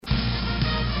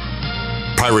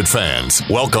Pirate fans,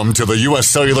 welcome to the U.S.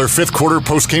 Cellular 5th Quarter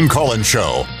Postgame Call-In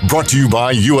Show, brought to you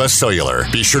by U.S. Cellular.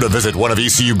 Be sure to visit one of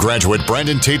ECU graduate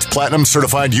Brandon Tate's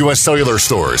Platinum-certified U.S. Cellular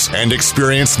stores and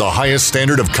experience the highest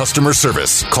standard of customer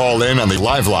service. Call in on the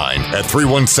live line at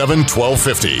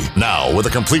 317-1250. Now, with a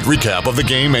complete recap of the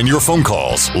game and your phone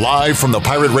calls, live from the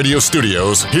Pirate Radio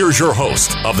studios, here's your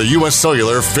host of the U.S.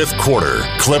 Cellular 5th Quarter,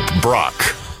 Clip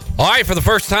Brock. All right, for the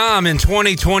first time in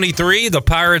 2023, the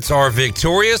Pirates are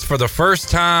victorious. For the first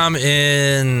time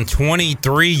in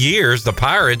 23 years, the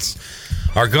Pirates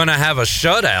are going to have a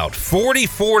shutout,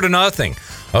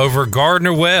 44-0 over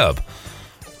Gardner-Webb.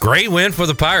 Great win for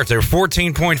the Pirates. They were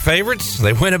 14-point favorites.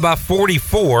 They win it by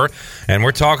 44, and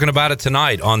we're talking about it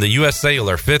tonight on the U.S.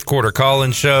 Cellular 5th Quarter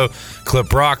Call-In Show. Clip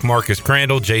Brock, Marcus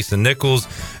Crandall, Jason Nichols,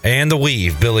 and the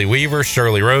Weave, Billy Weaver,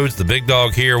 Shirley Rhodes, the big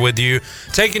dog here with you.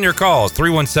 Taking your calls,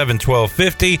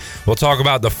 317-1250. We'll talk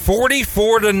about the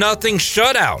 44-0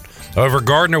 shutout over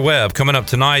Gardner-Webb coming up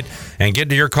tonight, and get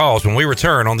to your calls when we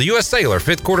return on the U.S. Cellular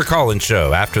 5th Quarter Call-In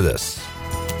Show after this.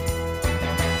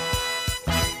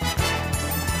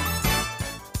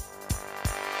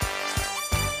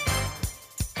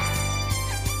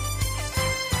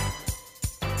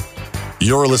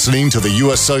 You're listening to the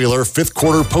U.S. Cellular 5th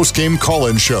Quarter Postgame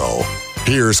Call-In Show.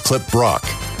 Here's Clip Brock.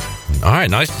 All right,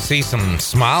 nice to see some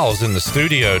smiles in the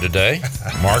studio today.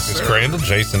 Marcus Crandall,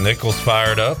 Jason Nichols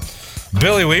fired up.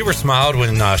 Billy Weaver smiled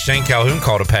when Shane Calhoun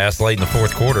called a pass late in the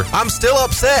fourth quarter. I'm still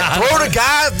upset. Throw the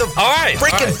guy the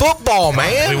freaking football,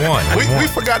 man. We won. We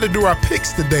forgot to do our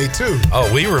picks today, too.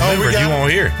 Oh, we remembered. You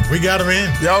won't hear. We got them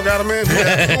in. Y'all got them in?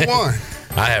 Who won?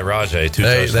 I had Rajay, 2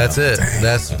 touchdowns. That's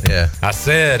it. I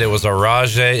said it was a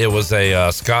Rajay. It was a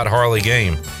Scott Harley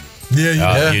game.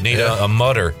 Yeah, you need a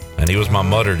mutter, and he was my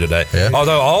mutter today. Yeah.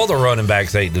 Although all the running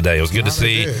backs ate today. It was good to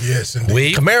see. Yes,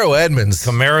 indeed. Camaro Edmonds,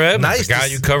 nice, the guy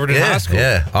you covered in high school.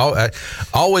 Yeah, I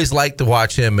always liked to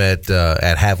watch him at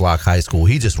Havelock High School.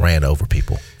 He just ran over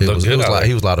people. He was a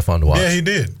lot of fun to watch. Yeah, he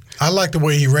did. I like the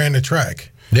way he ran the track.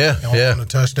 Yeah, on the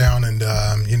touchdown, and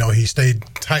he stayed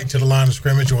tight to the line of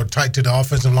scrimmage or tight to the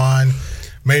offensive line,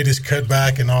 made his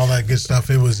cutback and all that good stuff.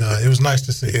 It was nice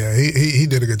to see. Yeah, he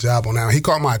did a good job on that. He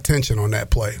caught my attention on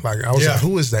that play. Like I was like,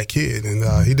 who is that kid?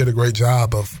 And he did a great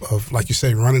job of like you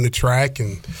say, running the track,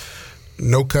 and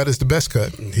no cut is the best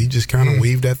cut. And he just kind of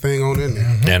weaved that thing on in there.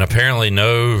 Mm-hmm. And apparently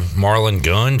no Marlon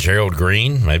Gunn, Gerald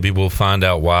Green. Maybe we'll find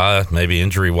out why, maybe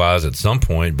injury-wise at some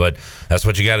point. But that's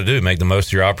what you got to do, make the most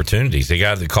of your opportunities. He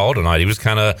got the call tonight. He was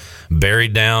kind of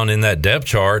buried down in that depth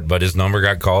chart, but his number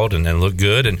got called and looked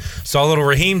good. And saw a little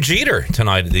Raheem Jeter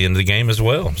tonight at the end of the game as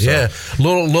well. So. Yeah,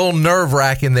 little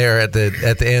nerve-wracking there at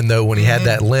the end, though, when he had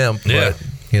that limp. Yeah. But,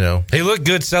 he looked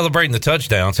good celebrating the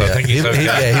touchdown, so I think he's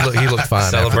okay. He looked fine.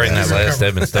 Celebrating that last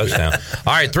Edmonds touchdown.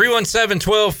 All right,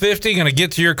 317-1250. Going to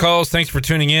get to your calls. Thanks for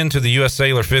tuning in to the U.S.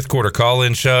 Cellular 5th Quarter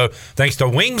Call-In Show. Thanks to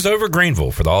Wings Over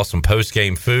Greenville for the awesome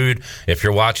post-game food. If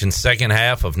you're watching second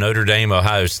half of Notre Dame,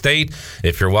 Ohio State,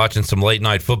 if you're watching some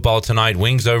late-night football tonight,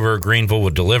 Wings Over Greenville will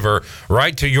deliver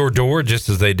right to your door, just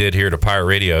as they did here to Pirate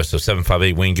Radio. So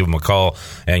 758-WING, give them a call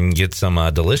and get some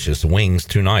delicious wings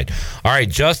tonight. All right,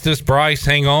 Justice, Bryce,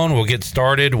 hang on. We'll get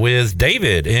started with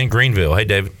David in Greenville. Hey,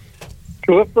 David.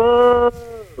 Clipper.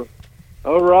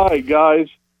 All right, guys.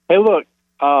 Hey, look,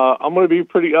 I'm going to be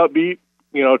pretty upbeat.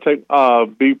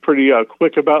 Be pretty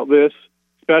quick about this.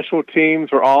 Special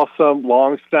teams were awesome.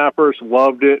 Long snappers,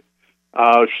 loved it.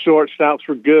 Short snaps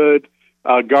were good.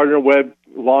 Gardner-Webb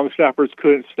long snappers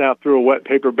couldn't snap through a wet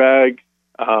paper bag.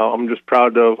 I'm just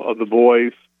proud of the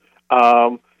boys.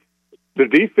 The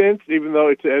defense, even though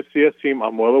it's an FCS team,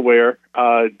 I'm well aware,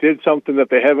 did something that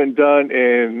they haven't done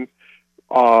in,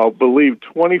 believe,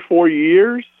 24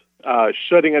 years,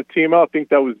 shutting a team out. I think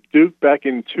that was Duke back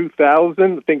in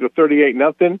 2000. I think it was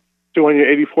 38-0,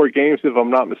 284 games, if I'm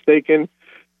not mistaken.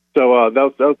 So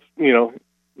that's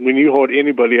when you hold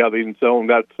anybody out of the end zone,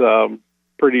 that's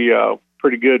pretty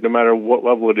good, no matter what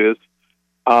level it is.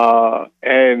 Man,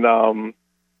 I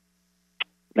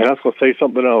was going to say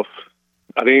something else.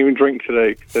 I didn't even drink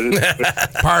today.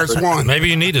 Pirates won. Maybe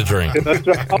you need a drink. That's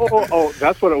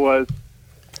what it was.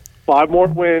 5 more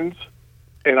wins,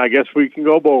 and I guess we can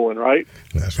go bowling, right?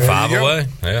 That's 5 away.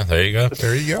 Yeah, there you go.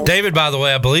 There you go. David, by the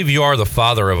way, I believe you are the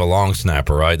father of a long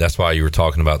snapper, right? That's why you were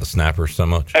talking about the snapper so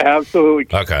much?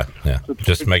 Absolutely. Okay, yeah.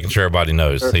 Just making sure everybody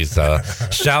knows. He's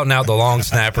shouting out the long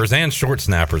snappers and short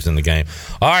snappers in the game.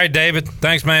 All right, David.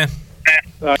 Thanks, man.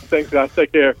 Thanks, guys.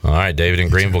 Take care. All right, David in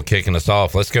Greenville kicking us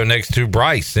off. Let's go next to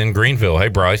Bryce in Greenville. Hey,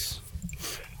 Bryce.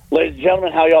 Ladies and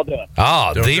gentlemen, how y'all doing?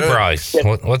 Oh, the Bryce.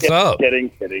 What's up?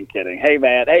 Kidding. Hey,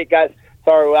 man. Hey, guys.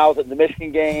 Sorry, I was at the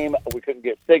Michigan game. We couldn't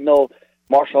get signal.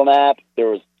 Marshall Knapp, there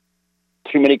was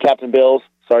too many Captain Bills.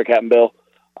 Sorry, Captain Bill.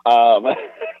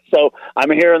 So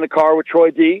I'm here in the car with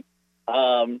Troy D.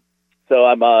 So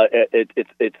I'm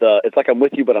it's like I'm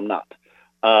with you, but I'm not.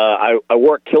 I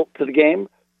wore a kilt to the game,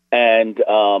 and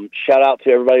shout out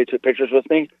to everybody who took pictures with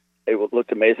me. It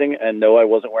looked amazing, and no, I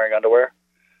wasn't wearing underwear.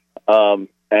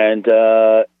 And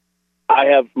I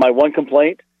have my one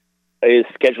complaint is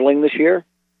scheduling this year.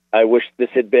 I wish this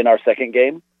had been our second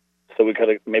game, so we could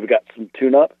have maybe got some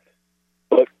tune-up.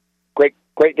 But great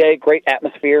day, great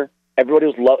atmosphere. Everybody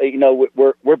was lovely.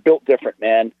 We're built different,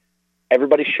 man.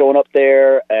 Everybody's showing up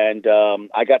there, and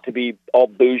I got to be all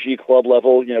bougie club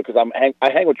level, because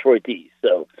I hang with Troy D,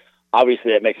 so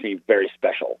obviously that makes me very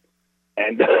special.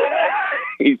 And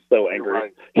he's so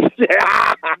angry. Right.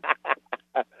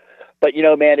 But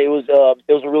man, it was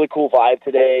a really cool vibe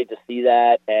today to see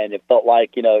that, and it felt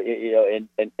like and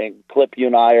Clip, you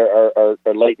and I are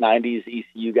late '90s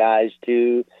ECU guys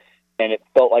too, and it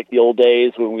felt like the old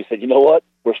days when we said, you know what,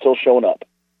 we're still showing up.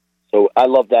 So I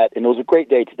love that, and it was a great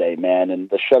day today, man. And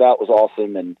the shutout was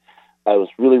awesome, and I was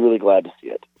really, really glad to see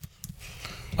it.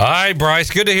 All right, Bryce,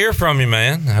 good to hear from you,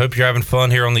 man. I hope you're having fun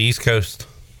here on the East Coast.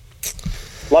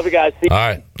 Love you guys. All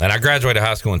right. And I graduated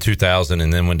high school in 2000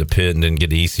 and then went to Pitt and didn't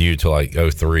get to ECU till like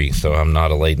 03. So I'm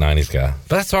not a late 90s guy.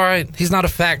 But that's all right. He's not a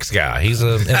facts guy. He's an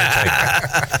entertainer.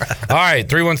 All right.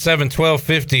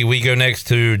 317-1250. We go next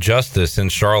to Justice in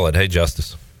Charlotte. Hey,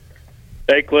 Justice.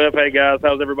 Hey, Cliff. Hey, guys.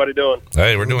 How's everybody doing?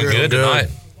 Hey, we're doing good tonight.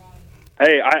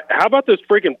 Hey, how about those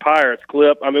freaking Pirates,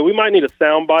 Clip? I mean, we might need a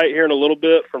soundbite here in a little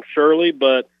bit from Shirley,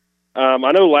 but I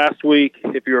know last week,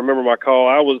 if you remember my call,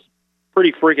 I was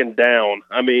pretty freaking down.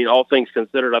 I mean, all things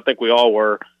considered, I think we all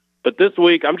were. But this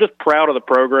week, I'm just proud of the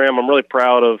program. I'm really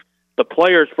proud of the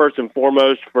players first and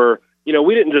foremost for,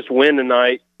 we didn't just win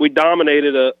tonight. We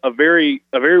dominated a very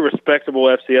respectable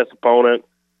FCS opponent.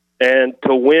 And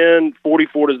to win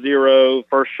 44-0,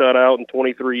 first shutout in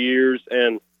 23 years,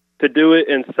 and to do it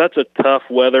in such a tough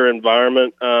weather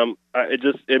environment,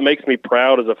 it makes me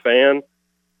proud as a fan.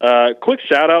 Quick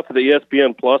shout out to the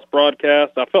ESPN Plus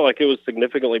broadcast. I felt like it was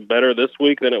significantly better this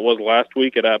week than it was last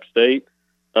week at App State.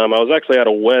 I was actually at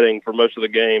a wedding for most of the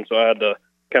game, so I had to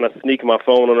kind of sneak my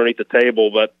phone underneath the table.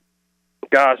 But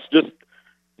gosh, just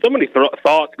so many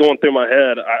thoughts going through my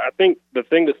head. I think the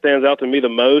thing that stands out to me the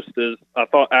most is I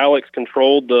thought Alex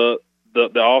controlled the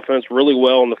offense really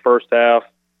well in the first half.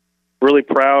 Really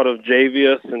proud of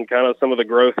Javius and kind of some of the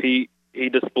growth he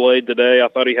displayed today. I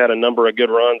thought he had a number of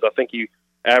good runs. I think he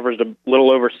averaged a little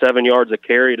over 7 yards a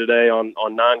carry today on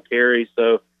 9 carries.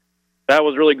 So that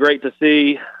was really great to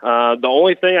see. The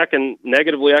only thing I can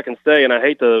say, and I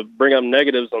hate to bring up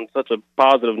negatives on such a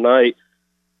positive night,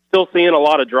 still seeing a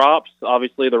lot of drops.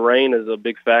 Obviously the rain is a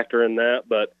big factor in that,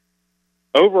 but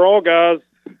overall, guys,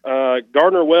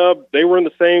 Gardner-Webb, they were in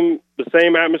the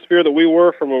same atmosphere that we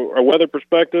were from a weather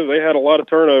perspective. They had a lot of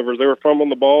turnovers. They were fumbling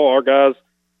the ball. Our guys,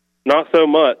 not so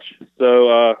much.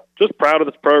 So just proud of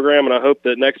this program, and I hope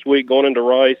that next week going into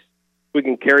Rice, we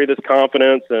can carry this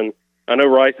confidence. And I know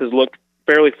Rice has looked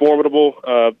fairly formidable,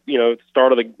 at the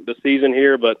start of the season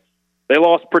here, but they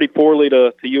lost pretty poorly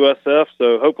to USF.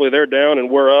 So hopefully they're down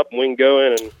and we're up, and we can go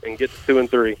in and get to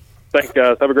 2-3. Thanks,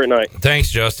 guys. Have a great night.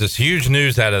 Thanks, Justice. Huge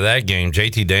news out of that game.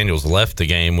 JT Daniels left the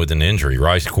game with an injury,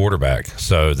 Rice quarterback.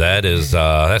 So that is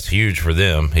that's huge for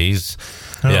them. He's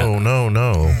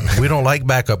No. We don't like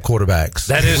backup quarterbacks.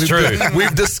 That is true.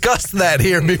 We've discussed that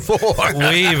here before.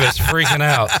 Weave is freaking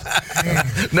out.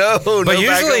 But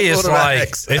usually it's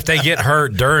like if they get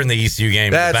hurt during the ECU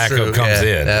game, the backup comes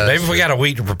in. Maybe if we got a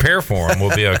week to prepare for them,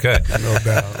 we'll be okay. No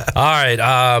doubt. All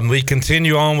right. We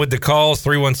continue on with the calls.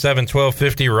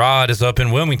 317-1250. Rod is up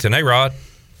in Wilmington. Hey, Rod.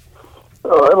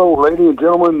 Hello, ladies and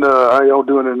gentlemen. How y'all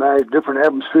doing tonight? Different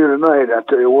atmosphere tonight. I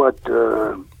tell you what,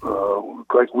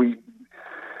 looks like we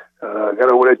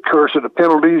got over that curse of the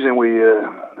penalties, and we,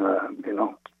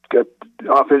 got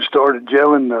the offense started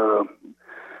gelling.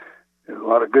 A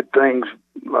lot of good things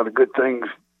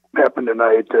happened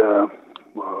tonight.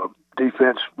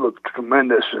 Defense looked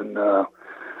tremendous, and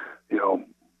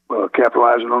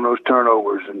capitalizing on those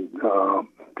turnovers, and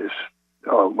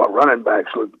my running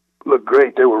backs looked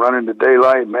great. They were running the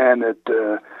daylight, man.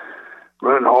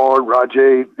 Running hard.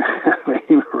 Rajay,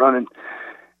 he was running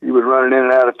in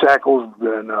and out of tackles,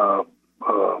 and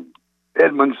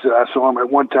Edmonds, I saw him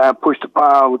at one time push the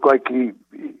pile. Looked like he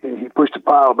pushed the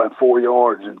pile about 4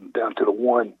 yards and down to the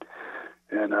 1.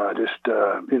 And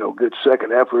good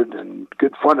second effort and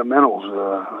good fundamentals,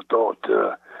 I thought.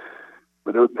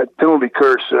 But that penalty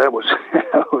curse, that was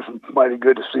mighty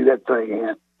good to see that thing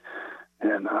in.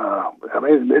 And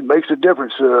it makes a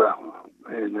difference.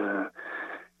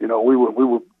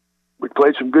 We we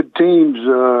played some good teams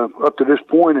up to this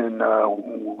point, and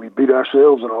we beat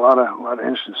ourselves in a lot of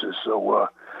instances. So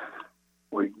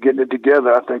we're getting it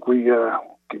together. I think we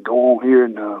can go on here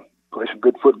and play some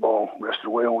good football rest of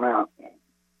the way on out.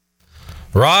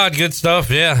 Rod, good stuff.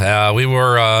 Yeah, we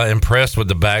were impressed with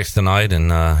the backs tonight,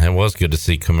 and it was good to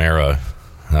see Camaro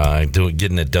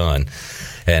getting it done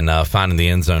and finding the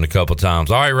end zone a couple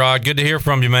times. All right, Rod, good to hear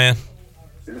from you, man.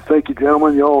 Thank you,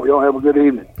 gentlemen. Y'all have a good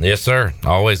evening. Yes, sir.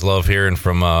 Always love hearing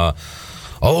from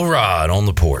old Rod on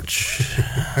the porch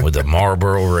with the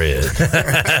Marlboro Red.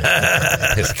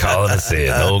 He's calling us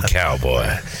in, old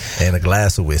cowboy. And a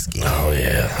glass of whiskey. Oh,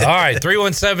 yeah. All right,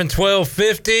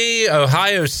 317-1250.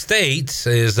 Ohio State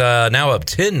is now up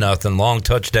 10-0. Long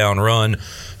touchdown run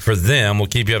for them. We'll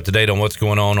keep you up to date on what's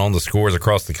going on the scores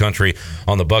across the country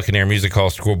on the Buccaneer Music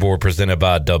Hall scoreboard presented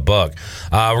by Da Buck.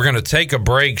 We're going to take a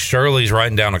break. Shirley's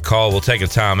writing down a call. We'll take a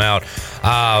timeout.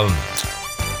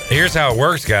 Here's how it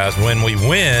works, guys. When we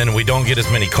win, we don't get as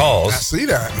many calls. I see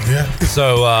that. Yeah.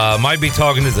 So might be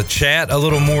talking to the chat a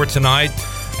little more tonight,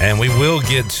 and we will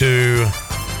get to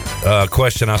a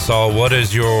question I saw. What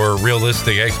is your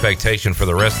realistic expectation for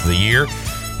the rest of the year?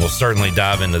 We'll certainly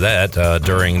dive into that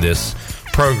during this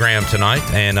program tonight.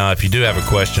 And if you do have a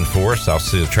question for us, I'll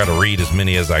try to read as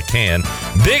many as I can.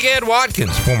 Big Ed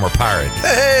Watkins, former Pirate.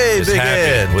 Hey, Big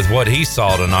Ed. With what he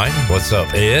saw tonight. What's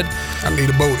up, Ed? I need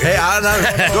a boat. Hey,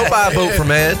 go buy a boat from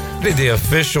Ed. Need the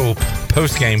official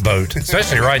post-game boat,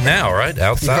 especially right now, right?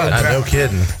 Outside. No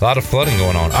kidding. A lot of flooding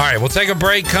going on. All right, we'll take a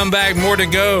break, come back, more to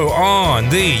go on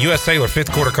the U.S. Sailor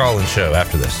 5th Quarter Call-In Show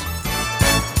after this.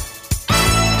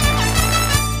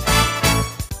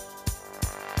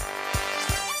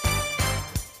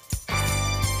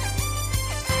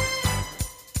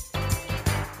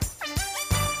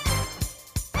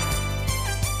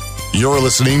 You're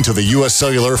listening to the U.S.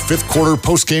 Cellular 5th Quarter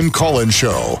Postgame Call-In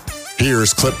Show.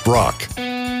 Here's Clip Brock.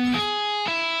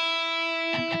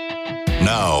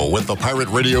 Now, with the Pirate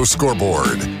Radio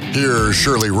scoreboard, here's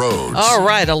Shirley Rhodes. All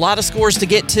right, a lot of scores to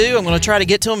get to. I'm going to try to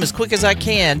get to them as quick as I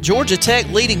can. Georgia Tech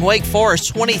leading Wake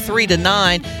Forest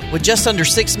 23-9 with just under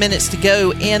 6 minutes to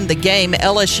go in the game.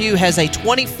 LSU has a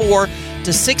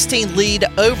 24-16 lead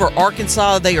over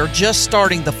Arkansas. They are just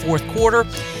starting the fourth quarter.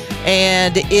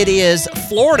 And it is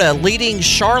Florida leading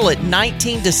Charlotte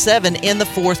 19-7 in the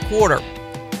fourth quarter.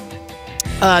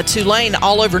 Tulane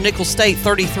all over Nicholls State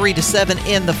 33-7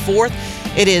 in the fourth.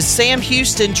 It is Sam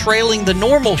Houston trailing the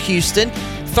normal Houston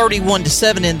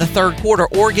 31-7 in the third quarter.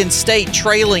 Oregon State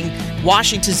trailing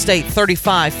Washington State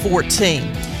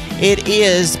 35-14. It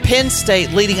is Penn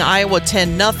State leading Iowa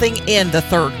 10-0 in the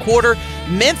third quarter.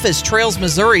 Memphis trails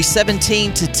Missouri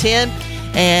 17-10.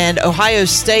 And Ohio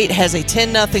State has a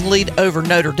 10-0 lead over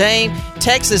Notre Dame.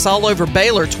 Texas all over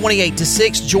Baylor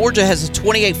 28-6. Georgia has a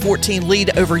 28-14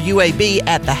 lead over UAB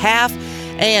at the half.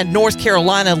 And North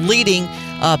Carolina leading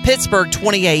Pittsburgh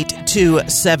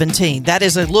 28-17. That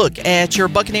is a look at your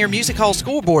Buccaneer Music Hall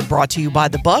scoreboard brought to you by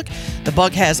The Buck. The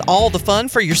Buck has all the fun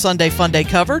for your Sunday Fun Day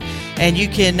covered. And you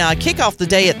can kick off the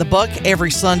day at The Buck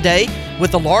every Sunday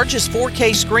with the largest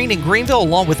 4K screen in Greenville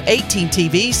along with 18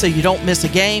 TVs so you don't miss a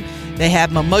game. They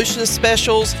have mimosa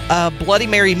specials, a Bloody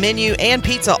Mary menu, and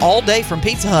pizza all day from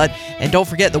Pizza Hut. And don't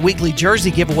forget the weekly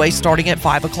jersey giveaway starting at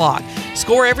 5 o'clock.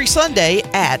 Score every Sunday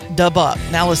at Da Buck.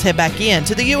 Now let's head back in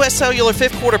to the U.S. Cellular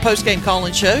 5th Quarter Postgame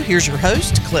Call-In Show. Here's your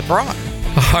host, Clip Brock.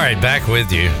 All right, back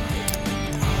with you.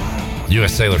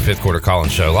 U.S. Sailor 5th Quarter Call-In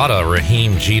Show. A lot of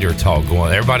Raheem Jeter talk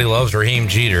going. Everybody loves Raheem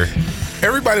Jeter.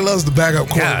 Everybody loves the backup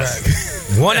quarterback.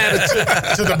 One out of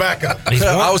two to the backup.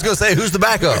 I was going to say, who's the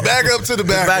backup? Backup to the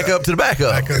backup. Backup to the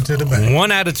backup. Backup to the backup.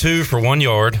 1 out of 2 for 1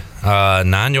 yard,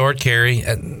 9-yard carry.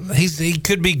 He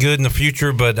could be good in the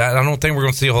future, but I don't think we're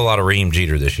going to see a whole lot of Raheem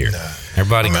Jeter this year. No.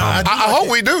 Everybody, I hope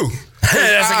we do.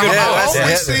 That's a good I point. hope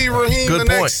we see Raheem Good the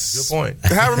point. next. Good point.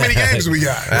 However many games we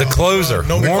got. The closer.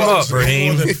 No Warm up, closer.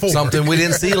 Raheem. More than 4. Something we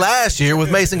didn't see last year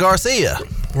with Mason Garcia.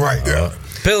 Right.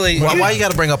 Billy, Why you got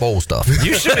to bring up old stuff?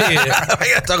 you should be. I got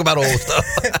to talk about old stuff.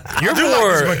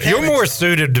 You're more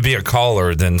suited to be a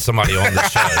caller than somebody on the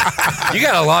show. You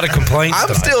got a lot of complaints. I'm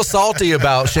tonight. still salty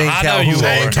about Shane I know you Calhoun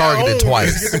are. being targeted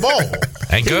twice. Get the ball.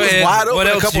 And go He was ahead. wide open What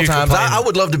else a couple you times. complain? I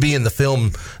would love to be in the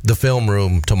film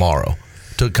room tomorrow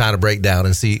to kind of break down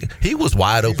and see. He was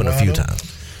wide open a few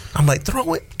times. I'm like,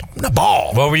 throw it the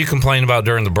ball. What were you complaining about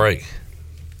during the break?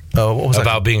 What was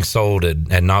About being sold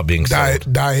and not being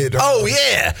sold. Diet. Oh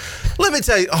yeah. Let me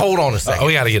tell you. Hold on a second.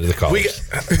 We got to get to the call.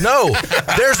 No,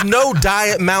 there's no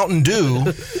Diet Mountain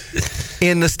Dew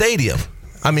in the stadium.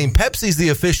 I mean, Pepsi's the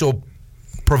official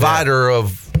provider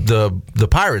of the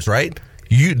Pirates, right?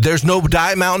 There's no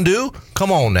Diet Mountain Dew?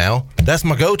 Come on now. That's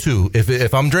my go-to.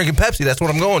 If I'm drinking Pepsi, that's what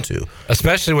I'm going to.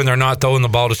 Especially when they're not throwing the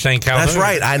ball to Shane Calhoun. That's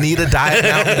right. I need a Diet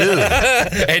Mountain Dew.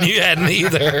 And you had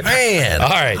neither. Man. All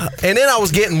right. And then I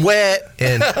was getting wet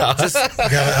and just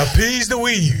gotta appease the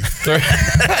weave.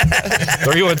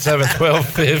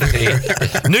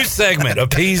 317-1250. New segment,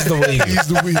 appease the weave. Appease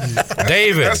the weave.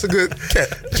 David. That's a good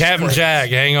Captain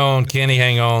Jack, hang on. Kenny,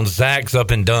 hang on. Zach's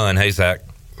up and done. Hey, Zach.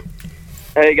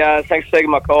 Hey, guys. Thanks for taking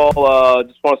my call.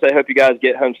 Just want to say I hope you guys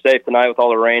get home safe tonight with all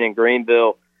the rain in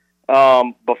Greenville.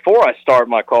 Before I start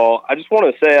my call, I just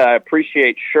want to say I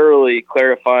appreciate Shirley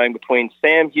clarifying between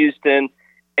Sam Houston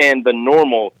and the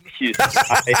normal Houston.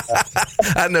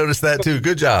 I noticed that, too.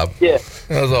 Good job. Yeah.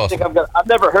 That was awesome. I've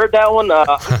never heard that one.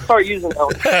 I'll start using that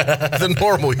one. The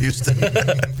normal Houston. Yeah.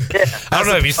 I don't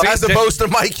know. Have you seen as opposed to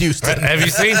Mike Houston. Have you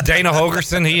seen Dana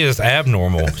Holgerson? He is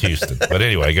abnormal Houston. But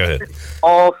anyway, go ahead.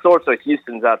 All sorts of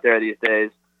Houstons out there these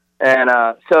days. And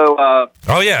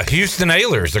oh, yeah, Houston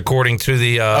Ahlers, according to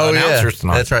the announcers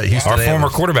tonight. That's right, Houston Our Ahlers. former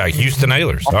quarterback, Houston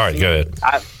Ahlers. All right, go ahead.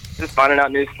 Just finding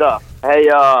out new stuff. Hey,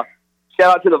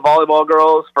 shout out to the volleyball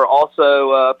girls for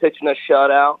also pitching a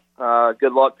shutout.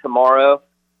 Good luck tomorrow.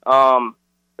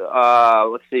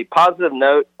 Let's see. Positive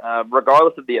note,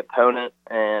 regardless of the opponent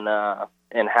and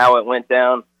how it went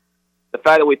down, the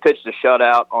fact that we pitched a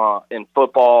shutout in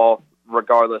football,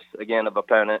 regardless again of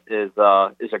opponent, is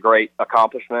a great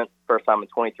accomplishment. First time in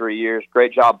 23 years.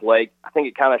 Great job, Blake. I think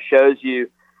it kind of shows you,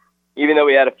 even though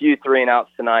we had a few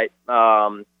 3-and-outs tonight,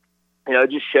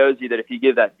 it just shows you that if you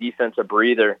give that defense a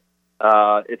breather,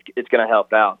 it's going to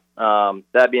help out.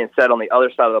 That being said, on the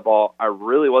other side of the ball, I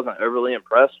really wasn't overly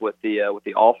impressed with the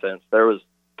offense. There was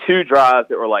 2 drives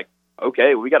that were like,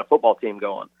 okay, we got a football team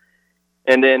going,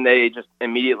 and then they just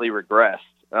immediately regressed.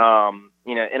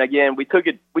 And again, we took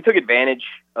advantage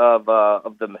of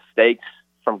the mistakes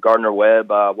from Gardner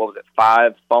Webb.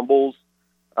 5 fumbles?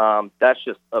 That's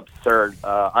just absurd.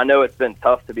 I know it's been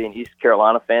tough to be an East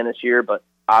Carolina fan this year, but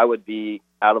I would be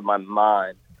out of my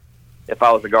mind if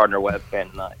I was a Gardner Webb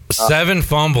fan tonight. 7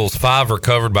 fumbles, 5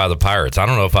 recovered by the Pirates. I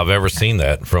don't know if I've ever seen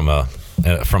that from an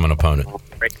opponent.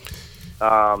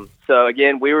 So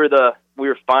again, we were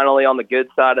finally on the good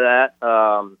side of that.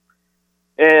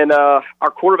 And our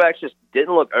quarterbacks just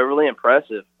didn't look overly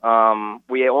impressive.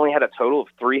 We only had a total of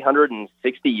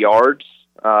 360 yards,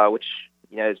 which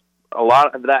is a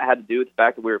lot of that had to do with the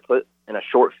fact that we were put in a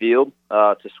short field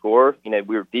to score. We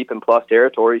were deep in plus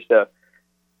territory, so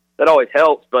that always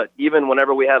helps. But even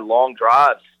whenever we had long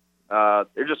drives,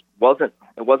 there just wasn't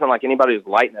like anybody was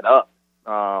lighting it up.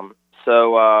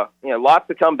 So lots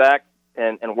to come back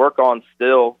and work on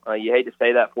still. You hate to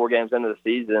say that 4 games into the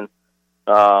season.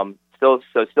 Still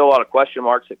a lot of question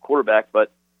marks at quarterback,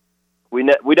 but we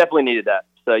definitely needed that.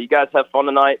 So you guys have fun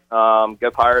tonight.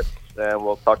 Go Pirates, and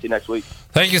we'll talk to you next week.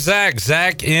 Thank you, Zach.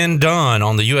 Zach and Dunn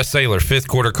on the U.S. Sailor 5th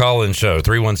quarter call-in show,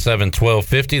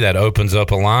 317-1250. That opens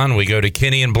up a line. We go to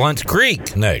Kenny in Blunt's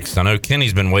Creek next. I know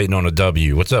Kenny's been waiting on a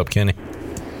W. What's up, Kenny?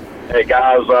 Hey,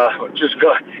 guys. Just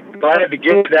glad to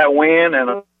get that win. And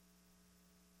all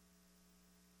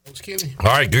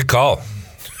right, good call.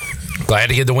 Glad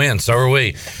to get the win. So are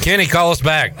we. Kenny, call us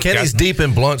back. Kenny's deep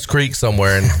in Blunt's Creek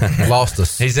somewhere and lost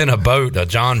us. He's in a boat, a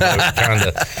John boat.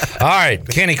 All right,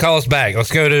 Kenny, call us back.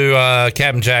 Let's go to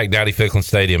Captain Jack, Dowdy Ficklin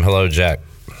Stadium. Hello, Jack.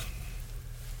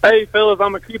 Hey, fellas,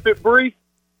 I'm going to keep it brief.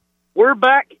 We're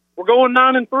back. We're going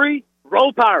 9-3.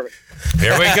 Roll Pirates.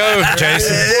 Here we go,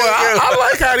 Jason. Boy, I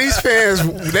like how these fans,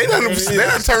 they done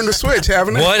turned the switch,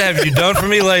 haven't they? What have you done for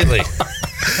me lately?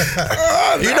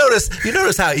 You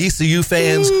notice how ECU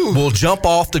fans will jump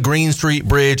off the Green Street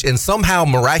Bridge and somehow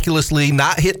miraculously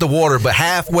not hit the water, but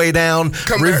halfway down,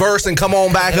 reverse and come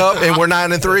on back up, and we're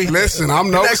 9-3. Listen,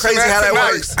 I'm noticing that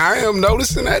works. I am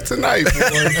noticing that tonight.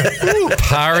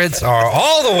 Pirates are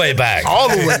all the way back. All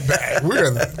the way back.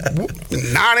 We're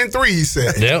 9-3. He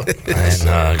said. Yep,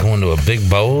 and going to a big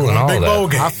bowl and all that. Bowl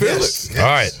game. I feel it. All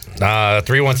right.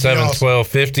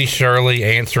 317-1250. Shirley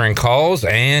answering calls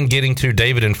and getting to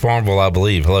David in Farmville, I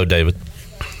believe. Hello, David.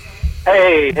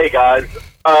 Hey, guys.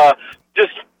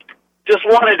 Just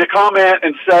wanted to comment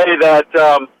and say that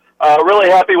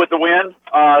really happy with the win.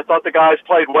 I thought the guys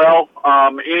played well.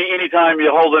 Anytime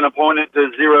you hold an opponent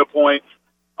to 0 points,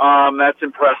 that's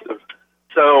impressive.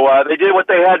 So they did what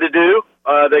they had to do.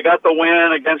 They got the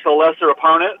win against a lesser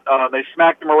opponent. They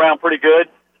smacked them around pretty good.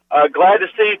 Glad to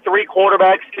see 3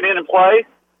 quarterbacks get in and play.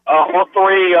 All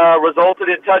 3 resulted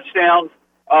in touchdowns.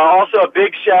 Also, a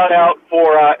big shout-out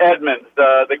for Edmonds,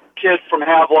 the kid from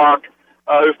Havelock,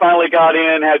 who finally got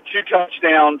in, had 2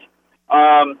 touchdowns.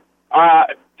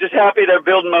 Just happy they're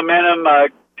building momentum.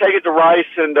 Take it to Rice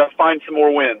and find some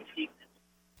more wins.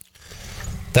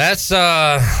 That's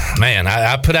man,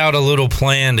 I put out a little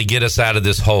plan to get us out of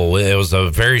this hole. It was a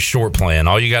very short plan.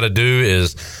 All you got to do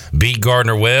is beat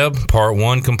Gardner-Webb, part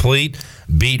 1 complete.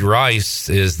 Beat Rice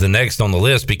is the next on the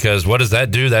list, because what does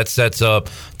that do? That sets up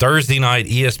Thursday night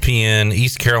ESPN,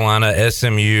 East Carolina,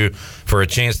 SMU for a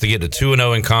chance to get to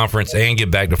 2-0 in conference and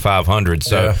get back to 500.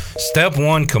 So step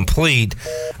 1 complete.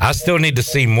 I still need to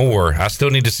see more. I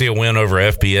still need to see a win over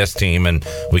FBS team, and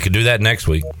we could do that next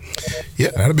week.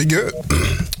 Yeah, that'd be good.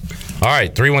 All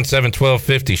right,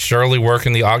 317-1250. Shirley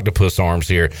working the octopus arms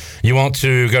here. You want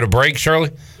to go to break,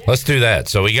 Shirley? Let's do that.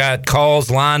 So we got calls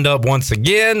lined up once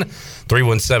again.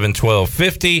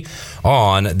 317-1250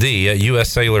 on the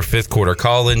U.S. Sailor fifth quarter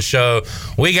call-in show.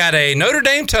 We got a Notre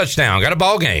Dame touchdown. Got a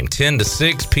ball game.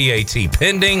 10-6 PAT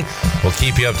pending. We'll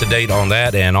keep you up to date on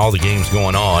that and all the games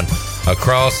going on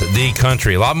across the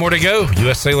country. A lot more to go.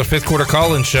 U.S. Sailor fifth quarter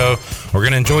call-in show. We're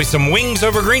going to enjoy some wings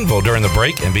over Greenville during the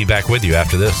break and be back with you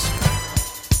after this.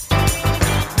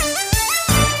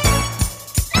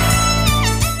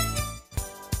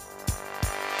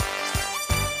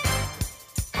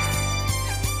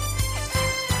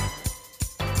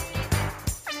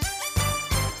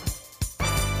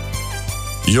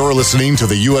 You're listening to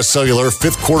the U.S. Cellular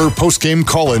fifth quarter postgame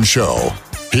call-in show.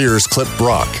 Here's Clip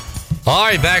Brock. All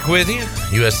right, back with you.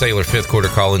 U.S. Sailor fifth quarter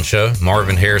call-in show.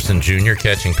 Marvin Harrison Jr.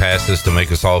 catching passes to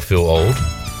make us all feel old.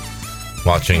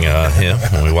 Watching him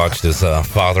when we watched his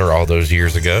father all those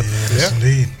years ago. Yes,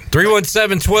 indeed.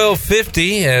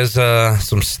 317-1250 as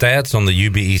some stats on the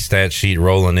UBE stat sheet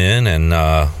rolling in, and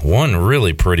one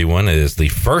really pretty one is the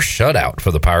first shutout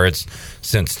for the Pirates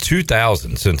since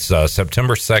 2000, since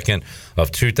September 2nd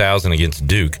of 2000 against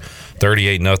Duke.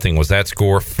 38-0 was that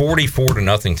score.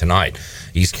 44-0 tonight.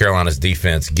 East Carolina's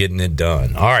defense getting it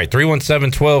done. All right,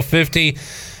 317-1250.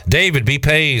 David B.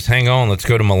 Pays, hang on. Let's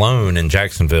go to Malone in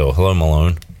Jacksonville. Hello,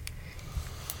 Malone.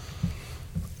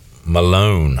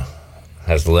 Malone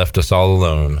has left us all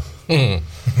alone. All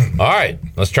right,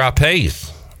 let's try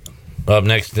Pace. Up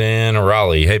next in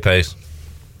Raleigh. Hey, Pace.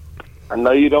 I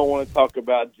know you don't want to talk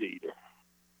about Jeter,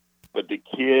 but the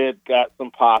kid got some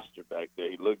posture back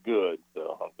there. He looked good,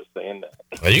 so I'm just saying that.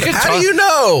 Well, you can How do you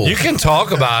know? You can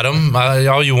talk about him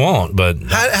all you want, but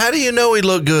how do you know he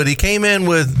looked good? He came in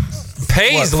with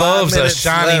Pace loves a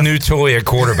shiny new toy at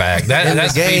quarterback.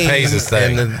 That's B. Pace's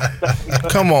thing.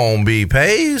 Come on, B.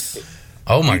 Pace.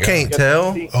 Oh my God! You can't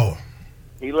tell. He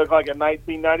looked like a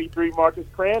 1993 Marcus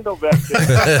Crandall back there.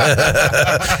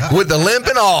 With the limp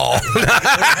and all.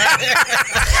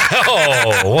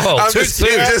 Oh, whoa. Too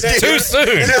soon. Too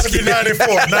soon. Just 94.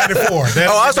 Oh,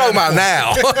 I was talking about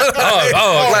now. No.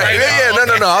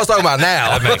 I was talking about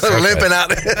now. Limping out.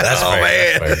 That's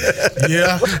man.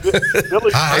 Yeah.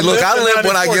 Hey, look, I limp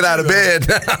when I get out of bed.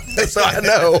 So I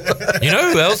know. You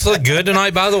know who else looked good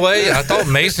tonight, by the way? I thought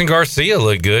Mason Garcia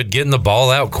looked good, getting the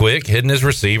ball out quick, hitting his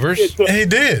receivers. He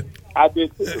did. I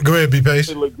did. Go ahead, B. Pace.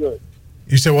 It looked good.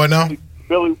 You said what now?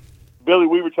 Billy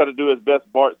Weaver tried to do his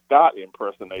best Bart Scott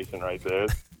impersonation right there.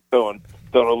 throwing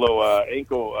a little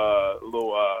ankle,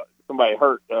 somebody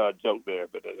hurt joke there,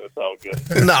 but it's all good.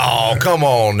 No, come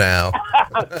on now.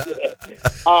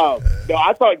 No,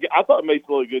 I thought Mason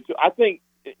looked good too. I think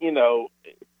he's going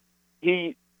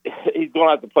to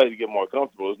have to play to get more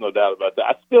comfortable. There's no doubt about that.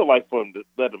 I still like for him to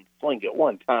let him swing it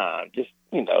one time. Just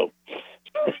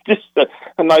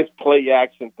a nice play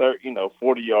action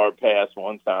 40-yard pass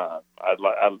one time. I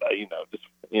don't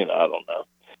know.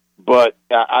 But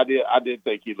I did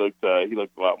think he looked a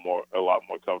lot more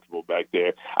comfortable back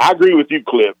there. I agree with you,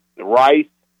 Cliff. Rice,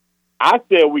 I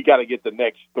said we got to get the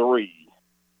next three,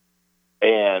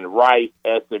 and Rice,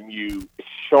 SMU,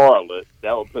 Charlotte.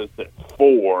 That would put us at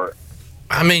 4.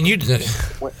 I mean, you're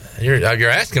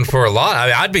asking for a lot. I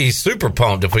mean, I'd be super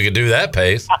pumped if we could do that,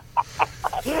 Pace.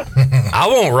 I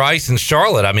want Rice and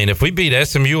Charlotte. I mean, if we beat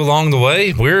SMU along the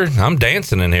way, I'm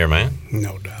dancing in here, man.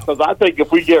 No doubt. Because I think if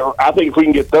we can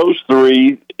get those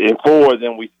 3 and 4,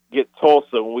 then we get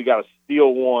Tulsa, and we got to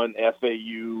steal one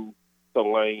FAU,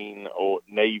 Tulane, or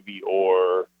Navy,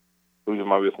 or who's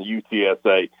my business,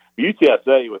 UTSA.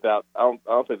 UTSA without I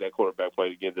don't think that quarterback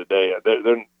played again today.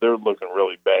 They're looking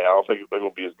really bad. I don't think they're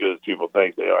going to be as good as people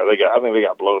think they are. I think they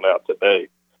got blown out today.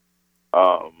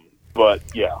 But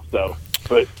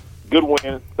good win.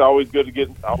 It's always good to get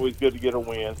a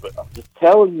win. But I'm just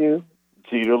telling you,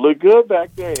 Jeter looked good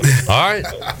back there. All right,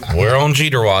 we're on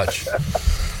Jeter watch.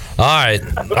 All right,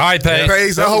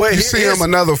 Pace. I hope you see him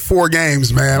another 4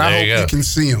 games, man. I hope you can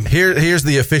see him. Here's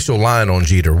the official line on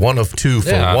Jeter: 1 of 2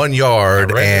 for 1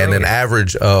 yard and an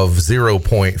average of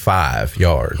 0.5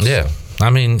 yards. Yeah, I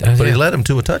mean, but he led him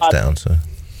to a touchdown. So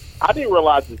I didn't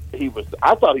realize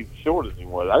I thought he was shorter than he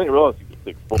was. I didn't realize he was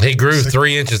 6'4". He grew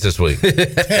 3 inches this week.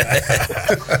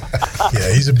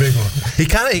 Yeah, he's a big one. He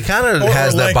kind of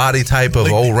has that body type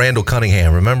of old Randall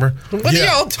Cunningham. Remember? What are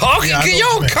y'all talking? Can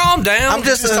y'all calm down? I'm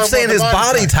just saying his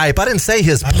body type. I didn't say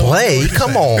his play.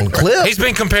 Come on, Cliff. He's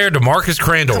been compared to Marcus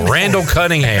Crandall, Randall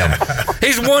Cunningham.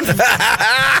 He's one.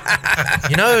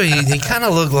 You know, he kind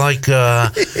of looked like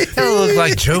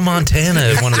Joe Montana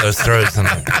at one of those throws.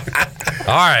 All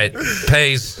right,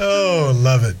 Pace. Oh,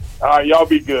 love it. All right, y'all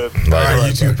be good. All right,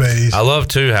 you too, Pace. I love,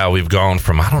 too, how we've gone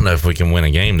from, I don't know if we can win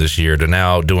a game this year, to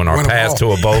now doing our path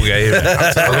to a bowl game. We're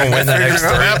going to win the next 3.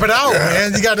 Wrap it out,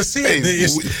 man. You got to see it.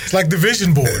 It's like the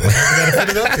vision board. You got to put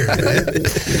it up there,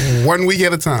 man. 1 week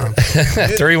at a time.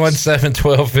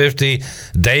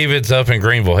 317-1250. David's up in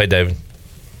Greenville. Hey, David.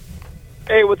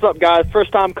 Hey, what's up, guys?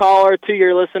 First-time caller,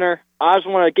 2-year listener. I just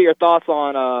want to get your thoughts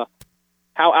on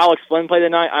how Alex Flynn played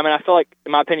tonight. I mean, I feel like,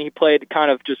 in my opinion, he played kind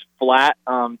of just flat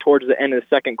towards the end of the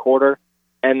second quarter.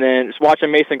 And then just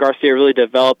watching Mason Garcia really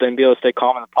develop and be able to stay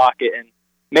calm in the pocket and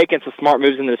making some smart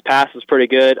moves in this pass was pretty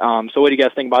good. So what do you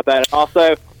guys think about that? And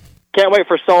also, can't wait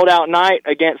for sold-out night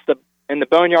in the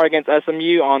Boneyard against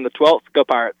SMU on the 12th. Go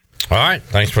Pirates. All right.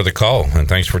 Thanks for the call, and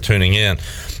thanks for tuning in.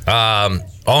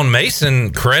 On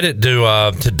Mason, credit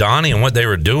to Donnie and what they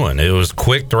were doing. It was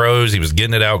quick throws. He was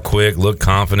getting it out quick, looked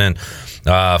confident.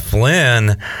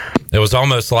 Flynn, it was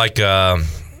almost like I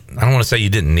don't want to say you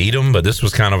didn't need him, but this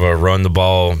was kind of a run the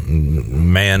ball,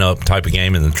 man up type of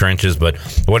game in the trenches. But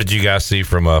what did you guys see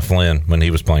from Flynn when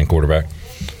he was playing quarterback?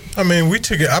 I mean,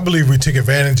 I believe we took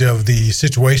advantage of the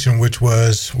situation, which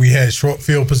was we had short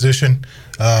field position,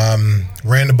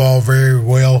 ran the ball very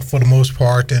well for the most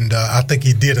part, and I think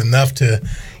he did enough to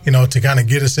kind of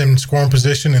get us in scoring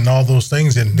position and all those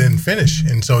things, and then finish.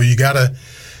 And so you gotta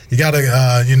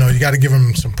give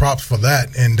him some props for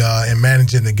that and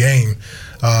managing the game.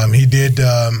 He did.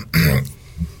 I'm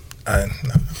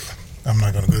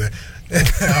not going to go there.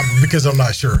 Because I'm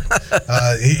not sure.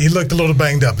 He looked a little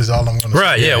banged up is all I'm going to say.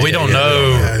 Right, yeah. We don't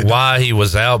know why he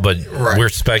was out, but we're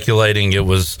speculating it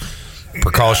was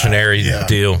precautionary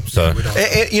deal. So,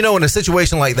 and, in a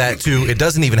situation like that too, it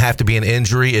doesn't even have to be an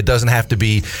injury. It doesn't have to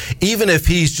be, even if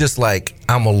he's just like,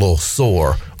 I'm a little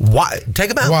sore. Why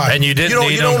take him out? Why? And you didn't need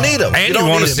him. You don't need him. And you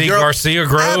want to see Garcia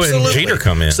grow and Jeter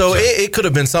come in. So it could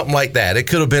have been something like that. It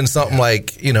could have been something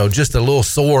like, just a little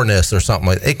soreness or something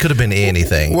like that. It could have been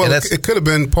anything. Well, it could have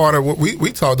been part of what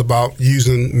we talked about,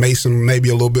 using Mason maybe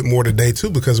a little bit more today too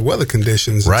because of weather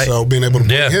conditions. Right. And so being able to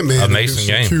bring him in a Mason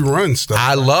game. 2-run stuff.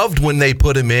 I loved when they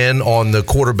put him in on the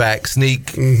quarterback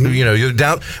sneak. Mm-hmm. You're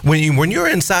down when you're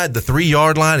inside the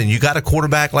 3-yard line and you got a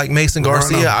quarterback like Mason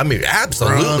Garcia. I mean,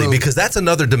 absolutely, because that's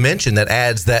another dimension that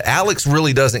adds that Alex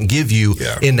really doesn't give you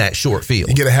in that short field.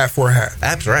 You get a half for a half.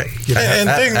 That's right.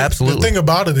 Absolutely. The thing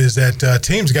about it is that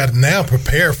teams got to now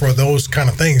prepare for those kind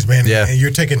of things, man. Yeah. And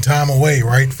you're taking time away,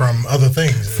 right, from other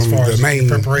things as far as main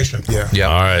preparation. Yeah.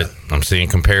 All right. I'm seeing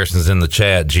comparisons in the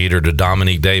chat, Jeter to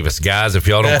Dominique Davis. Guys, if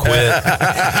y'all don't quit,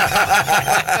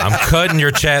 I'm cutting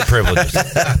your chat privileges.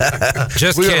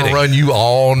 Just We're kidding. We're going to run you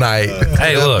all night.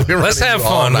 Hey, look, let's have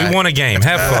fun. We won a game.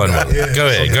 Have fun with it. Go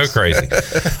ahead. Go crazy.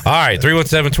 All right,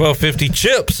 317-1250.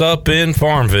 Chip's up in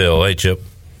Farmville. Hey, Chip.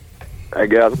 Hey,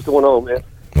 guys. What's going on, man?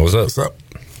 What's up? What's up?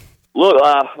 Look,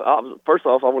 first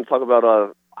off, I want to talk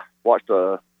about watched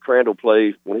Crandall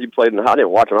play when he played. I didn't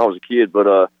watch him when I was a kid,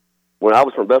 but when I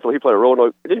was from Bethel, he played at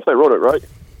Roanoke. Didn't he play Roanoke, right?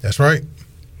 That's right.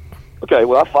 Okay,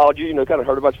 well, I followed you, kind of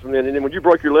heard about you from then. And then when you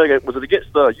broke your leg, was it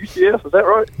against UCF? Is that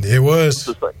right? It was.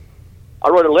 I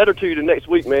wrote a letter to you the next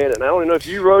week, man, and I don't know if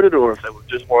you wrote it or if it was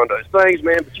just one of those things,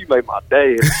 man, but you made my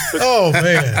day. Oh,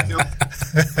 man.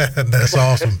 That's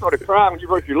awesome. I started crying when you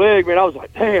broke your leg, man. I was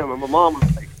like, damn, and my mom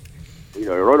was like,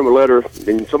 I wrote him a letter,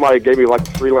 and somebody gave me like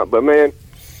 3 lines. But, man,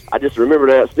 I just remember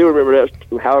that, still remember that,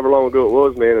 however long ago it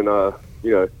was, man, and,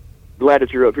 glad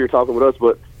that you're up here talking with us.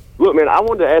 But, look, man, I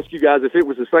wanted to ask you guys if it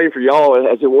was the same for y'all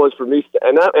as it was for me.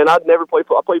 And I'd never played –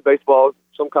 I played baseball,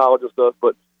 some college and stuff.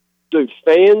 But, dude,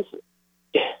 fans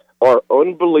are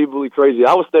unbelievably crazy.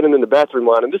 I was standing in the bathroom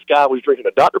line, and this guy was drinking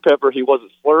a Dr. Pepper. He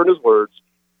wasn't slurring his words.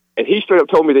 And he straight up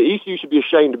told me that ECU should be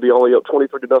ashamed to be only up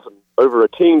 23-0 over a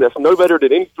team that's no better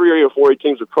than any 3A or 4A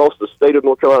teams across the state of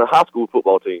North Carolina high school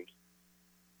football teams.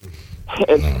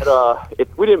 And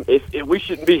if we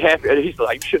shouldn't be happy. And he's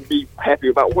like, you shouldn't be happy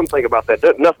about one thing about that.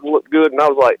 Nothing looked good. And I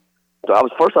was like,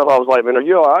 first off, I was like, man, are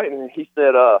you all right? And he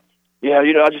said, yeah,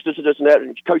 I just this and that.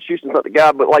 And Coach Houston's not the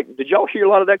guy. But like, did y'all hear a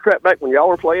lot of that crap back when y'all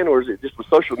were playing, or is it just with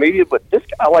social media? But this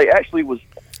guy actually was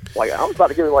I was about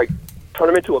to give him turn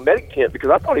him into a medic tent because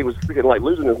I thought he was freaking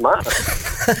losing his mind.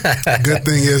 Good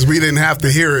thing is we didn't have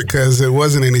to hear it because there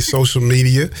wasn't any social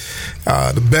media.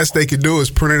 The best they could do is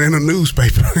print it in a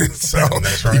newspaper. So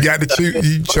That's right. you got to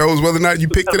choose. You chose whether or not you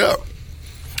picked it up.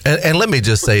 And let me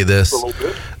just say this: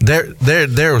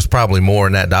 there was probably more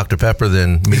in that Dr. Pepper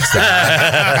than meets the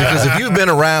eye. Because if you've been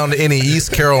around any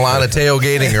East Carolina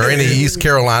tailgating or any East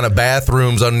Carolina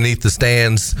bathrooms underneath the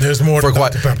stands, there's more to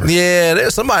Dr. Pepper. Yeah,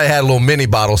 somebody had a little mini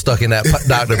bottle stuck in that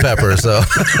Dr. Pepper, so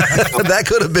that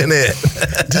could have been it.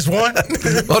 Just one?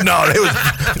 Oh no, there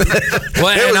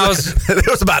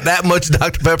was about that much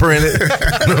Dr. Pepper in it.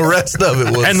 The rest of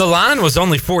it was, and the line was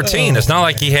only 14. It's not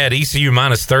like he had ECU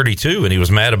minus 32 and he was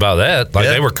mad about that. Like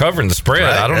they were covering the spread.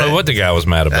 I don't know what the guy was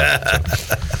mad about.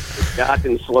 The guy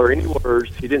didn't slur any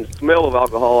words. He didn't smell of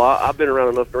alcohol. I've been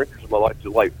around enough drinkers in my life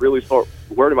to really start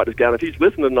worrying about this guy. And if he's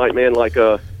listening tonight, man, I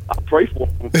pray for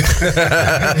him.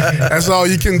 That's all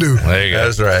you can do. There you go.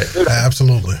 That's right.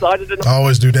 Absolutely. I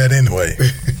always do that anyway.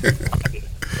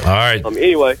 All right.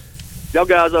 Anyway, y'all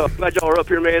guys, glad y'all are up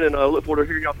here, man, and look forward to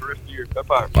hearing y'all for the rest of the year.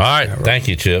 Bye-bye. All right. Thank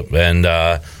you, Chip. And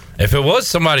if it was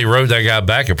somebody wrote that guy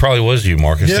back, it probably was you,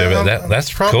 Marcus. Yeah,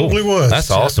 that's probably cool. was. That's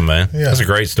awesome, man. Yeah. That's a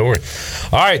great story.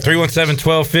 All right,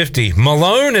 317-1250.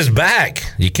 Malone is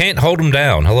back. You can't hold him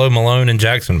down. Hello, Malone in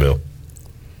Jacksonville.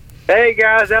 Hey,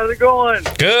 guys. How's it going?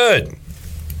 Good.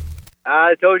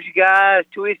 I told you guys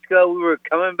 2 weeks ago we were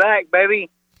coming back,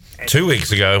 baby. 2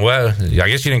 weeks ago. Well, I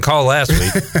guess you didn't call last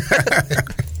week.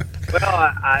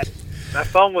 Well, my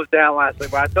phone was down last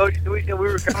week, but I told you 2 weeks ago we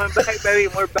were coming back, baby,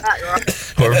 and we're back,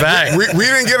 right? We're back. We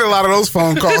didn't get a lot of those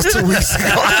phone calls 2 weeks ago,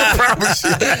 I promise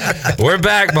you. We're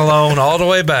back, Malone, all the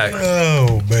way back.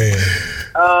 Oh, man.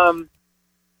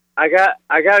 I got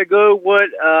to go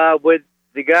with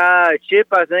the guy, Chip,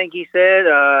 I think he said.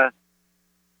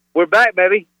 We're back,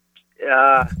 baby.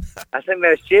 I think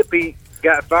that's Chip. He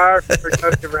got fired for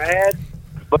first ever had.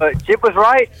 But Chip was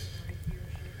right.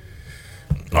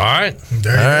 All right.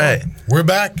 There you go. We're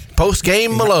back. Post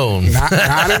game Malone.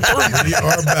 9-3. We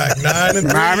are back.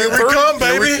 9-3. Here we come,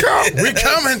 baby. We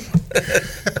coming.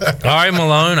 All right,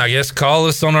 Malone. I guess call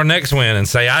us on our next win and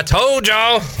say, I told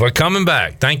y'all we're coming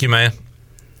back. Thank you, man.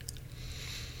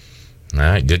 All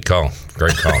right. Good call.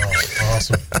 Great call.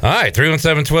 Awesome. All right.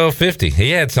 317-1250.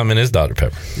 He had some in his Dr.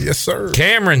 Pepper. Yes, sir.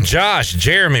 Cameron, Josh,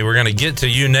 Jeremy, we're going to get to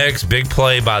you next. Big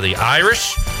play by the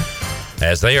Irish,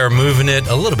 as they are moving it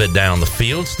a little bit down the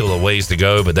field. Still a ways to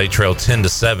go, but they trail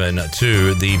 10-7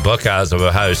 to the Buckeyes of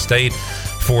Ohio State.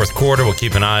 Fourth quarter, we'll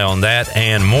keep an eye on that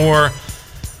and more.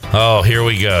 Oh, here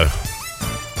we go.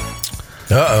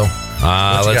 Uh-oh.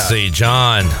 Let's see.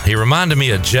 John, he reminded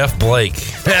me of Jeff Blake.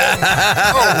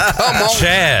 Oh, come on.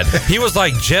 Chad, he was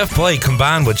like Jeff Blake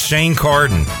combined with Shane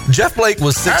Carden. Jeff Blake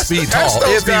was 6 feet tall. Ask those If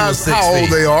he was guys 6 how feet. old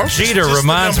they are. Jeter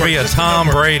reminds me of Tom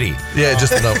Brady. Yeah,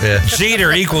 just a number. Yeah.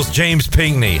 Jeter equals James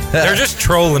Pinckney. They're just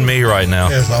trolling me right now.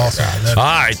 That's awesome. All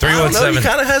right, I don't know, 317. he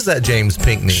kind of has that James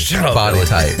Pinckney body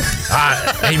type.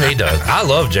 He does. I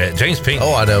love James Pinckney.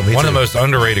 Oh, I know. Me One too. of the most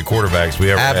underrated quarterbacks we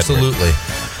ever had. Absolutely.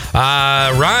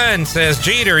 Ryan says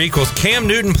Jeter equals Cam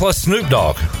Newton plus Snoop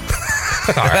Dogg. All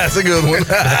right. That's a good one.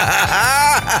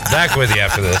 Back with you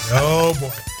after this. Oh, boy.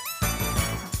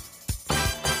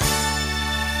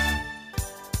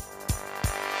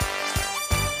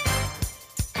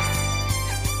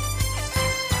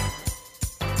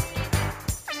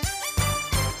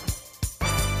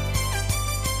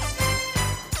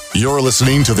 You're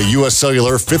listening to the U.S.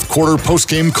 Cellular fifth quarter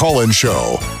postgame call-in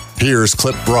show. Here's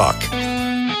Clip Brock.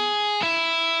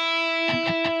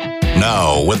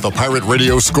 Now, with the Pirate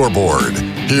Radio scoreboard,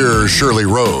 here's Shirley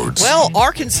Rhodes. Well,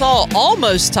 Arkansas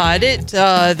almost tied it.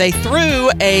 They threw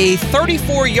a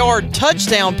 34-yard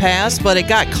touchdown pass, but it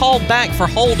got called back for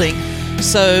holding.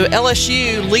 So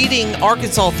LSU leading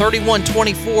Arkansas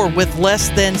 31-24 with less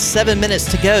than 7 minutes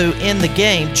to go in the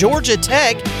game. Georgia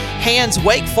Tech hands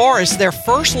Wake Forest their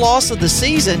first loss of the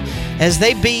season as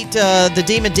they beat the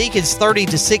Demon Deacons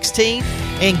 30-16.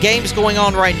 In games going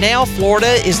on right now,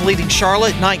 Florida is leading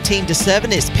Charlotte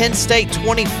 19-7. It's Penn State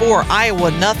 24,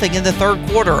 Iowa nothing in the third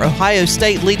quarter. Ohio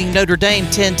State leading Notre Dame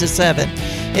 10-7.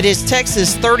 It is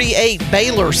Texas 38,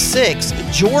 Baylor 6.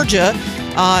 Georgia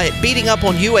beating up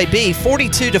on UAB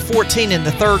 42-14 in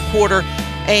the third quarter.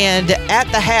 And at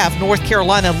the half, North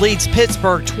Carolina leads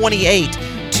Pittsburgh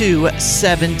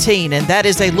 28-17. And that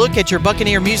is a look at your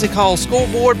Buccaneer Music Hall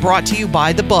scoreboard brought to you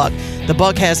by The Buck. The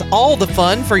Buck has all the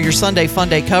fun for your Sunday Fun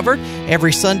Day covered.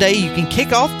 Every Sunday you can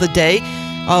kick off the day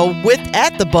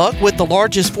at The Buck with the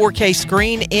largest 4K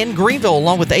screen in Greenville,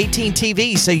 along with 18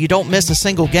 TVs, so you don't miss a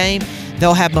single game.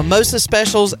 They'll have mimosa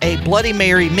specials, a Bloody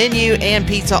Mary menu, and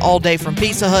pizza all day from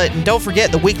Pizza Hut. And don't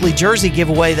forget the weekly jersey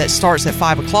giveaway that starts at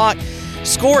 5 o'clock.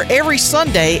 Score every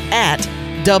Sunday at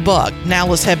Da Buck. Now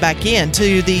let's head back in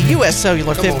to the U.S.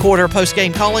 Cellular fifth quarter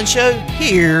post-game call-in show.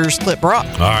 Here's Clip Brock.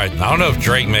 All right. I don't know if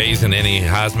Drake May's in any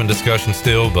Heisman discussion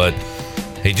still, but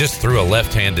he just threw a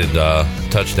left-handed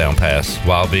touchdown pass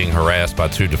while being harassed by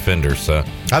two defenders. So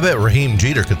I bet Raheem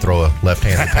Jeter could throw a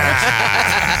left-handed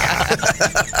pass.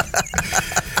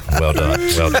 Well done.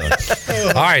 Well done.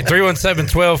 All right,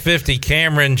 317-1250.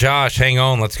 Cameron, Josh, hang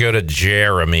on. Let's go to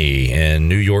Jeremy in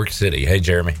New York City. Hey,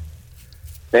 Jeremy.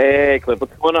 Hey, Clip.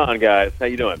 What's going on, guys? How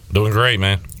you doing? Doing great,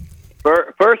 man.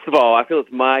 First of all, I feel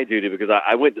it's my duty because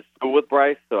I went to school with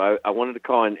Bryce, so I wanted to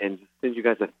call and just send you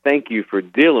guys a thank you for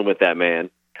dealing with that man.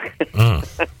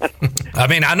 I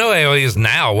mean, I know how he is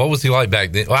now. What was he like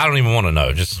back then? Well, I don't even want to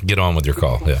know. Just get on with your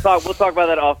call. Yeah. We'll talk about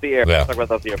that off the air. Yeah. We'll talk about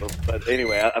that off the air. But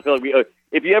anyway, I feel like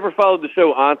if you ever followed the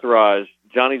show Entourage,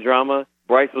 Johnny Drama,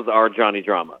 Bryce was our Johnny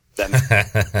Drama.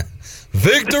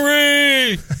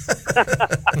 Victory!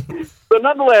 So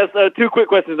nonetheless, two quick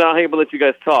questions. I'll hang up and let you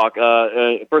guys talk.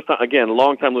 First time, again,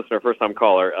 long-time listener, first-time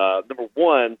caller. Number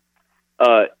one,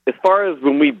 as far as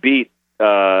when we beat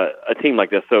a team like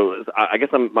this, so I guess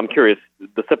I'm curious,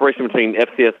 the separation between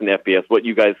FCS and FBS, what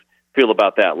you guys feel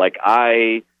about that. Like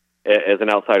as an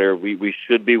outsider, we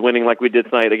should be winning like we did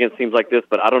tonight against teams like this,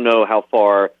 but I don't know how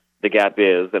far the gap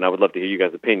is, and I would love to hear you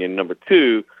guys' opinion. Number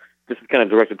two, this is kind of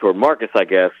directed toward Marcus, I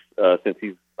guess, since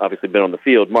he's obviously been on the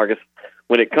field. Marcus,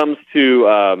 when it comes to,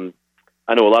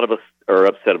 I know a lot of us are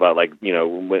upset about, like, you know,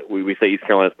 when we say East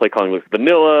Carolina's play calling looks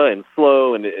vanilla and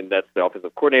slow, and that's the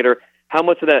offensive coordinator. How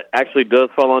much of that actually does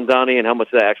fall on Donnie, and how much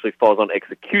of that actually falls on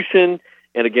execution?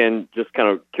 And again, just kind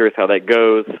of curious how that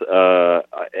goes.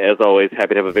 As always,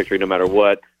 happy to have a victory no matter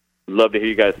what. Love to hear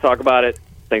you guys talk about it.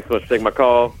 Thanks so much for taking my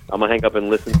call. I'm going to hang up and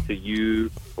listen to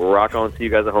you rock on. See you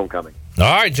guys at homecoming. All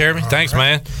right, Jeremy. Thanks,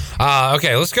 man.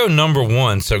 Okay, let's go number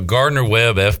one. So Gardner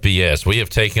Webb FBS. We have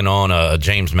taken on a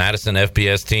James Madison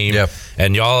FBS team. Yep.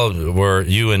 And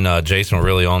you and Jason were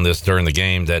really on this during the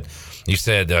game that you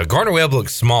said Gardner Webb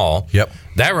looks small. Yep.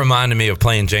 That reminded me of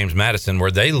playing James Madison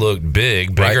where they looked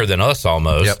bigger than us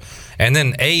almost. Yep. And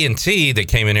then A&T that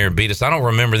came in here and beat us. I don't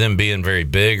remember them being very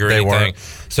big or anything. Weren't.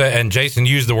 So, and Jason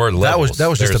used the word levels. That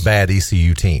was just a bad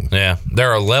ECU team. Yeah,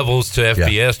 there are levels to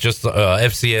FBS, just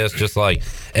FCS, just like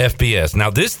FBS.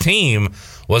 Now, this team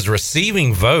was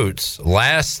receiving votes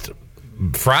last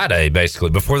Friday, basically,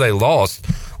 before they lost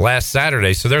last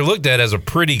Saturday. So they're looked at as a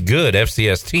pretty good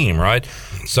FCS team, right?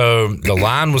 So the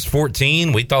line was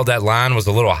 14. We thought that line was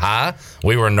a little high.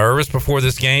 We were nervous before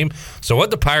this game. So what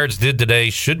the Pirates did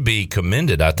today should be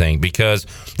commended, I think, because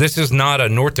this is not a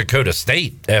North Dakota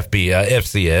State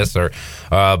FCS,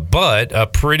 but a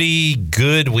pretty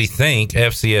good, we think,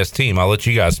 FCS team. I'll let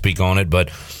you guys speak on it, but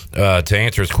to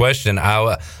answer his question,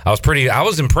 I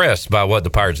was impressed by what the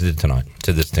Pirates did tonight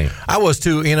to this team. I was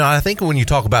too. You know, I think when you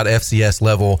talk about FCS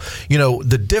level, you know,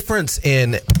 the difference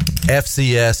in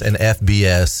FCS and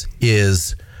FBS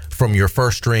is from your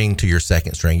first string to your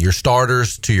second string, your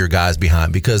starters to your guys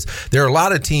behind, because there are a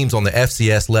lot of teams on the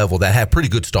FCS level that have pretty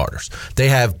good starters. They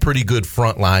have pretty good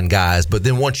frontline guys, but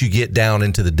then once you get down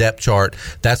into the depth chart,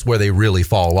 that's where they really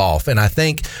fall off. And I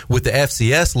think with the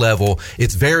FCS level,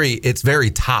 it's very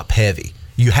top heavy.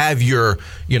 You have your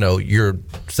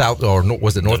South, or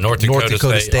was it North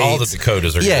Dakota State? All the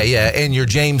Dakotas are good. Yeah, and your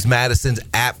James Madison's,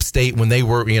 App State when they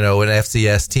were, an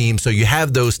FCS team. So you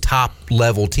have those top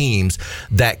level teams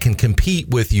that can compete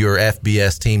with your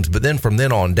FBS teams. But then from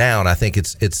then on down, I think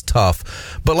it's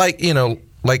tough. But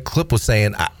like Clip was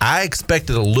saying, I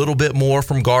expected a little bit more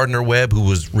from Gardner Webb, who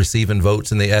was receiving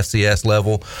votes in the FCS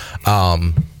level.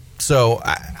 So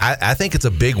I think it's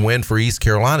a big win for East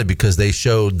Carolina because they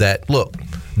showed that, look,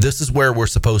 this is where we're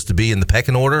supposed to be in the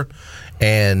pecking order.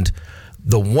 And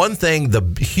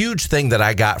the huge thing that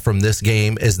I got from this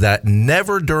game is that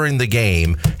never during the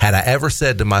game had I ever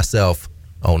said to myself,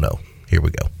 oh no, here we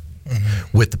go.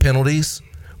 Mm-hmm. With the penalties,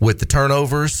 with the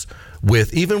turnovers,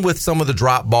 even with some of the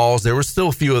drop balls, there were still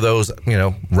a few of those,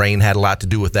 rain had a lot to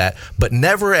do with that. But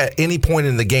never at any point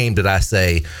in the game did I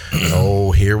say,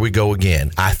 oh, here we go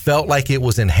again. I felt like it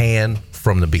was in hand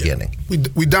from the beginning.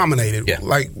 We dominated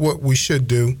like what we should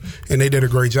do, and they did a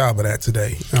great job of that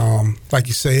today. Like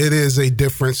you say, it is a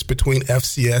difference between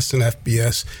FCS and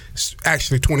FBS. It's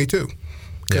actually 22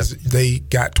 because they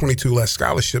got 22 less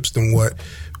scholarships than what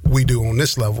we do on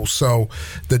this level. So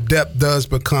the depth does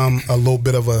become a little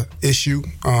bit of a issue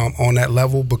on that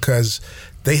level because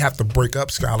they have to break up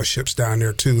scholarships down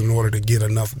there too in order to get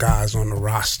enough guys on the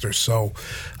roster. So,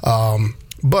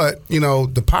 but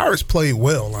the Pirates played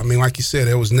well. I mean, like you said,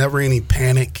 there was never any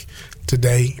panic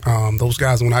today. Those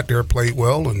guys went out there and played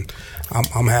well, and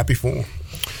I'm happy for them.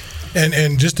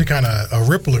 And just to kind of a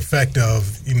ripple effect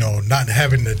of, not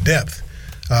having the depth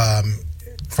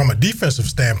from a defensive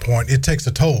standpoint, it takes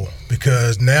a toll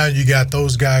because now you got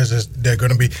those guys they're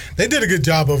going to be – they did a good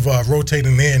job of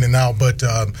rotating in and out, but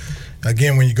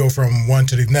again, when you go from one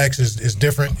to the next, it's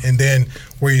different. And then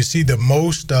where you see the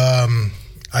most,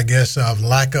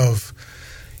 lack of,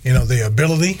 the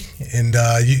ability, and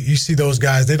you see those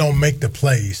guys, they don't make the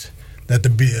plays that the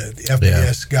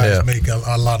FBS guys make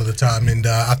a lot of the time. And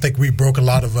I think we broke a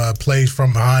lot of plays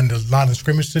from behind the line of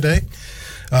scrimmage today.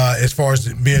 As far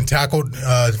as being tackled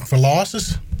for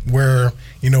losses, where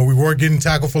we were getting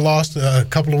tackled for loss a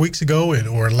couple of weeks ago,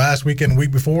 or last weekend, the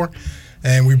week before,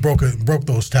 and we broke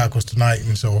those tackles tonight,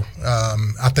 and so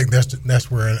I think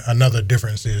that's where another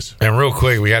difference is. And real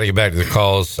quick, we got to get back to the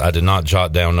calls. I did not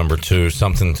jot down number 2,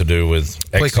 something to do with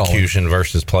execution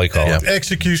versus play calling.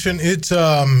 Execution, it's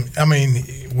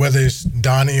whether it's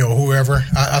Donnie or whoever,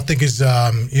 I think it's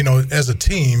as a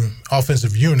team,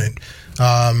 offensive unit.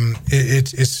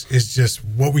 It's just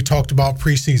what we talked about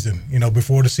preseason,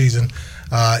 before the season.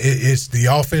 It's the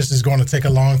offense is going to take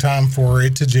a long time for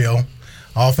it to gel.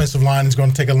 Offensive line is going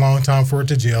to take a long time for it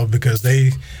to gel because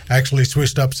they actually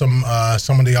switched up some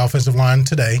of the offensive line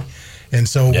today. And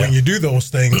so when you do those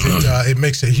things, it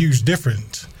makes a huge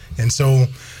difference. And so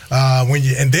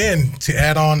then to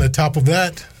add on the top of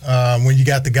that, when you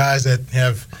got the guys that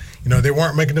have – they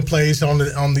weren't making the plays in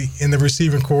the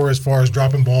receiving core as far as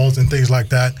dropping balls and things like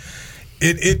that.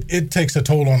 It takes a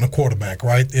toll on the quarterback,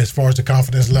 right? As far as the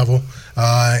confidence level,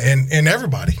 and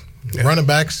everybody, running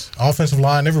backs, offensive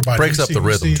line, everybody breaks up the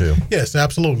rhythm too. Yes,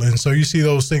 absolutely. And so you see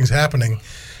those things happening,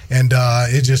 and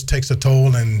it just takes a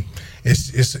toll, and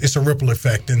it's a ripple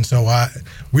effect. And so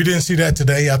we didn't see that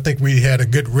today. I think we had a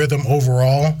good rhythm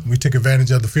overall. We took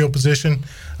advantage of the field position.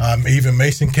 Even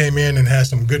Mason came in and had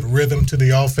some good rhythm to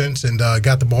the offense and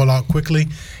got the ball out quickly,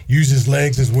 used his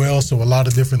legs as well. So a lot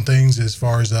of different things as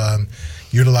far as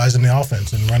utilizing the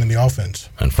offense and running the offense.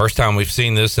 And first time we've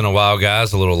seen this in a while,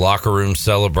 guys, a little locker room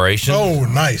celebration. Oh,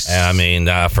 nice. And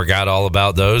I forgot all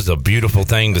about those. A beautiful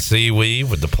thing to see,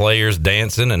 with the players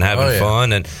dancing and having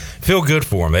fun and feel good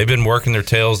for them. They've been working their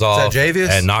tails off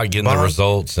and not getting the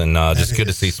results, and just good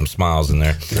to see some smiles in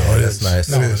there. No, that's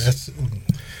nice.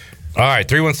 All right,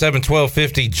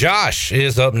 317-1250. Josh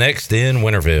is up next in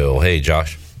Winterville. Hey,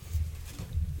 Josh.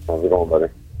 How's it going, buddy?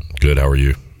 Good. How are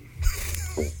you?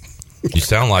 You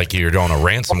sound like you're on a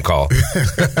ransom call.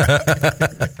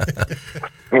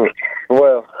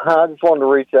 Well, I just wanted to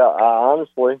reach out.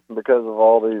 Honestly, because of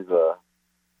all these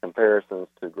comparisons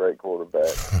to great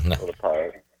quarterbacks for the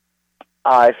Pirates,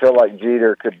 I feel like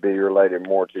Jeter could be related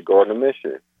more to Gardner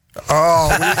Minshew. Oh,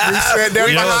 we said that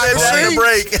behind the scenes.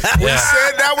 Break. We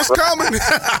said that was coming.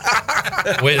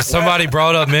 Wait, somebody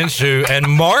brought up Minshew, and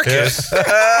Marcus,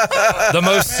 the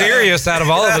most serious out of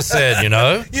all of us, said,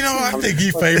 I think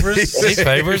he favors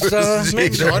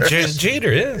Minshew.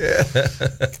 Jeter, yeah.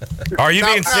 Are you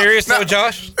being serious, though,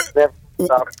 Josh?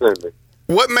 Absolutely.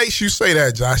 What makes you say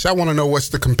that, Josh? I want to know what's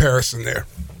the comparison there.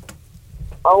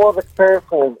 Oh, well, the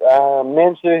comparison is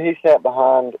Minshew, he sat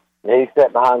behind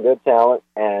good talent,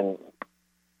 and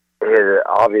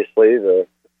obviously the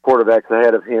quarterbacks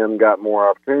ahead of him got more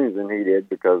opportunities than he did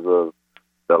because of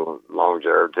the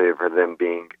longevity for them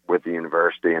being with the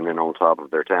university and then on top of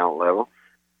their talent level.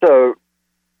 So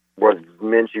was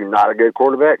Minshew not a good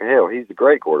quarterback? Hell, he's a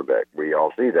great quarterback. We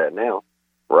all see that now,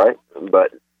 right?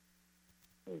 But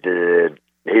did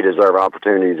he deserve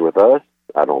opportunities with us?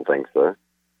 I don't think so.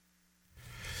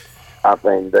 I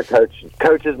think the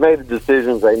coaches made the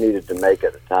decisions they needed to make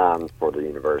at the time for the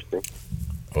university.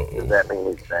 Does that mean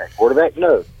he's a bad quarterback?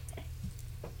 No.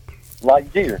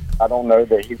 Like Jeter, I don't know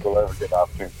that he will ever get the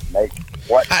opportunity to make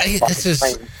what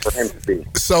for him to be.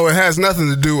 So it has nothing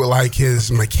to do with like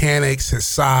his mechanics, his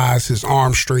size, his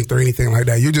arm strength, or anything like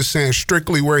that. You're just saying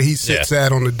strictly where he sits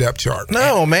at on the depth chart.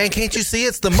 No, man, can't you see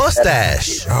it's the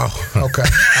mustache? Oh, okay.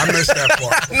 I missed that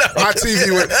part. No. My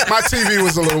TV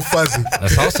was a little fuzzy.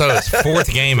 That's also his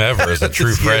 4th game ever as a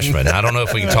true freshman. I don't know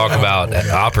if we can talk about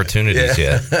opportunities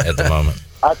yet at the moment.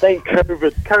 I think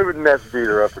COVID messed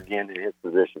Jeter up again in his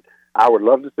position. I would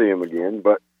love to see him again,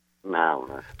 but I don't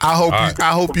know. I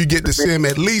hope you get to see him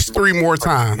at least 3 more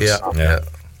times. Yeah.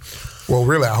 Well,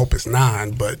 really, I hope it's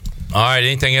 9, but. All right,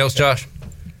 anything else, Josh?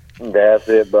 That's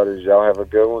it, buddies. Y'all have a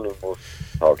good one, and we'll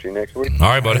talk to you next week. All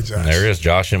right, buddy. There is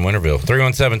Josh in Winterville.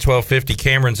 317-1250.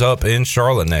 Cameron's up in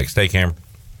Charlotte next. Hey, Cameron.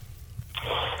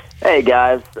 Hey,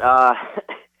 guys. I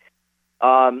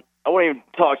won't even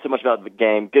talk so much about the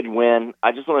game. Good win.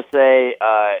 I just want to say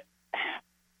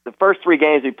the first 3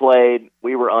 games we played,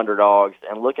 we were underdogs.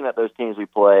 And looking at those teams we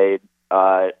played,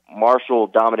 Marshall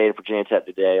dominated Virginia Tech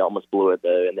today, almost blew it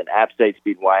though, and then App State's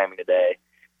beat Wyoming today.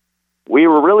 We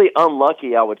were really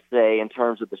unlucky, I would say, in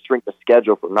terms of the strength of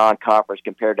schedule for non-conference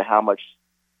compared to how much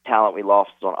talent we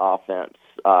lost on offense.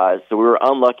 So we were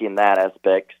unlucky in that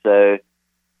aspect. So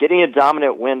getting a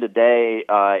dominant win today,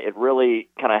 it really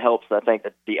kind of helps, I think,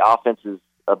 the offense's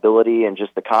ability and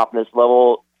just the confidence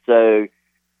level. So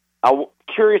I'm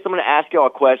curious, I'm going to ask you all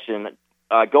a question.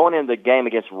 Going into the game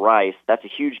against Rice, that's a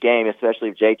huge game, especially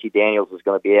if JT Daniels is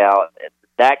going to be out.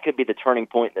 That could be the turning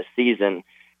point in the season.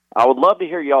 I would love to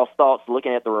hear y'all's thoughts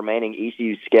looking at the remaining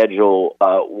ECU schedule.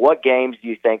 What games do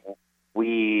you think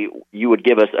you would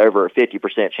give us over a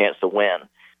 50% chance to win?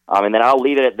 And then I'll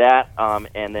leave it at that.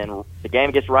 And then the game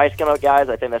against Rice coming up, guys,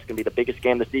 I think that's going to be the biggest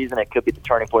game of the season. It could be the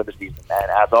turning point of the season.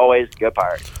 And as always, go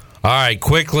Pirates. All right,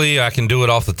 quickly, I can do it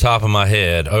off the top of my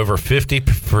head. Over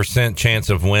 50% chance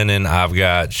of winning. I've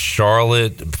got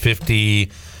Charlotte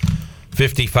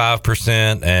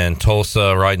 55%, and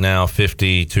Tulsa right now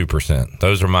 52%.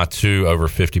 Those are my two over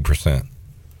 50%.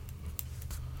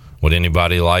 Would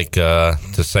anybody like to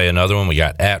say another one? We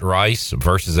got at Rice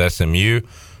versus SMU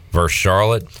versus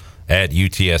Charlotte, at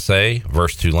UTSA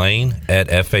versus Tulane, at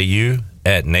FAU,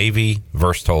 at Navy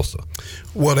versus Tulsa.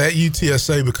 Well, that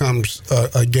UTSA becomes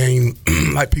a game,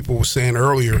 like people were saying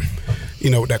earlier,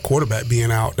 with that quarterback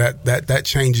being out, that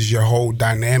changes your whole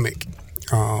dynamic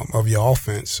of your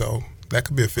offense. So that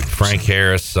could be a 50%. Frank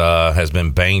Harris has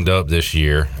been banged up this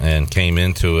year and came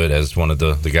into it as one of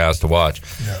the guys to watch.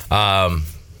 Yeah.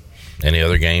 Any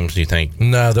other games you think?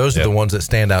 No, those are the ones that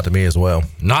stand out to me as well.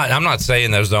 I'm not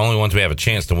saying those are the only ones we have a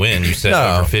chance to win. You said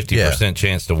over 50%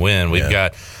 chance to win. We've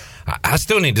got. I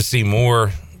still need to see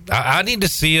more. I need to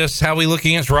see us how we look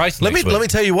against Rice. Let me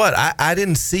tell you what, I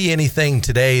didn't see anything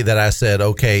today that I said,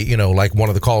 okay, like one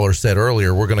of the callers said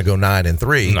earlier, we're going to go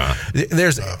 9-3. No.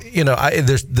 There's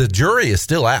the jury is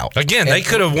still out. Again, they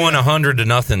could have won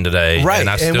 100-0 today, right?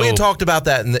 And we had talked about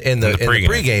that in the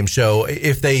pregame show.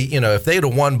 If they'd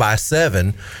have won by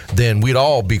 7, then we'd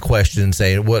all be questioning,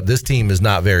 saying, "What, this team is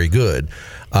not very good."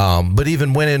 But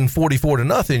even winning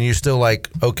 44-0, you're still like,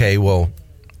 okay, well.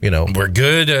 We're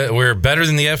good. We're better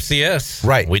than the FCS.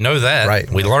 Right. We know that. Right.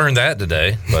 We learned that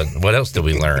today. But what else did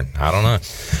we learn? I don't know.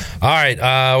 All right.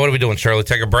 What are we doing, Shirley?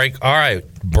 Take a break? All right.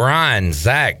 Brian,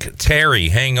 Zach, Terry,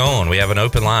 hang on. We have an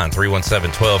open line,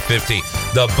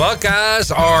 317-1250. The Buckeyes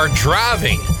are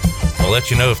driving. We'll let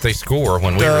you know if they score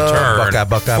when we return.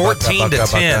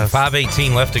 14-10,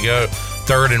 5:18 left to go.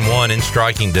 3rd and 1 in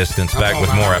striking distance. Back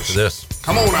with more after this.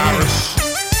 Come on, Irish.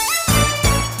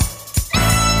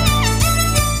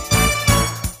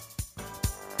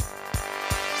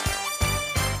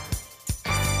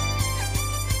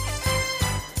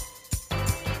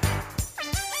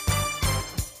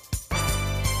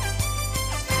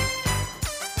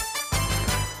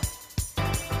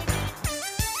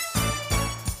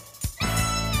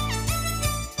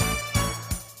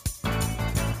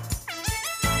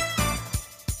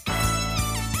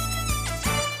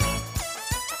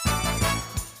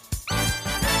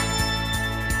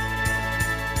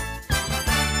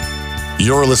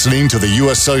 You're listening to the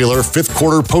U.S. Cellular 5th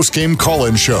Quarter Postgame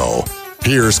Call-In Show.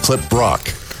 Here's Clip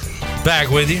Brock. Back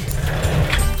with you.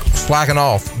 Slacking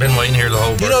off. Been waiting here the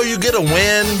whole break. You get a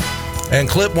win, and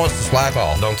Clip wants to slack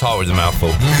off. Don't talk with a mouthful.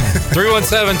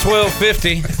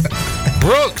 317-1250.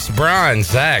 Brooks, Brian,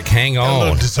 Zach, hang on. A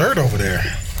little dessert over there.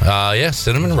 Yeah,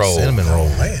 cinnamon roll. Cinnamon roll.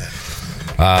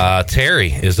 Man.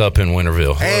 Terry is up in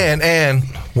Winterville. And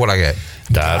what I get?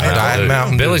 Diet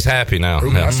Mountain. Billy's happy now. Ooh,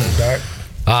 I said Diet.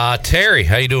 Terry,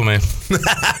 how you doing, man?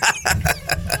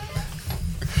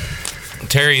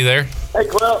 Terry, you there? Hey,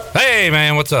 Clip. Hey,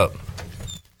 man, what's up?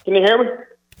 Can you hear me?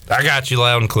 I got you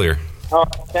loud and clear.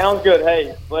 Sounds good.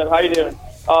 Hey, Clip, how you doing?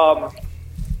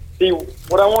 See,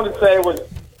 what I wanted to say was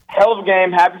hell of a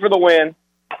game. Happy for the win.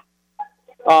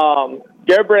 Go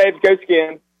Braves, go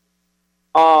Skins.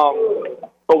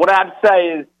 But what I have to say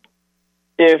is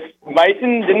if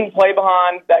Mason didn't play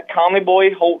behind that Conley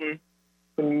boy Holton,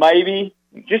 maybe,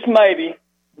 just maybe,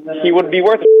 he would be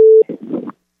worth it.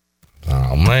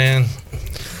 Oh, man.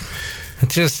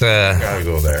 Just, gotta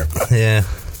go there. Yeah.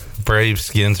 Braves,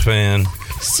 Skins fan.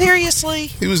 Seriously?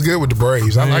 He was good with the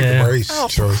Braves. I like the Braves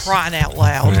choice. Crying out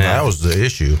loud. Yeah. That was the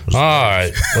issue. All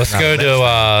right. Let's go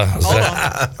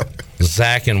to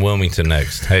Zach in Wilmington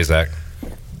next. Hey, Zach.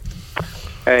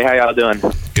 Hey, how y'all doing?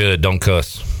 Good. Don't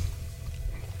cuss.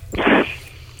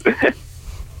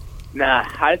 Nah,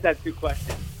 I just have 2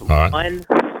 questions. All right. One,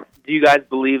 do you guys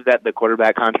believe that the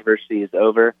quarterback controversy is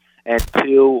over? And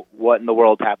 2, what in the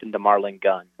world happened to Marlon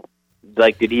Gunn?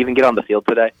 Did he even get on the field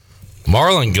today?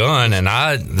 Marlon Gunn and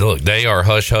they are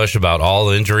hush-hush about all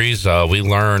injuries. We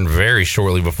learned very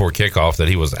shortly before kickoff that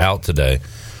he was out today.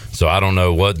 So I don't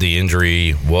know what the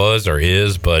injury was or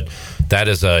is, but that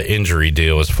is an injury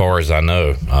deal as far as I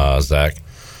know, Zach.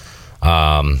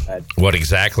 What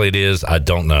exactly it is, I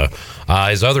don't know.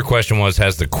 His other question was,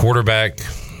 has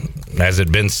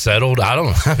it been settled? I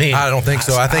don't think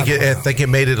so. I think it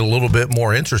made it a little bit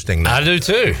more interesting now. I do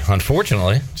too,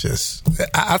 unfortunately.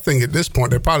 I think at this point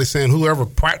they're probably saying whoever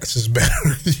practices better,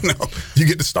 you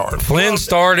get to start. Flynn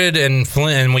started and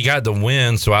we got the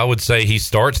win, so I would say he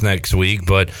starts next week.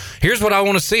 But here's what I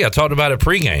want to see. I talked about it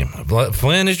pregame.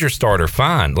 Flynn is your starter.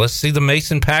 Fine. Let's see the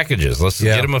Mason packages. Let's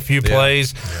get him a few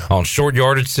plays on short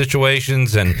yardage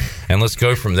situations and let's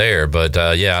go from there. But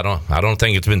I don't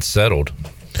think it's been settled.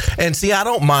 And see, I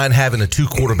don't mind having a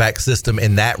 2-quarterback system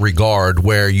in that regard,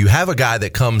 where you have a guy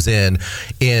that comes in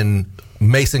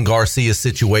Mason Garcia's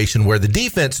situation where the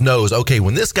defense knows, okay,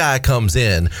 when this guy comes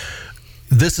in,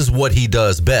 this is what he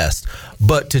does best.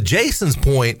 But to Jason's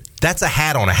point, that's a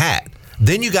hat on a hat.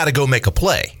 Then you got to go make a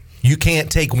play. You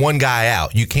can't take one guy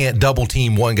out. You can't double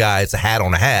team one guy. It's a hat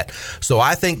on a hat. So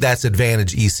I think that's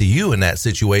advantage ECU in that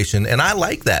situation, and I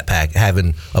like that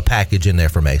having a package in there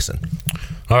for Mason.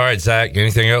 All right, Zach,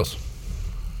 anything else?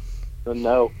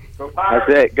 No. That's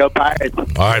it. Go Pirates. All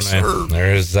right, man.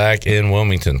 There's Zach in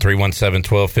Wilmington,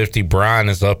 317-1250. Brian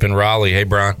is up in Raleigh. Hey,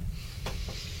 Brian.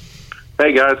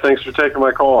 Hey, guys. Thanks for taking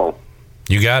my call.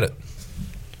 You got it.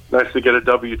 Nice to get a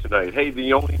W tonight. Hey,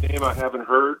 the only name I haven't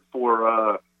heard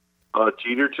for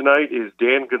Jeter tonight is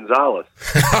Dan Gonzalez.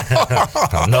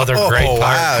 Another great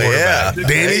Pirate quarterback.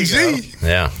 Danny G.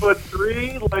 Yeah.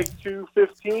 6'3", like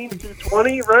 215,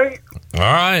 220, right? All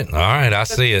right. I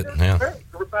see it. Yeah.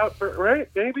 Right,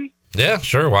 maybe? Yeah,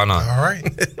 sure. Why not? All right.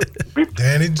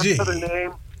 Danny G. Another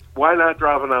name. Why not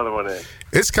drop another one in?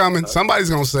 It's coming. Somebody's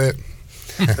going to say it.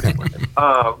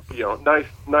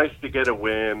 Nice to get a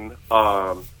win.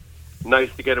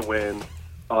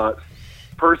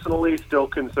 Personally, still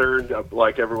concerned,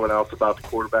 like everyone else, about the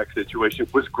quarterback situation.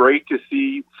 It was great to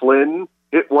see Flynn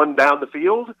hit one down the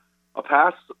field, a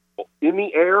pass in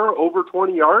the air over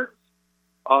 20 yards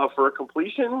for a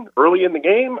completion early in the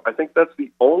game. I think that's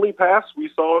the only pass we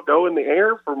saw go in the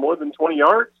air for more than 20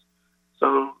 yards.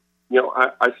 So,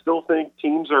 I still think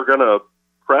teams are going to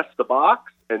press the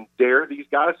box and dare these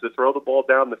guys to throw the ball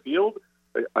down the field.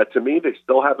 To me, they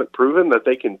still haven't proven that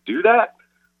they can do that.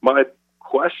 My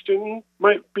question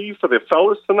might be for the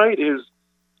fellas tonight is,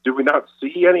 do we not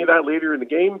see any of that later in the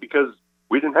game? Because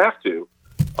we didn't have to.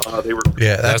 They were.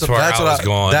 Yeah, that's where I was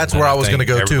going. That's where I was going to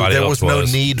go too. There was no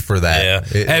need for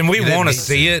that. Yeah. And we want to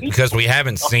see it because we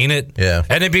haven't seen it. Yeah.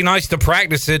 And it'd be nice to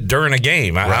practice it during a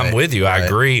game. I'm with you. I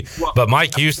agree. But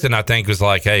Mike Houston, I think, was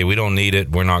like, hey, we don't need it.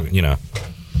 We're not,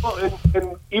 Well,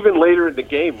 and even later in the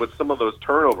game with some of those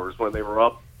turnovers when they were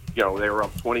up, they were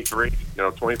up 23,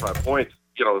 25 points,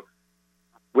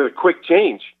 with a quick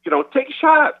change, take a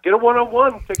shot, get a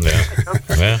one-on-one.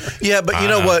 Yeah, but you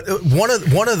know what?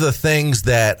 One of the things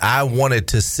that I wanted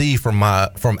to see from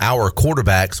our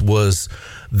quarterbacks was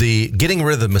the getting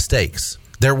rid of the mistakes.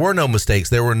 There were no mistakes.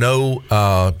 There were no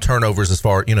turnovers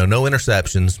no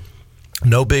interceptions,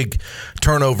 no big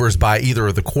turnovers by either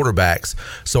of the quarterbacks.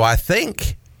 So I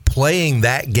think playing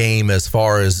that game as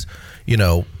far as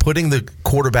putting the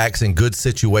quarterbacks in good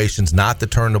situations, not to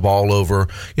turn the ball over.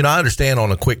 I understand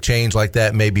on a quick change like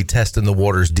that, maybe testing the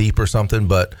waters deep or something,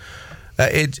 but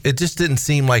it just didn't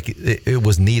seem like it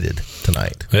was needed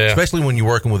tonight. Yeah. Especially when you're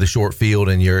working with a short field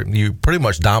and you're pretty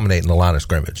much dominating the line of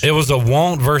scrimmage. It was a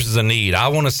want versus a need. I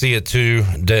want to see it too,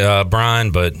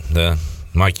 Brian, but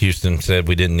Mike Houston said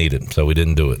we didn't need it, so we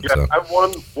didn't do it. Yeah, so. I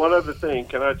one other thing.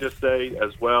 Can I just say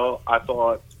as well, I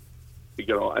thought,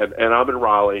 and I'm in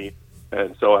Raleigh,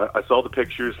 and so I saw the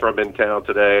pictures from in town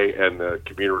today, and the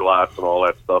commuter lots and all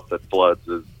that stuff that floods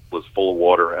was full of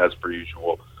water as per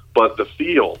usual. But the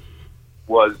field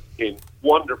was in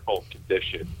wonderful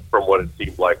condition from what it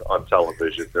seemed like on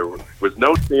television. There was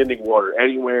no standing water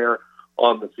anywhere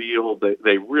on the field.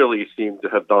 They really seemed to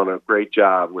have done a great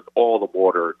job with all the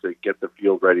water to get the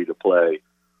field ready to play.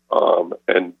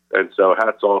 And so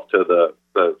hats off to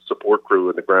the support crew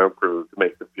and the ground crew to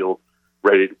make the field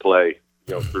ready to play,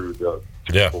 through the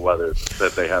beautiful weather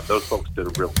that they have. Those folks did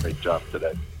a real great job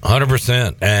today.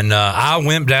 100%. And I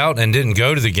wimped out and didn't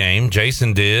go to the game.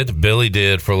 Jason did. Billy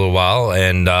did for a little while.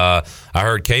 And I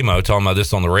heard K-Mo talking about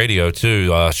this on the radio,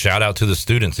 too. Shout out to the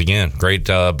students again. Great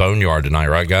boneyard tonight,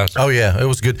 right, guys? Oh, yeah. It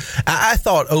was good. I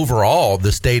thought overall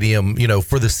the stadium,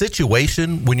 for the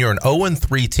situation when you're an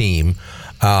 0-3 team,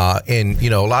 and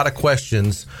a lot of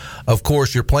questions. Of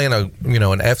course, you're playing an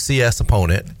FCS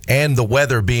opponent, and the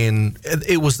weather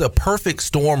it was a perfect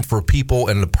storm for people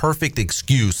and the perfect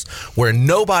excuse where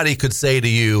nobody could say to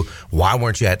you, "Why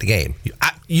weren't you at the game?"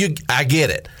 I get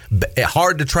it.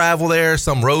 Hard to travel there.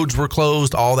 Some roads were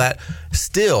closed. All that.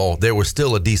 Still, there was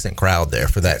still a decent crowd there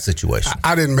for that situation.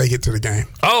 I didn't make it to the game.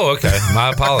 Oh, okay.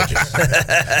 My apologies.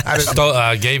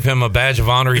 I gave him a badge of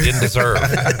honor he didn't deserve.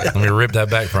 Let me rip that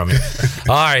back from you.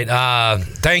 All right.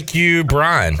 Thank you,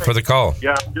 Brian, for the call.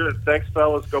 Yeah, I'm good. Thanks,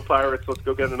 fellas. Go Pirates. Let's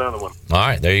go get another one. All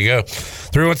right. There you go.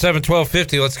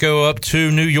 317-1250. Let's go up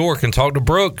to New York and talk to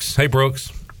Brooks. Hey,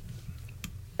 Brooks.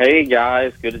 Hey,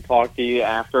 guys. Good to talk to you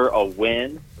after a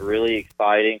win. Really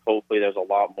exciting. Hopefully there's a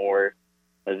lot more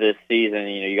this season.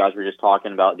 You guys were just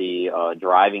talking about the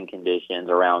driving conditions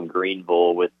around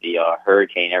Greenville with the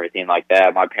hurricane, everything like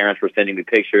that. My parents were sending me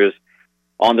pictures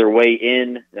on their way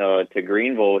in to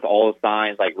Greenville with all the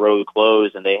signs like road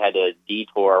closed, and they had to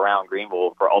detour around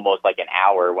Greenville for almost like an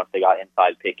hour once they got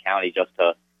inside Pitt County just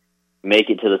to make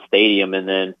it to the stadium. And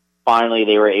then finally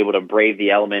they were able to brave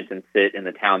the elements and sit in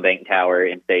the Town Bank Tower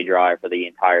and stay dry for the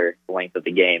entire length of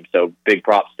the game. So big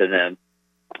props to them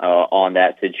on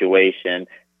that situation.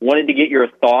 Wanted to get your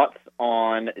thoughts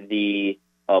on the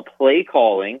play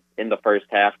calling in the first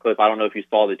half. Cliff, I don't know if you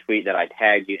saw the tweet that I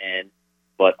tagged you in,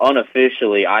 but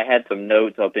unofficially, I had some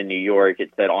notes up in New York.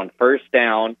 It said on first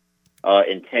down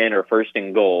and 10 or first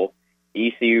and goal,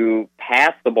 ECU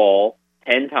passed the ball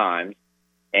 10 times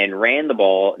and ran the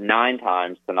ball 9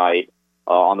 times tonight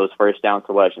on those first down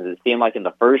selections. It seemed like in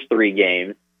the first 3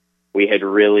 games, we had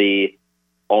really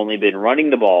only been running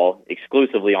the ball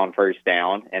exclusively on first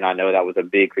down, and I know that was a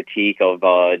big critique of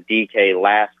DK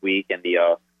last week and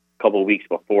the couple of weeks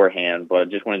beforehand, but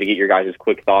just wanted to get your guys'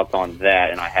 quick thoughts on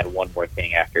that, and I had one more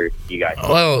thing after you guys.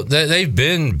 Well, they've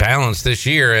been balanced this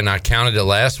year, and I counted it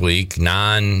last week,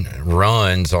 9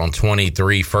 runs on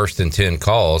 23 first and 10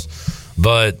 calls,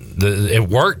 but it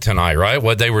worked tonight, right?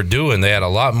 What they were doing, they had a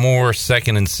lot more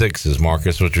second and 6s,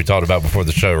 Marcus, which we talked about before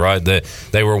the show, right?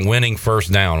 They were winning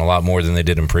first down a lot more than they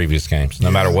did in previous games,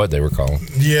 no matter what they were calling.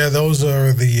 Yeah, those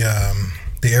are the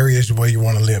areas where you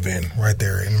want to live in right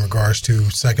there in regards to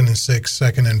second and 6,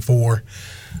 second and 4,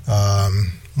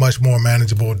 much more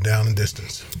manageable down and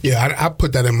distance. Yeah, I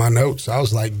put that in my notes. I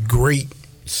was like, great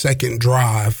second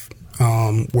drive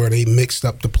where they mixed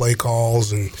up the play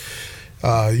calls and,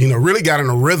 really got in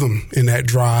a rhythm in that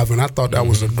drive. And I thought that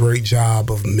was a great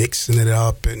job of mixing it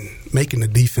up and making the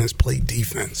defense play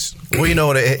defense. Well,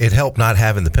 it helped not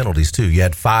having the penalties, too. You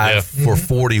had 5 for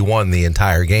 41 the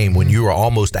entire game when you were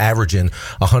almost averaging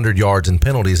 100 yards in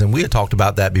penalties. And we had talked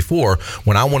about that before.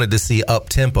 When I wanted to see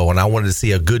up-tempo and I wanted to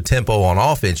see a good tempo on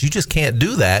offense, you just can't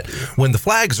do that when the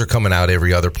flags are coming out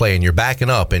every other play and you're backing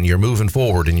up and you're moving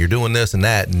forward and you're doing this and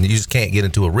that, and you just can't get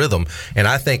into a rhythm. And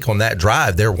I think on that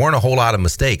drive, there weren't a whole lot of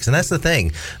mistakes. And that's the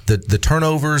thing. The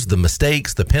turnovers, the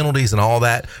mistakes, the penalties, and all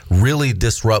that really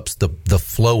disrupts the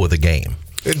flow of the game.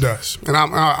 It does, and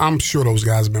I'm sure those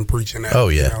guys have been preaching that. Oh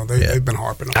yeah, they've been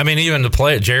harping on it. I mean, even the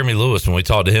player Jeremy Lewis, when we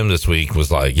talked to him this week, was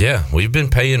like, "Yeah, we've been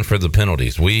paying for the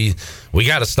penalties. We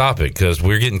got to stop it because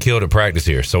we're getting killed at practice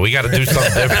here. So we got to do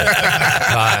something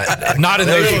different." Not in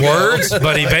those words,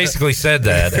 but he basically said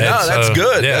that. No, that's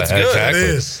good. Yeah, that's good. Exactly. It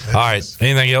is. All right.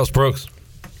 Anything else, Brooks?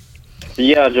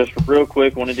 Yeah, just real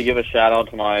quick, wanted to give a shout-out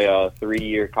to my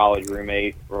 3-year college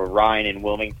roommate, Ryan in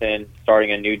Wilmington,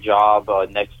 starting a new job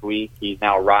next week. He's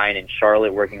now Ryan in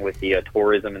Charlotte, working with the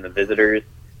tourism and the visitors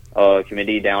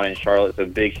committee down in Charlotte. So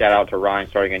big shout-out to Ryan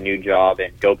starting a new job,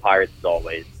 and go Pirates as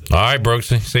always. All right,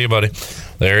 Brooksy. See you, buddy.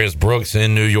 There is Brooks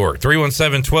in New York.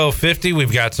 317-1250.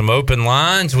 We've got some open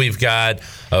lines. We've got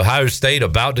Ohio State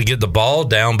about to get the ball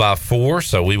down by 4,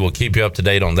 so we will keep you up to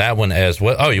date on that one as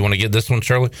well. Oh, you want to get this one,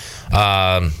 Shirley?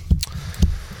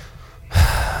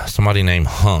 Somebody named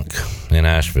Hunk in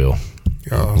Asheville.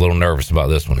 A little nervous about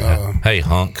this one. Hey,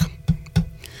 Hunk.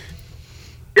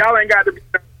 Y'all ain't got to be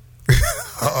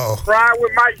Ryan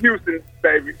with Mike Houston,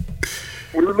 baby.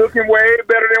 We're looking way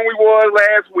better than we was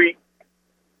last week.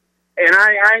 And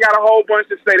I ain't got a whole bunch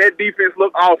to say. That defense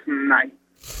looked awesome tonight.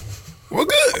 Well,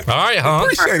 good. All right,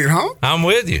 Hunk. Appreciate it, Hunk. I'm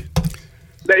with you.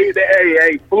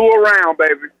 They flew around,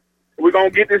 baby. We're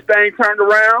going to get this thing turned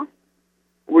around.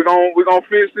 We're gonna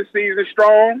finish the season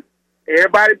strong.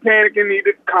 Everybody panicking, need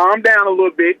to calm down a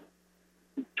little bit.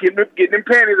 Get them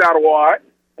panties out of wad,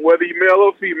 whether you male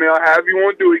or female, however you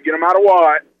want to do it, get them out of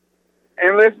wad.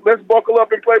 And let's buckle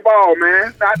up and play ball,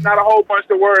 man. Not a whole bunch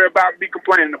to worry about and be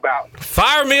complaining about.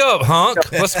 Fire me up, Hunk.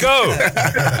 Let's go.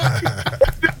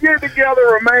 Just get it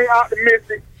together, remain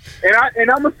optimistic.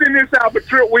 And I'm gonna send this out for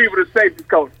Trip Weaver, the safety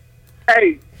coach.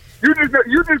 Hey, you just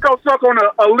go suck on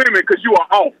a lemon because you are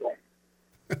awful.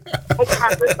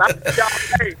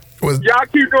 Y'all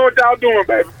keep doing what y'all doing,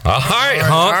 baby. All right,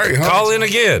 Hunk. Call in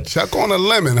again. Chuck on a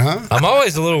lemon, huh? I'm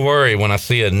always a little worried when I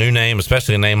see a new name,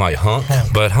 especially a name like Hunk.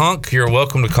 But Hunk, you're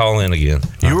welcome to call in again.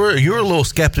 You were a little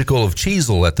skeptical of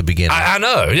Cheezel at the beginning. I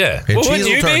know, yeah. And Well, wouldn't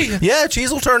you be? Yeah,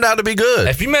 Cheezel turned out to be good.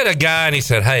 If you met a guy and he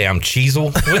said, "Hey, I'm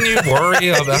Cheezel," wouldn't you worry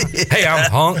about? Hey,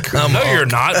 I'm Hunk. No, you're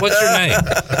not. What's your name?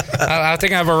 I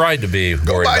think I have a right to be worried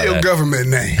Go by about your that. government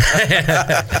name.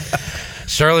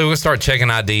 Shirley, we'll start checking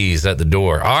IDs at the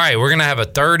door. All right, we're going to have a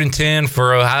 3rd and 10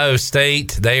 for Ohio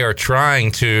State. They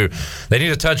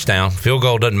need a touchdown. Field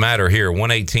goal doesn't matter here.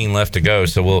 1:18 left to go,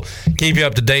 so we'll keep you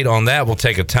up to date on that. We'll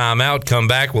take a timeout, come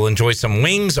back. We'll enjoy some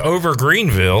wings over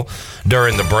Greenville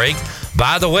during the break.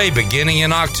 By the way, beginning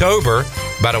in October,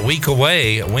 about a week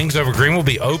away, Wings Over Green will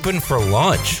be open for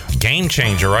lunch. Game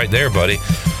changer right there, buddy.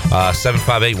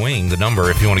 758-WING, the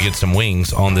number if you want to get some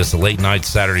wings on this late night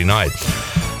Saturday night.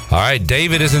 All right,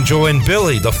 David is enjoying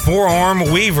Billy, the forearm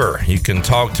weaver. You can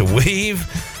talk to Weave.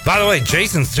 By the way,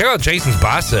 check out Jason's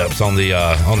biceps on the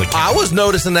camera. I was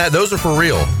noticing that those are for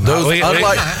real. Those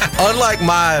unlike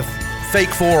my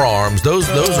fake forearms, those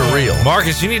are real.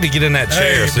 Marcus, you need to get in that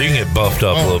chair so you can get buffed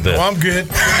up a little bit. I'm good.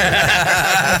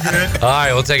 All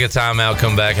right, we'll take a timeout,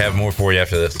 come back, have more for you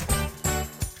after this.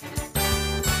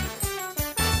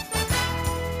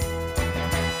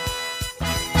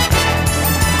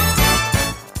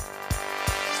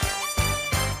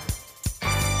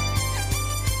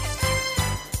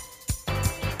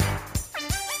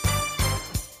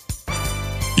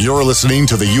 You're listening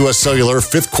to the U.S. Cellular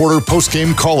 5th Quarter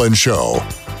Postgame Call-In Show.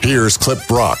 Here's Clip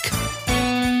Brock.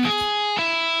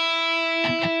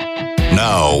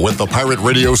 Now, with the Pirate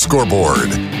Radio scoreboard,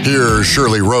 here's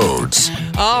Shirley Rhodes.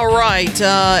 All right.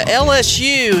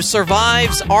 LSU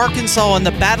survives Arkansas in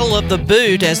the Battle of the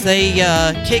Boot as they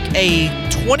kick a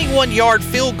 21-yard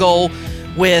field goal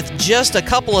with just a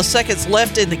couple of seconds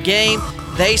left in the game.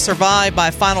 They survive by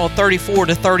a final of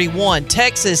 34-31.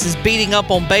 Texas is beating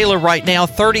up on Baylor right now.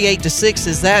 38-6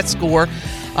 is that score.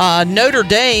 Notre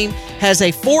Dame has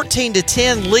a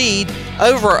 14-10 lead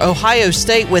over Ohio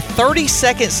State with 30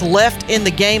 seconds left in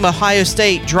the game. Ohio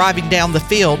State driving down the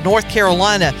field. North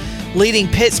Carolina leading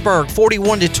Pittsburgh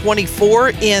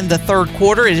 41-24 in the third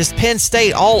quarter. It is Penn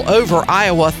State all over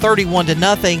Iowa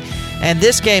 31-0. And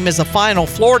this game is a final.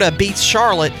 Florida beats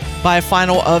Charlotte by a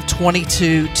final of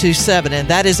 22-7. And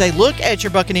that is a look at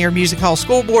your Buccaneer Music Hall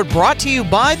scoreboard brought to you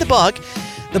by The Buck.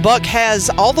 The Buck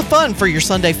has all the fun for your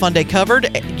Sunday Fun Day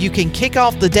covered. You can kick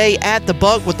off the day at The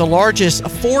Buck with the largest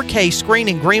 4K screen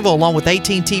in Greenville along with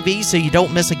 18 TVs so you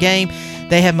don't miss a game.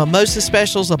 They have mimosa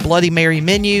specials, a Bloody Mary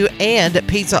menu, and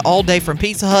pizza all day from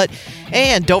Pizza Hut.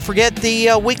 And don't forget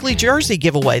the weekly jersey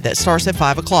giveaway that starts at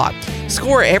 5 o'clock.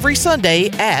 Score every Sunday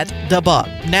at The Buck.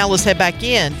 Now let's head back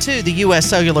in to the U.S.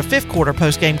 Cellular 5th Quarter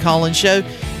postgame call-in show.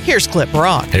 Here's Clip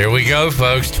Brock. Here we go,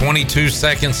 folks. 22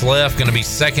 seconds left. Going to be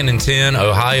 2nd and 10.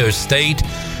 Ohio State.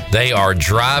 They are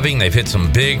driving. They've hit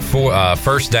some big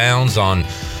first downs on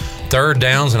 3rd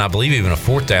downs and I believe even a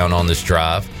 4th down on this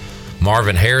drive.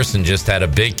 Marvin Harrison just had a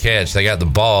big catch. They got the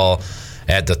ball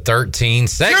at the 13.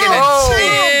 2nd and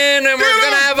 10. And we're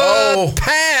going to have a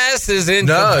pass is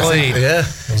incomplete.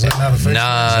 Was that not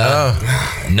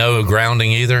official? No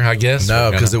grounding either, I guess. No,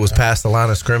 because it was past the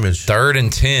line of scrimmage. 3rd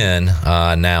and 10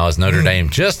 now as Notre Dame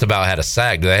just about had a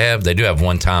sack. They do have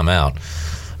one timeout,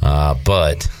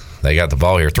 but they got the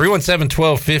ball here.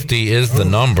 317-1250 is the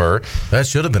number. That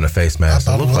should have been a face mask.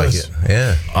 It looked like it.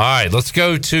 Yeah. All right, let's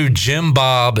go to Jim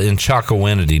Bob in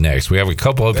Chocowinity next. We have a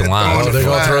couple open lines. Oh, they're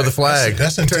going to throw the flag.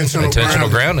 That's intentional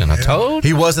grounding. I told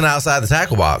He wasn't outside the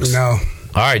tackle box. No.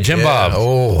 All right, Jim Bob.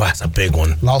 Oh, that's a big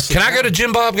one. Can I go to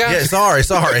Jim Bob, guys? Yeah,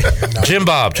 sorry. Jim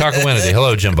Bob, Chocowinity.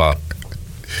 Hello, Jim Bob.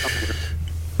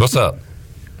 What's up?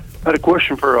 I had a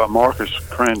question for Marcus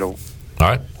Crandall. All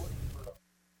right.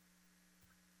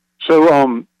 So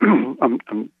I'm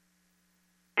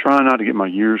trying not to get my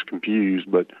years confused,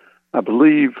 but I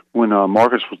believe when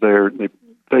Marcus was there, they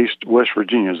faced West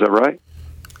Virginia. Is that right?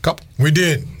 We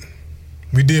did.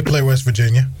 We did play West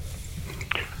Virginia.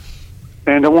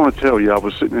 And I want to tell you, I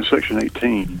was sitting in Section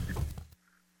 18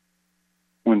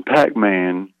 when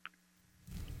Pac-Man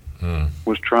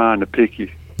was trying to pick you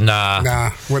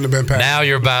Nah, wouldn't have been Pac-Man. Now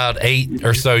you're about 8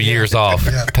 or so years off.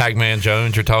 Pac-Man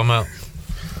Jones, you're talking about?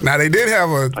 Now, they did have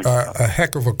a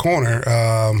heck of a corner.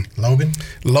 Logan?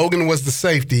 Logan was the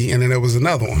safety, and then there was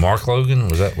another one. Mark Logan?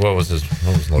 Was that what was his?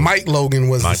 What was Logan? Mike Logan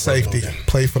was Mike the safety. Logan.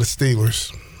 Played for the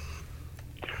Steelers.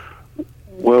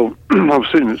 Well, I was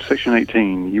sitting at section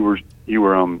 18. You were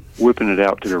whipping it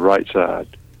out to the right side,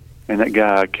 and that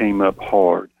guy came up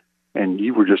hard, and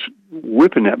you were just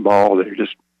whipping that ball there,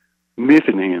 just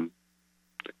miffing him.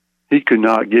 He could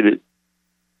not get it,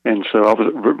 and so I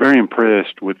was very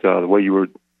impressed with the way you were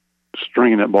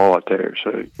stringing that ball out there.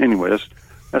 So anyway,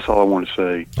 that's all I want to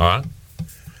say. All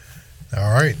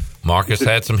right. Marcus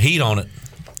had some heat on it.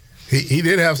 He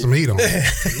did have some heat on it.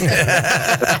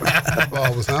 That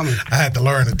ball was humming. I had to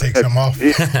learn to take some off.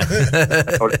 It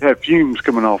had fumes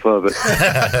coming off of it.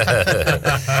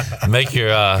 Make your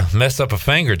mess up a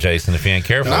finger, Jason, if you ain't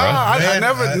careful. No, right?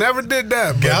 I never did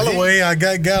that. Galloway, I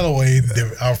got Galloway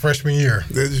our freshman year.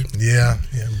 Did you? Yeah,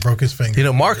 broke his finger. You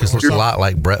know, Marcus looks a lot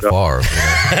like Brett Favre.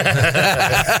 After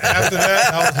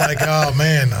that, I was like, oh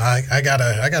man, I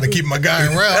gotta keep my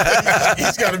guy around.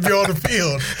 He's got to be on the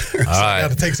field. So right. I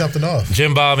got to take something off.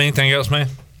 Jim Bob, anything else, man?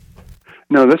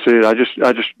 No, that's it. I just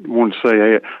wanted to say,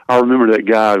 hey, I remember that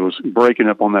guy was breaking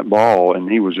up on that ball, and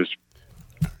he was just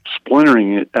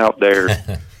splintering it out there,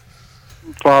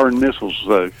 firing missiles.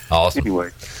 So awesome.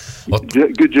 Anyway,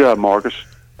 good job, Marcus.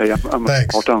 Hey, I'm a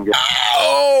all-time guy.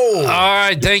 Oh! All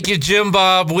right, thank you, Jim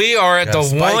Bob. We are at the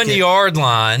 1 yard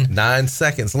line. 9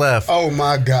 seconds left. Oh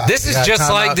my God! This is just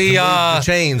like the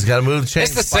chains. Got to move the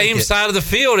chains. It's the same side of the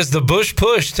field as the Bush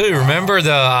Push too. Remember the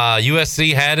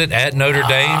USC had it at Notre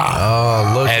Dame.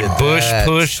 Oh, look and at Bush that.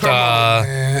 pushed.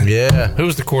 Yeah. Who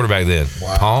was the quarterback then?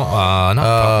 Paul, not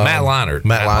Paul, Matt Leinart.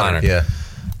 Matt Leinart. Yeah.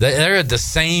 They're at the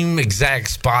same exact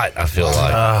spot. I feel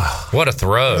like. What a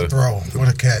throw! What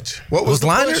a catch! What was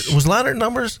Leinart? Was Leinart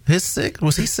numbers? His 6?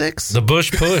 Was he 6? The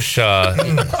Bush Push.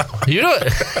 You know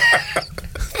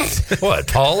what?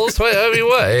 Paul's? I mean,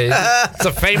 what? It's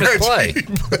a famous play.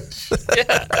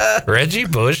 Yeah, Reggie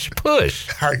Bush Push.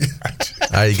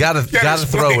 You gotta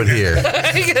throw it here.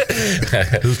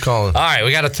 Who's calling? All right,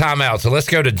 we got a timeout, so let's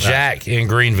go to Jack in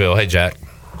Greenville. Hey, Jack.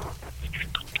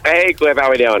 Hey, Cliff,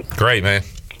 how we doing? Great, man.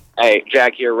 Hey,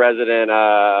 Jack here, resident,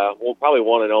 probably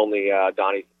one and only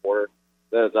Donnie supporter.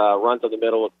 Those runs up the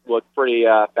middle look pretty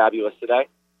fabulous today.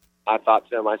 I thought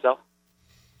so myself.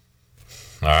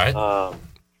 All right.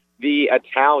 The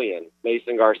Italian,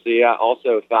 Mason Garcia,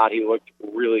 also thought he looked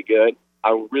really good.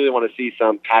 I really want to see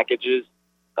some packages,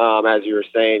 as you were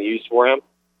saying, used for him.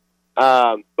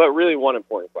 But really one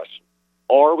important question.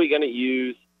 Are we going to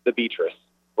use the Beatrice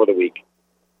for the week?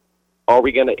 Are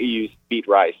we going to use Beat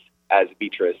Rice as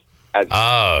Beatrice?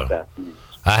 I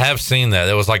have seen that.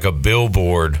 There was like a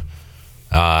billboard,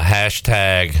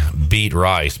 hashtag Beat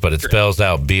Rice, but it spells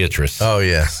out Beatrice. Oh,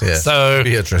 yes. So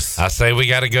Beatrice. I say we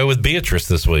got to go with Beatrice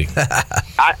this week.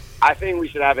 I think we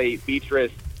should have a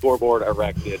Beatrice scoreboard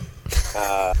erected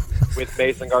with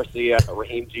Mason Garcia,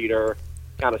 Raheem Jeter,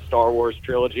 kind of Star Wars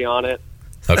trilogy on it.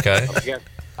 Okay.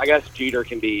 I guess Jeter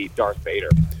can be Darth Vader.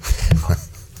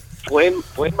 Flynn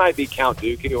might be Count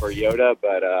Dooku or Yoda,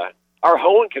 but our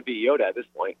Hohen could be Yoda at this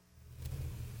point.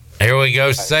 Here we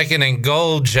go. Second and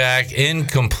goal, Jack.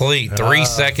 Incomplete. 3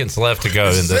 seconds left to go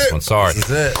in this one. Sorry.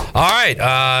 All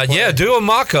right. Do a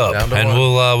mock-up, and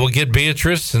we'll get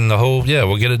Beatrice and the whole. Yeah,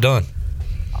 we'll get it done.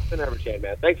 I'll never change,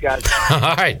 man. Thanks, guys.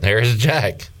 All right. There's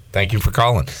Jack. Thank you for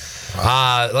calling.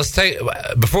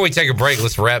 Before we take a break,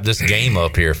 let's wrap this game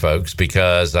up here, folks,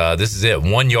 because this is it.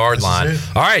 1 yard line.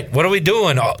 All right. What are we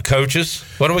doing, coaches?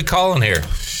 What are we calling here?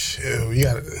 Shoot,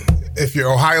 if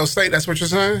you're Ohio State, that's what you're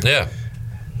saying? Yeah.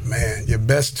 Man, your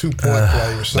best 2-point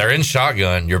play or something. They're in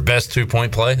shotgun. Your best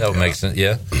 2-point play? That would make sense.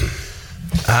 Yeah.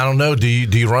 I don't know. Do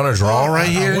you run a draw right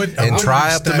here and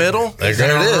try up the middle? There it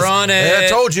is. Run it. Yeah, I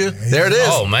told you. There it is.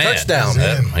 Oh, man. Touchdown.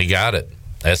 He got it.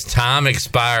 As time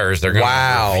expires, they're going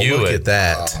to review look it. At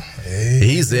that.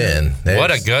 He's in.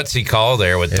 What a gutsy call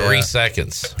there with 3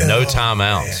 seconds. No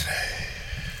timeouts.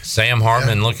 Sam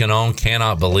Hartman looking on,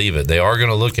 cannot believe it. They are going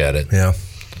to look at it. Yeah.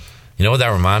 You know what that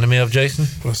reminded me of, Jason?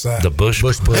 What's that? The Bush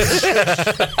Push.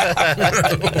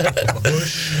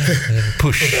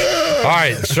 Push. All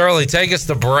right, Shirley, take us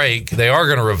to break. They are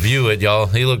going to review it, y'all.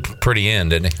 He looked pretty in,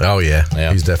 didn't he? Oh,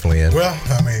 yeah. He's definitely in. Well,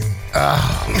 I mean,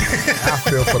 I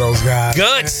feel for those guys.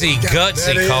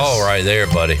 Gutsy call right there,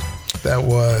 buddy. That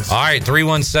was. All right,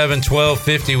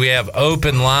 317-1250. We have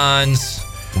open lines.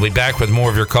 We'll be back with more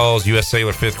of your calls. U.S.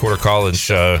 Sailor 5th Quarter Call-In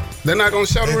Show. They're not going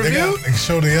to show the review? They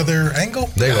show the other angle?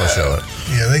 They're going to show it.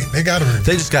 Yeah, they got to review.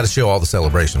 They just got to show all the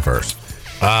celebration first.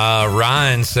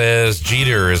 Ryan says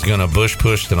Jeter is going to Bush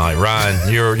push tonight.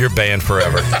 Ryan, you're banned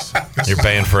forever. You're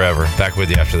banned forever. Back with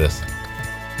you after this.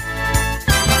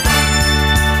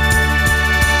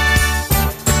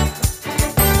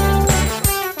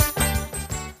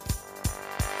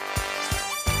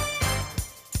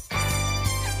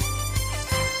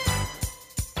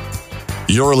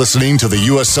 You're listening to the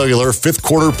U.S. Cellular 5th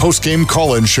Quarter Postgame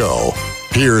Call-In Show.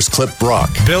 Here's Clip Brock.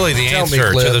 Billy, the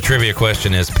answer to the trivia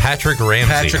question is Patrick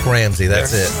Ramsey. Patrick Ramsey,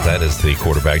 that's it. That is the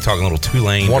quarterback. Talking a little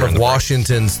Tulane. One of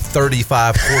Washington's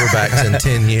 35 quarterbacks in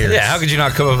 10 years. Yeah, how could you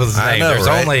not come up with his name? There's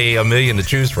only a million to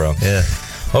choose from. Yeah.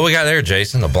 What we got there,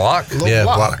 Jason? A block?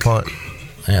 Block punt.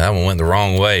 Yeah, that one went the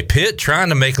wrong way. Pitt trying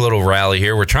to make a little rally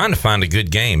here. We're trying to find a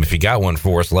good game. If you got one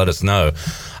for us, let us know.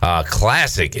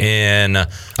 Classic in. Pitt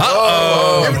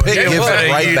gives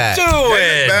it right back.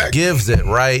 Doing? Gives it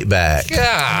right back.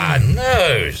 God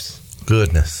knows.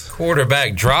 Goodness.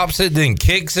 Quarterback drops it, then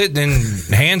kicks it, then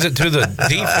hands it to the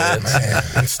defense.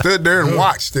 And stood there and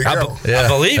watched it go. I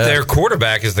believe their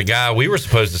quarterback is the guy we were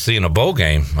supposed to see in a bowl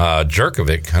game,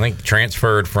 Jerkovic. I think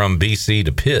transferred from BC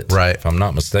to Pitt, right? If I'm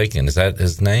not mistaken. Is that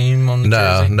his name on the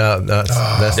jersey? No.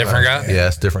 That's different guy? Yeah,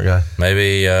 it's a different guy.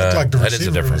 Maybe like that is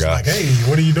a different guy. Like, hey,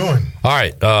 what are you doing? All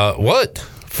right. What?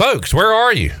 Folks, where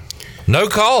are you? No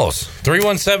calls.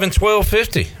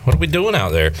 317-1250. What are we doing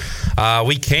out there?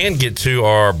 We can get to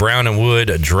our Brown and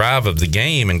Wood drive of the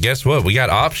game, and guess what? We got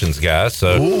options, guys.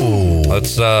 So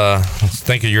let's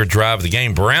think of your drive of the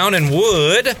game. Brown and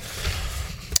Wood,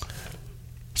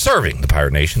 serving the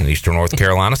Pirate Nation in Eastern North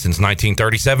Carolina since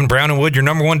 1937. Brown and Wood, your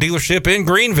number one dealership in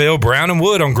Greenville. Brown and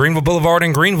Wood on Greenville Boulevard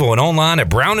in Greenville, and online at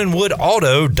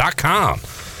brownandwoodauto.com.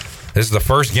 This is the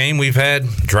first game we've had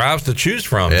drives to choose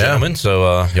from, gentlemen.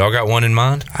 So y'all got one in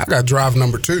mind? I got drive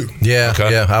number 2. Yeah,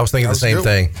 I was thinking the same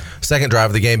thing. Second drive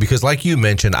of the game, because like you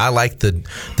mentioned, I like the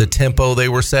tempo they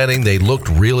were setting. They looked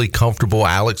really comfortable.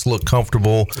 Alex looked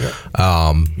comfortable.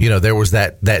 Yeah. There was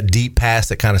that deep pass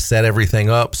that kind of set everything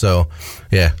up. So,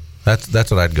 yeah, that's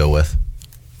what I'd go with.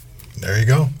 There you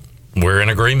go. We're in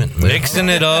agreement. Mixing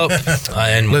it up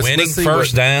and winning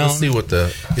first down. Let's see what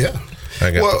the... Yeah.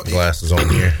 I got the glasses on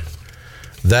here.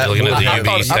 I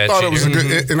thought it was a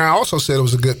good, and I also said it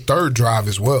was a good third drive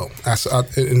as well.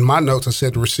 In my notes, I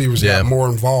said the receivers got more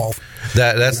involved.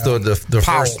 That's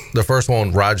the first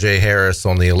one. Rajay Harris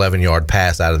on the 11-yard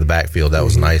pass out of the backfield. That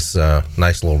was nice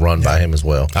little run by him as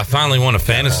well. I finally won a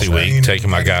fantasy week taking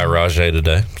my guy Rajay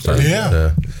today. So,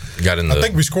 got in I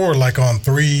think we scored like on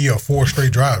 3 or 4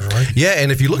 straight drives, right? Yeah,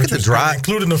 and if you look at the drive,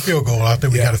 including the field goal, I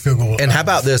think we got a field goal. And how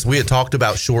about this? We had talked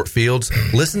about short fields.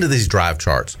 Listen to these drive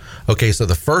charts. Okay, so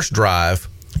the first drive,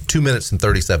 2 minutes and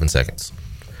 37 seconds.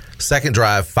 Second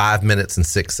drive, 5 minutes and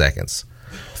 6 seconds.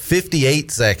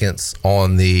 58 seconds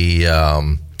on the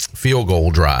field goal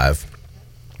drive.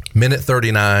 Minute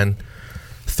 39,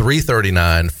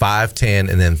 3:39, 5:10,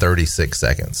 and then 36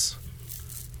 seconds.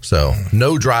 So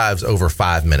no drives over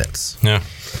 5 minutes. Yeah.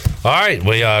 All right.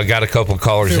 We got a couple of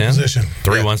callers field in. Position.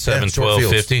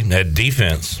 317-1250. That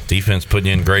defense putting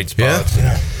you in great spots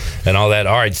and all that.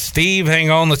 All right, Steve, hang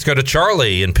on. Let's go to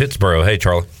Charlie in Pittsburgh. Hey,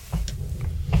 Charlie.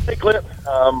 Hey, Clip.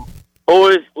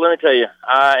 Boys, let me tell you,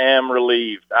 I am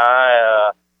relieved.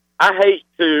 I hate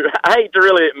to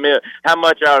really admit how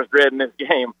much I was dreading this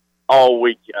game all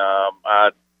week. I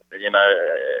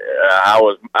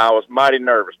was mighty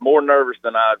nervous, more nervous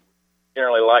than I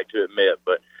generally like to admit.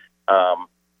 But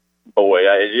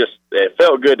it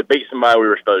felt good to beat somebody we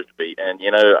were supposed to beat. And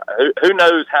who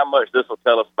knows how much this will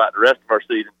tell us about the rest of our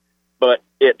season. But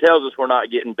it tells us we're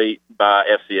not getting beat by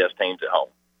FCS teams at home.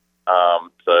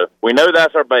 So we know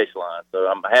that's our baseline. So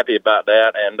I'm happy about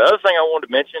that. And the other thing I wanted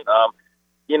to mention,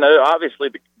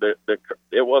 obviously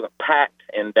it wasn't packed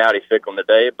in Dowdy Ficklen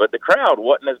today, but the crowd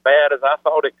wasn't as bad as I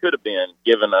thought it could have been,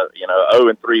 given a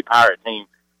 0-3 Pirate team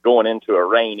going into a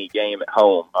rainy game at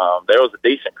home. There was a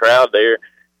decent crowd there,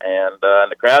 and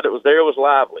the crowd that was there was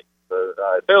lively. So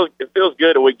it feels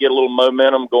good that we get a little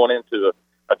momentum going into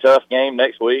a tough game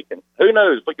next week. And who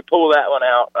knows, if we could pull that one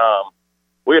out,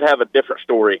 we'd have a different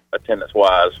story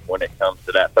attendance-wise when it comes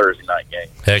to that Thursday night game.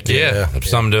 Heck yeah.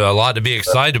 A lot to be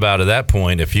excited about at that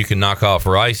point if you can knock off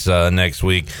Rice next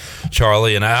week,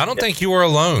 Charlie. And I don't think you were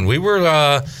alone. We were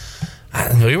a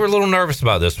little nervous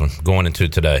about this one going into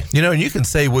today. And you can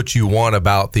say what you want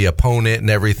about the opponent and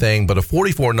everything, but a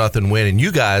 44-0 win, and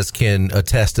you guys can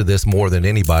attest to this more than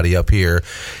anybody up here,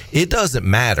 it doesn't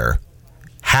matter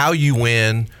how you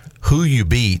win, who you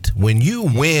beat. When you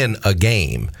win a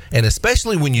game, and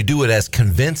especially when you do it as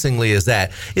convincingly as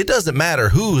that, it doesn't matter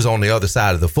who's on the other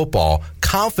side of the football.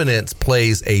 Confidence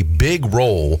plays a big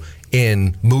role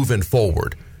in moving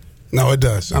forward. No, it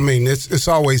does. I mean, it's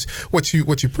always what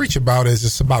you preach about is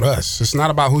it's about us. It's not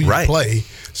about who you play.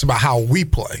 It's about how we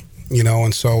play.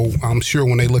 And so I'm sure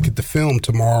when they look at the film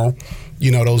tomorrow,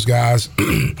 those guys,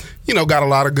 got a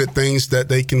lot of good things that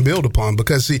they can build upon,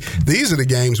 because see, these are the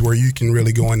games where you can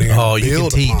really go in there and you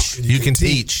build can teach. upon. You can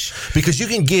teach because you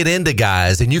can get into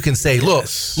guys and you can say, look,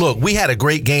 we had a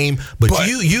great game, but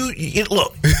you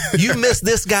look, you missed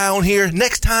this guy on here.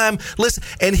 Next time, listen,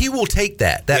 and he will take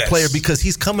that player because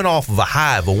he's coming off of a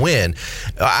high of a win.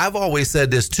 I've always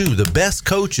said this too: the best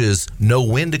coaches know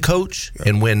when to coach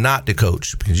and when not to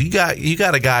coach, because you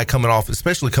got a guy coming off,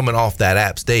 especially coming off that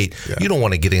App State. You don't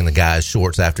want to get in the guy's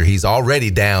shorts after he's already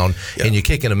down and you're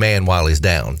kicking a man while he's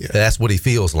down. That's what he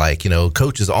feels like.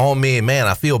 Coach is on me, and man,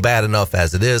 I feel bad enough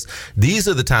as it is. These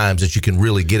are the times that you can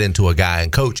really get into a guy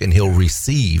and coach, and he'll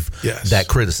receive that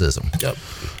criticism.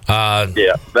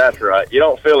 Yeah, that's right. You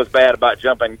don't feel as bad about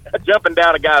jumping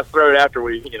down a guy's throat after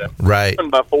we, won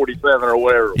by 47 or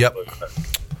whatever. Yep.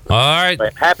 All right.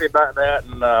 But happy about that,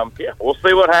 and we'll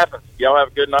see what happens. Y'all have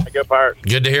a good night. Go Pirates.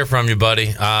 Good to hear from you,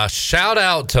 buddy. Shout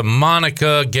out to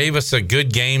Monica. Gave us a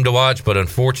good game to watch, but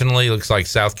unfortunately, looks like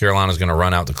South Carolina's going to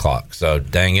run out the clock. So,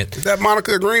 dang it. Is that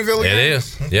Monica Greenville again? It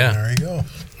is, yeah. There you go.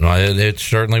 No, it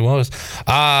certainly was.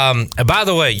 By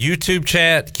the way, YouTube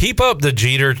chat, keep up the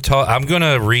Jeter talk. I'm going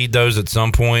to read those at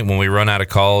some point when we run out of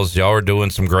calls. Y'all are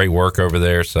doing some great work over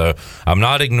there, so I'm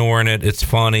not ignoring it. It's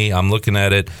funny. I'm looking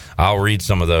at it. I'll read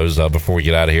some of those before we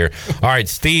get out of here. All right,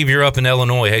 Steve, you're up in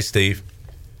Illinois. Hey, Steve.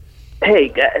 Hey,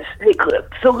 guys. Hey,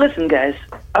 Clip. So, listen, guys.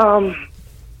 I'm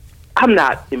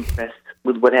not impressed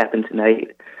with what happened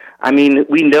tonight. I mean,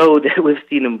 we know that we've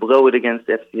seen them blow it against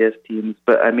FCS teams,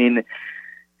 but, I mean,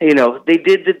 they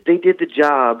did the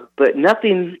job, but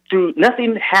nothing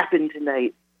happened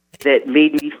tonight that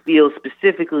made me feel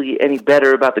specifically any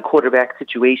better about the quarterback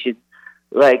situation.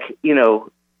 Like,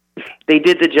 they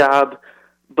did the job,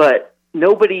 but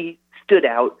nobody stood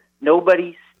out.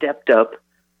 Nobody stepped up.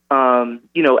 I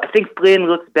think Flynn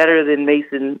looks better than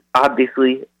Mason,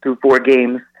 obviously, through 4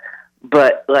 games.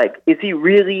 But, is he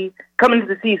really coming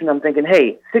into the season? I'm thinking,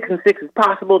 hey, 6-6 is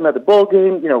possible. Another bowl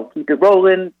game, keep it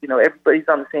rolling. Everybody's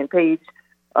on the same page.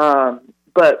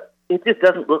 But it just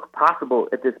doesn't look possible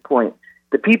at this point.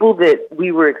 The people that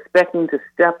we were expecting to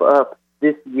step up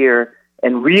this year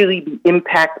and really be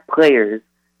impact players,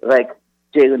 like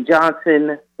Jalen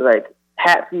Johnson, like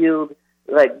Hatfield,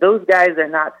 those guys are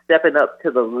not stepping up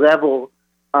to the level.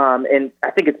 And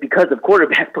I think it's because of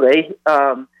quarterback play.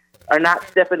 Are not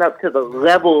stepping up to the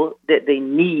level that they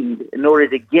need in order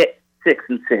to get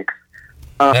 6-6.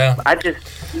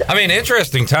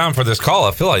 Interesting time for this call.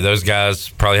 I feel like those guys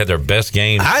probably had their best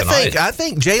games tonight. I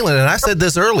think Jalen, and I said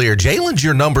this earlier, Jalen's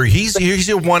your number. He's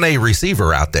your 1A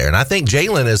receiver out there. And I think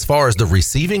Jalen, as far as the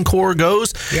receiving core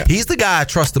goes, he's the guy I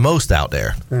trust the most out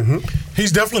there. Mm-hmm.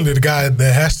 He's definitely the guy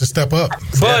that has to step up.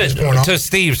 But to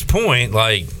Steve's point,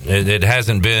 it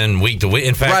hasn't been week to week.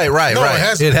 In fact, right.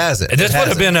 It hasn't. This would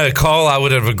have been a call I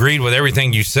would have agreed with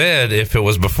everything you said if it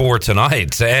was before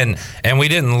tonight. And we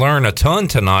didn't learn a ton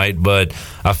tonight, but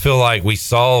I feel like we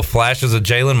saw flashes of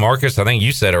Jalen Marcus. I think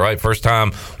you said it right. First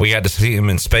time we got to see him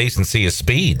in space and see his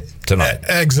speed tonight.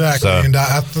 Exactly. So, and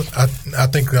I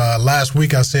think last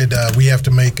week I said we have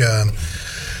to make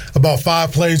about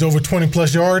 5 plays over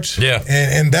 20-plus yards. Yeah.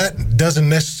 And that doesn't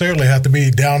necessarily have to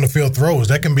be down-the-field throws.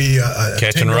 That can be a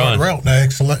catch and run route.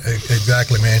 Excellent.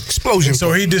 Exactly, man. Explosion.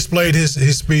 So he displayed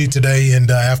his speed today, and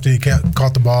after he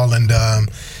caught the ball, and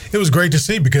it was great to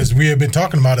see because we have been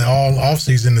talking about it all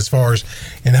offseason as far as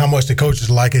and how much the coaches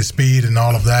like his speed and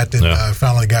all of that, and I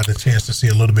finally got the chance to see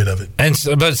a little bit of it.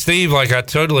 But Steve, I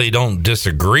totally don't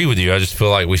disagree with you. I just feel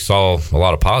like we saw a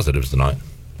lot of positives tonight.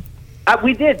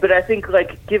 We did, but I think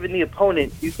given the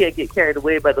opponent, you can't get carried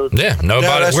away by those. Yeah,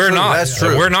 nobody. We're not. That's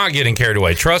true. We're not getting carried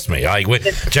away. Trust me.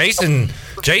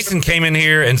 Jason came in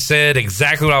here and said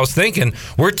exactly what I was thinking.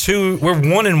 We're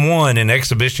 1-1 in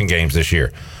exhibition games this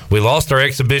year. We lost our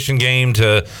exhibition game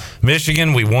to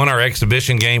Michigan. We won our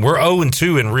exhibition game. We're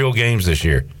 0-2 in real games this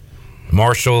year.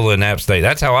 Marshall and App State.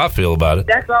 That's how I feel about it.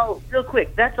 That's all. Real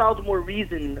quick. That's all the more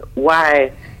reason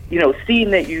why.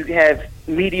 Seeing that you have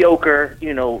mediocre,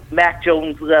 Mac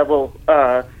Jones level,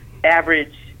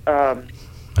 average at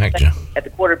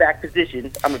the quarterback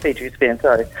position. I'm a Patriots fan,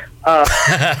 sorry.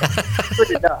 Good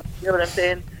enough. You know what I'm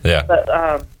saying?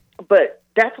 Yeah. But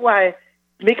that's why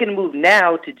making a move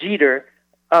now to Jeter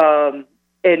and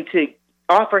to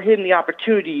offer him the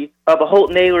opportunity of a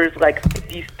Holton Ahlers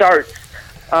 50 starts,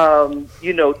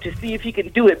 to see if he can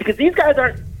do it. Because these guys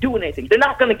aren't doing anything. They're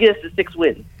not going to get us to 6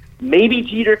 wins. maybe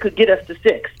Jeter could get us to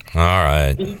 6. All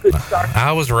right.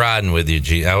 I was riding with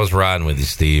you, I was riding with you,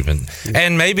 Steve,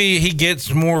 and maybe he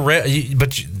gets more but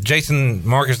Jason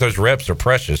Marcus, those reps are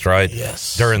precious, right?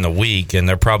 Yes. During the week, and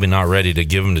they're probably not ready to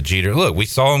give them to Jeter. Look, we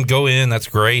saw him go in. That's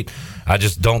great. I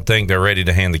just don't think they're ready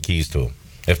to hand the keys to him.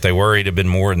 If they were, he'd have been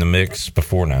more in the mix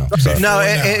before now. So. No,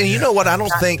 and you know what? I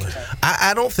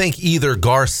don't think either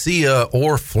Garcia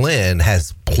or Flynn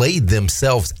has played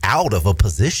themselves out of a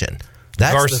position.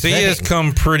 That's Garcia's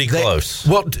come pretty close.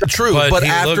 Well, true, but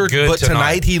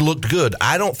tonight he looked good.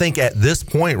 I don't think at this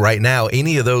point right now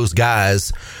any of those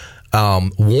guys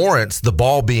warrants the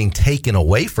ball being taken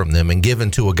away from them and given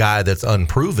to a guy that's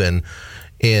unproven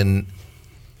in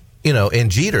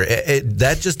Jeter.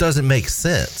 That just doesn't make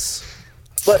sense.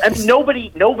 But I mean,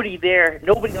 nobody on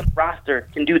the roster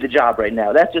can do the job right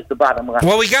now. That's just the bottom line.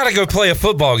 Well, we got to go play a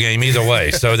football game either way,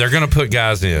 so they're going to put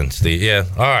guys in, Steve. Yeah,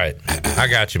 all right. I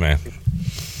got you, man.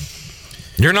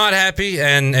 You're not happy,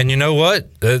 and you know what?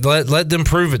 Let them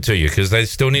prove it to you, because they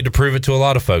still need to prove it to a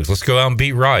lot of folks. Let's go out and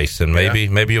beat Rice, and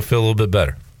maybe you'll feel a little bit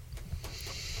better.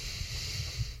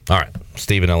 All right,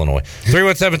 Steve in Illinois.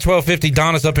 317-1250,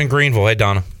 Donna's up in Greenville. Hey,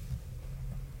 Donna.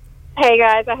 Hey,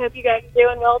 guys. I hope you guys are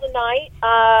doing well tonight.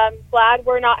 Glad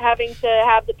we're not having to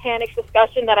have the panic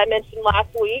discussion that I mentioned last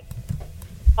week.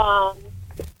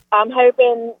 I'm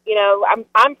hoping,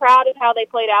 I'm proud of how they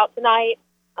played out tonight.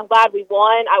 I'm glad we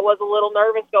won. I was a little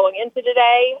nervous going into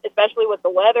today, especially with the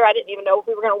weather. I didn't even know if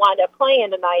we were going to wind up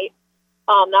playing tonight,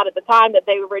 not at the time that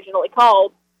they originally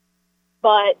called.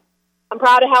 But I'm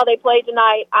proud of how they played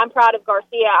tonight. I'm proud of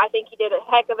Garcia. I think he did a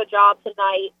heck of a job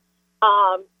tonight.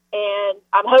 And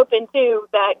I'm hoping, too,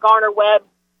 that Garner Webb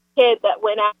kid that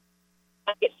went out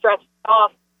and get stretched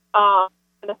off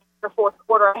in the third or fourth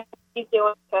quarter, he's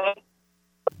doing okay.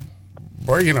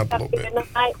 Breaking up a little bit.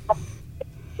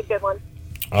 It's a good one.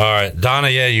 All right, Donna,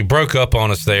 you broke up on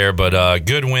us there, but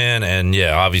good win. And,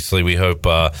 obviously we hope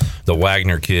the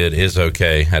Wagner kid is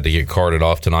okay. Had to get carted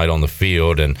off tonight on the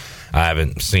field, and I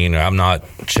haven't seen her. I'm not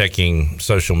checking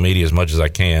social media as much as I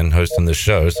can hosting this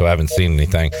show, so I haven't seen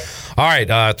anything. All right,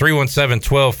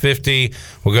 317-1250.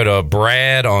 We'll go to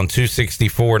Brad on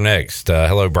 264 next.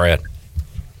 Hello, Brad.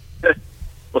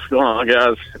 What's going on,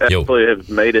 guys? Actually have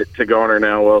made it to Garner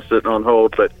now while sitting on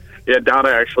hold, but Donna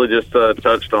actually just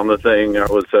touched on the thing. I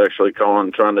was actually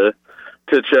calling, trying to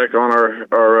check on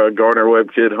our Gardner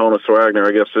Webb kid, Honus Wagner.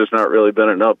 I guess there's not really been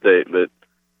an update, but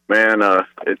man,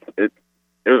 it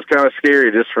was kind of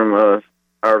scary just from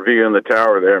our view in the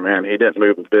tower there. Man, he didn't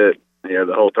move a bit,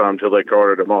 the whole time till they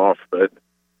carted him off. But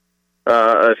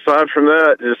aside from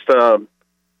that,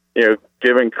 just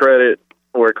giving credit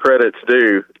where credit's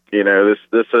due.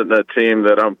 This isn't a team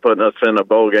that I'm putting us in a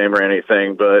bowl game or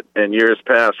anything, but in years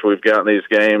past, we've gotten these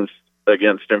games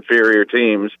against inferior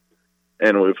teams,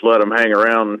 and we've let them hang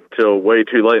around till way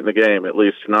too late in the game. At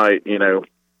least tonight,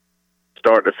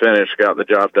 start to finish, got the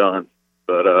job done.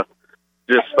 But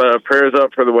just prayers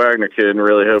up for the Wagner kid, and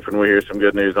really hoping we hear some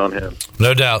good news on him.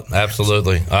 No doubt.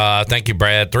 Absolutely. Thank you,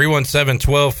 Brad.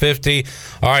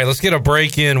 317-1250. All right, let's get a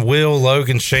break in. Will,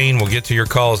 Logan, Shane, we'll get to your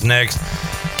calls next.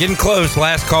 Getting close.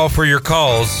 Last call for your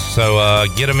calls. So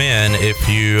get them in if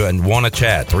you want to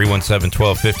chat.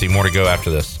 317-1250. More to go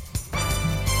after this.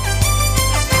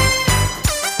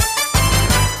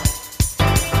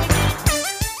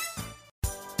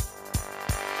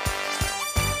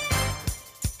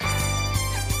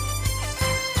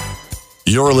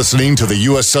 You're listening to the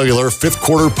U.S. Cellular fifth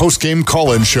quarter postgame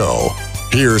call-in show.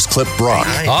 Here's Clip Brock.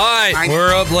 All right,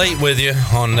 we're up late with you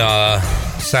on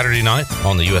Saturday night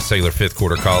on the U.S. Cellular fifth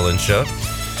quarter call-in show.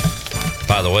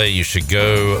 By the way, you should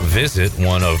go visit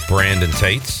one of Brandon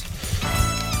Tate's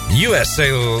U.S.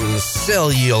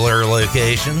 Cellular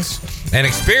locations and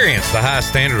experience the highest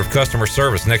standard of customer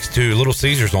service next to Little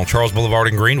Caesars on Charles Boulevard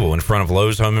in Greenville, in front of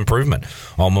Lowe's Home Improvement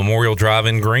on Memorial Drive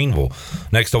in Greenville,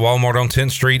 next to Walmart on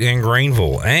 10th Street in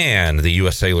Greenville, and the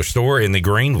U.S. Sailor Store in the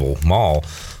Greenville Mall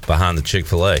behind the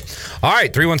Chick-fil-A. All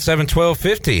right,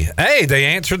 317-1250. Hey, they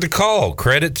answered the call.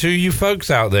 Credit to you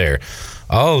folks out there.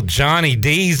 Oh, Johnny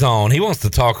D's on. He wants to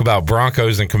talk about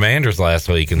Broncos and Commanders last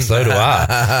week, and so do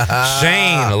I.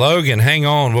 Shane, Logan, hang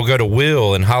on. We'll go to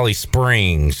Will in Holly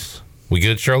Springs. We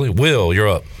good, Shirley? Will, you're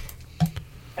up.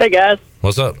 Hey, guys.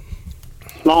 What's up?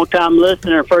 Long-time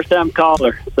listener, first-time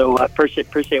caller. So I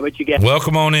appreciate what you got.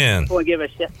 Welcome on in. I want to give a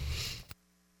shout.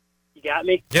 You got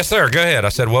me? Yes, sir. Go ahead. I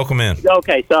said welcome in.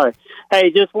 Okay, sorry.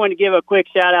 Hey, just wanted to give a quick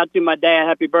shout-out to my dad.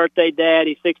 Happy birthday, Dad.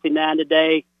 He's 69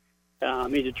 today.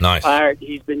 He's a true pirate.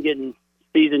 He's been getting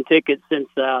season tickets since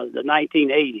the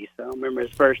 1980s. So I remember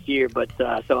his first year. But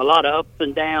so a lot of ups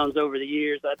and downs over the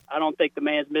years. I don't think the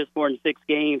man's missed more than 6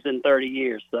 games in 30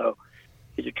 years. So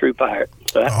he's a true Pirate.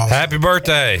 So Happy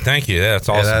birthday. Thank you. That's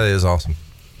awesome. Yeah, that is awesome.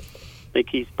 I think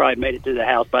he's probably made it to the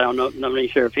house, but I don't know. I'm not really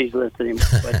sure if he's listening.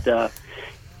 But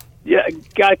yeah,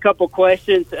 got a couple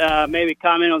questions. Maybe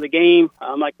comment on the game.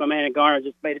 Like my man at Garner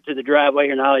just made it to the driveway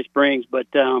here in Holly Springs, but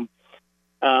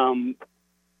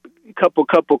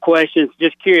couple questions.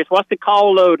 Just curious, what's the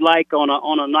call load like on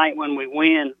a night when we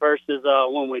win versus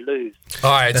when we lose?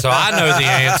 All right, so I know the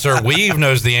answer. Weave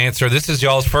knows the answer. This is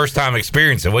y'all's first time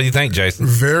experiencing. What do you think, Jason?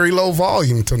 Very low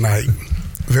volume tonight.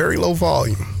 Very low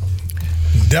volume.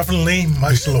 Definitely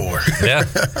much slower. Yeah.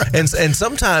 And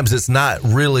sometimes it's not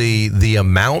really the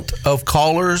amount of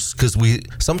callers, because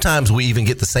sometimes we even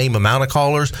get the same amount of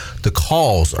callers. The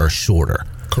calls are shorter.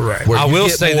 Correct. I will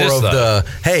say this, though.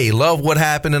 Hey, love what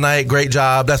happened tonight. Great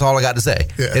job. That's all I got to say.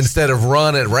 Yes. Instead of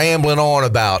rambling on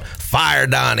about fire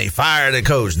Donnie, fire the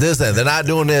coach, this and they're not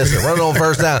doing this and running on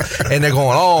first down, and they're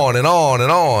going on and on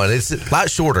and on. It's a lot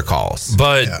shorter calls.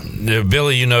 But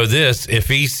Billy, you know this: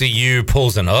 if ECU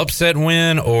pulls an upset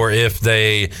win, or if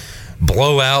they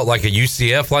blow out like a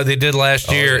UCF like they did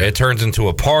last year, it turns into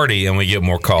a party and we get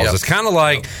more calls. Yep. It's kind of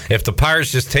like if the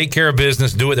Pirates just take care of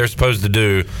business, do what they're supposed to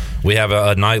do, we have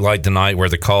a night like tonight where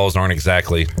the calls aren't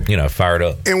exactly, fired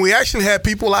up. And we actually had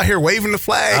people out here waving the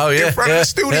flag in front of the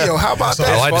studio. How about that?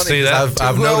 I like to see that.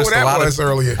 I've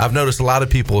noticed a lot of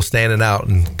people standing out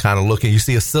and kind of looking. You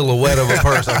see a silhouette of a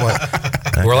person. I'm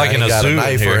like, we're like in a got zoo a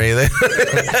knife or anything.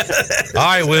 All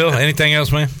right, Will. Anything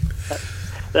else, man?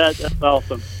 That's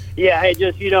awesome. Yeah, hey,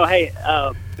 just,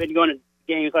 been going to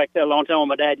games like that a long time with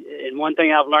my dad, and one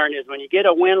thing I've learned is when you get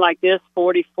a win like this,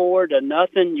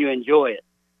 44-0, you enjoy it.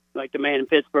 Like the man in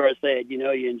Pittsburgh said,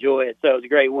 you enjoy it. So it was a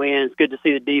great win. It's good to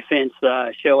see the defense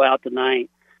show out tonight.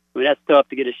 I mean, that's tough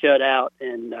to get a shutout,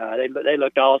 and they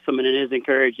looked awesome, and it is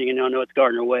encouraging. I know it's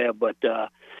Gardner Webb, but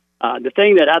the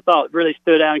thing that I thought really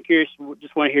stood out, and curious,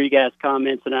 just want to hear you guys'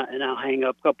 comments, and I'll hang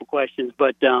up a couple questions,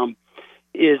 but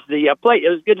is the play. It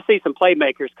was good to see some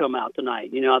playmakers come out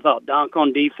tonight. I thought Donk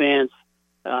on defense.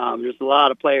 There's a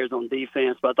lot of players on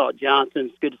defense, but I thought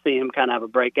Johnson's good to see him kind of have a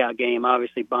breakout game.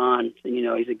 Obviously, Bond,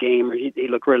 he's a gamer. He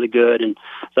looked really good, and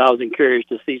so I was encouraged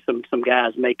to see some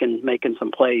guys making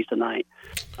some plays tonight.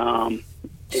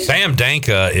 Sam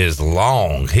Danka is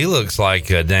long. He looks like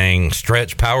a dang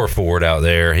stretch power forward out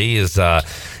there. He is.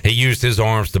 He used his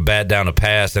arms to bat down a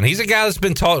pass, and he's a guy that's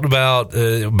been talked about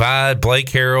by Blake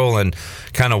Harrell and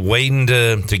kind of waiting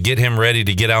to get him ready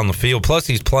to get out on the field. Plus,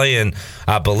 he's playing,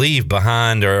 I believe,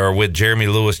 behind or with Jeremy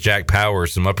Lewis, Jack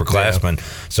Powers, some upperclassmen. Yeah.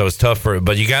 So it's tough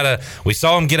but you gotta. We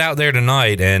saw him get out there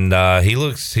tonight, and he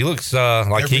looks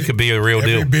like he could be a real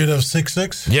deal. Every bit of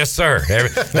 6'6". Yes, sir.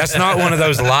 That's not one of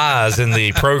those lies in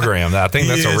the program. I think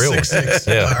that's a real 6'6".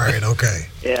 Yeah. All right. Okay.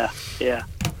 Yeah.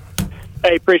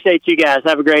 Hey, appreciate you guys.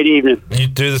 Have a great evening. You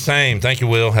do the same. Thank you,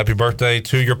 Will. Happy birthday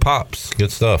to your pops.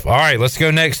 Good stuff. All right, let's go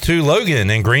next to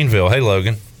Logan in Greenville. Hey,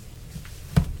 Logan.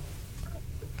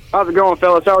 How's it going,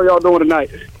 fellas? How are y'all doing tonight?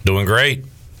 Doing great.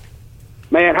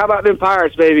 Man, how about them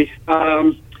Pirates, baby?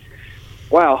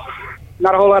 Wow.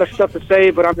 Not a whole lot of stuff to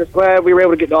say, but I'm just glad we were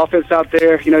able to get the offense out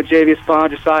there. Javius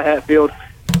Bond, Josiah Hatfield,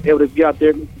 able to get out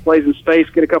there, plays in space,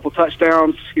 get a couple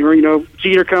touchdowns.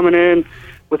 Jeter coming in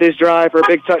with his drive for a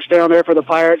big touchdown there for the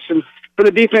Pirates, and for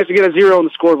the defense to get a 0 on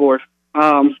the scoreboard.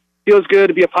 Feels good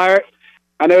to be a Pirate.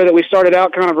 I know that we started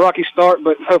out kind of a rocky start,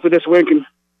 but hopefully this win can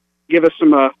give us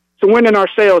some wind in our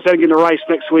sails heading into Rice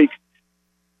next week.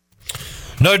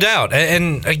 No doubt.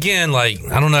 And again, I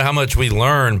don't know how much we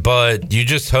learned, but you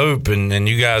just hope, and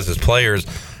you guys as players,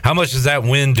 how much does that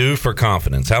win do for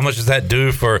confidence? How much does that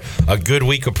do for a good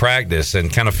week of practice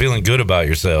and kind of feeling good about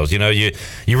yourselves? You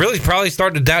really probably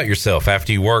start to doubt yourself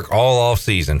after you work all off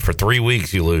season. For 3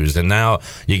 weeks you lose, and now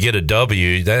you get a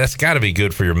W. That's got to be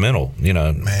good for your mental,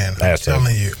 Man, I'm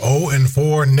telling you,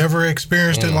 0-4, never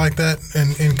experienced it like that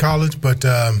in college, but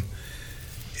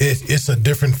it's a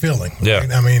different feeling. Yeah.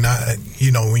 Right? I mean,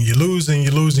 when you lose and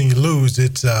you lose and you lose,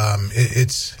 it's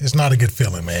not a good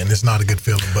feeling, man. It's not a good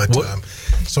feeling. But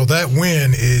so that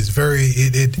win is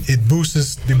it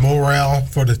boosts the morale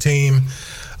for the team.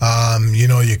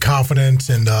 Your confidence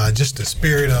and just the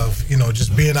spirit of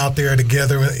just being out there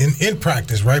together in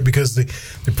practice, right? Because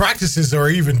the practices are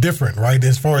even different, right?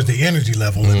 As far as the energy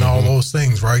level and all those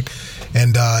things, right?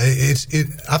 And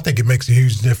I think it makes a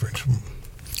huge difference.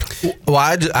 Well,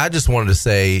 I just wanted to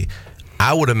say,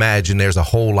 I would imagine there's a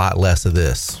whole lot less of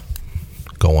this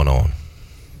going on,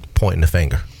 pointing the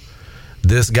finger.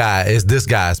 this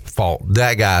guy's fault,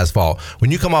 that guy's fault.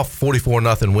 When you come off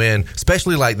 44-0 win,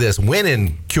 especially like this,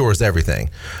 winning cures everything.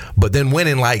 But then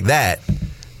winning like that,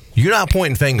 you're not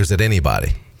pointing fingers at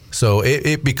anybody. So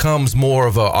it becomes more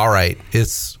of all right,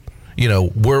 it's,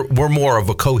 we're more of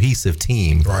a cohesive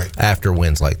team after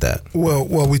wins like that.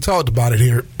 Well, we talked about it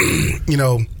here.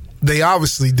 They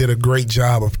obviously did a great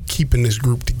job of keeping this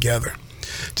group together.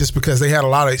 Just because they had a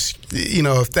lot of,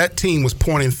 if that team was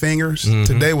pointing fingers,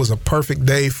 today was a perfect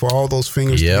day for all those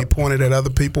fingers to be pointed at other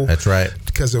people. That's right.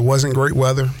 Because it wasn't great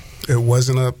weather. It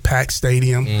wasn't a packed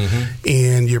stadium,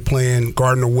 and you're playing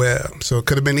Gardner-Webb. So it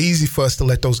could have been easy for us to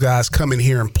let those guys come in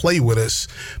here and play with us.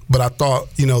 But I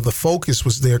thought, the focus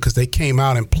was there because they came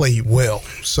out and played well.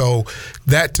 So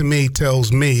that, to me,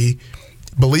 tells me,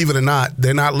 believe it or not,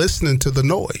 they're not listening to the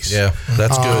noise. Yeah,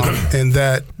 that's good. And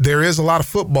that there is a lot of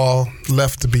football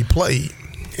left to be played.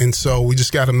 And so we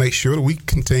just got to make sure that we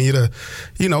continue to,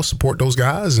 support those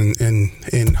guys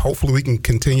and hopefully we can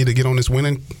continue to get on this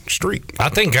winning streak. I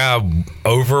think I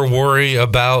over worry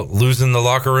about losing the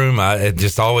locker room. It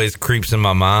just always creeps in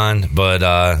my mind. But,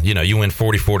 you win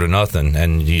 44-0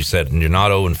 and you said you're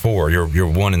not 0-4. You're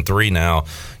 1-3 now.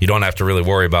 You don't have to really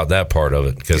worry about that part of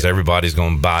it because everybody's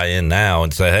going to buy in now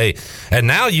and say, hey, and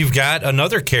now you've got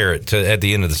another carrot at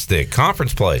the end of the stick.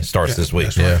 Conference play starts this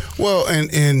week. Right. Well,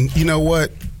 and you know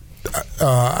what?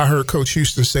 I heard Coach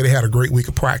Houston say they had a great week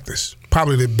of practice.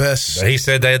 Probably the best. He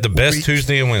said they had the best week.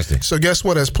 Tuesday and Wednesday. So guess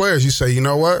what? As players, you say, you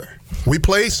know what? We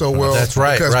played so well. That's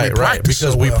right,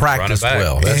 because we practiced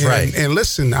well. That's right. And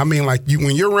listen, I mean, like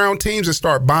when you're around teams that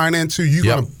start buying into you,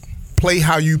 going to play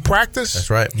how you practice.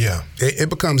 That's right. Yeah, it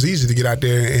becomes easy to get out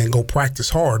there and go practice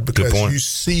hard because you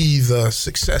see the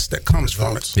success that comes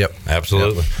from it. Yep,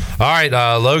 absolutely. Yep. All right,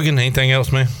 Logan. Anything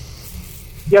else, man?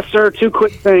 Yes, sir. Two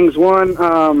quick things. One,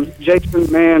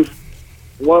 Jason, man,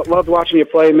 loved watching you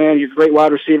play, man. You're a great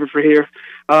wide receiver for here.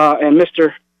 And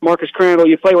Mr. Marcus Crandall,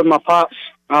 you played with my pops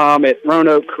at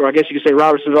Roanoke, or I guess you could say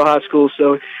Robertsonville High School.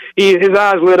 So his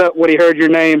eyes lit up when he heard your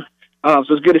name. So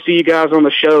it's good to see you guys on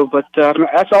the show. But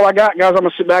that's all I got, guys. I'm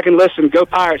going to sit back and listen. Go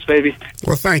Pirates, baby.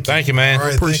 Well, thank you. Thank you, man. All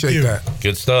right, appreciate that.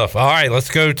 Good stuff. All right, let's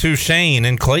go to Shane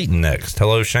in Clayton next.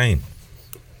 Hello, Shane.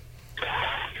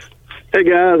 Hey,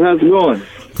 guys. How's it going?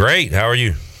 Great. How are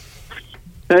you?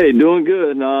 Hey, doing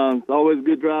good. It's always a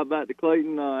good drive back to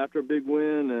Clayton after a big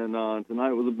win, and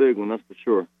tonight was a big one, that's for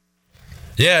sure.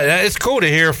 Yeah, it's cool to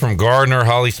hear from Gardner,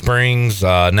 Holly Springs,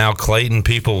 now Clayton.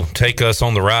 People take us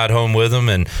on the ride home with them,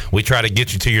 and we try to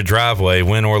get you to your driveway,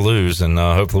 win or lose, and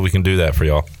hopefully we can do that for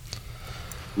y'all.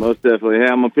 Most definitely. Hey,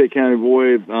 I'm a Pitt County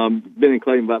boy. Been in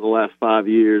Clayton about the last 5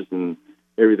 years and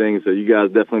everything, so you guys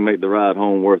definitely make the ride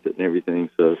home worth it and everything.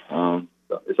 So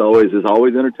it's always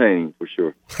entertaining for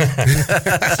sure.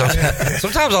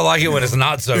 Sometimes I like it when it's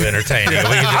not so entertaining.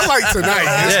 I like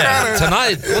tonight.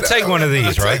 Tonight we'll take one of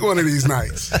these, right? Take one of these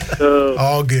nights.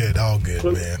 All good,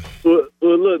 man. Well,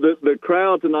 look, the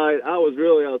crowd tonight. I was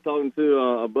talking to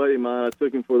a buddy of mine. I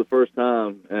took him for the first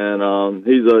time, and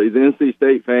he's an NC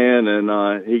State fan,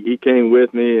 and he came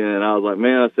with me, and I was like,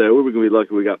 man, I said we're gonna be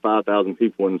lucky. We got 5,000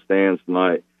 people in the stands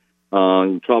tonight.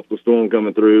 Tropical storm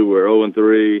coming through. We're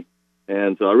 0-3.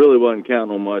 And so I really wasn't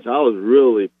counting on much. I was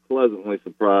really pleasantly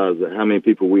surprised at how many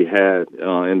people we had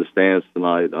in the stands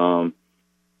tonight.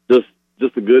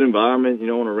 Just a good environment,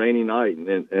 on a rainy night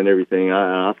and everything.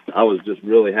 I was just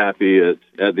really happy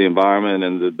at the environment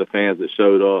and the fans that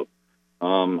showed up.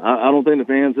 I don't think the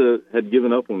fans had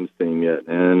given up on this team yet,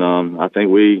 and I think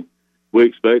we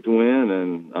expect to win,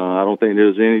 and I don't think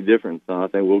there's any difference. I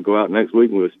think we'll go out next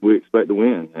week and we expect to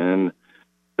win, and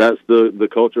that's the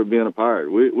culture of being a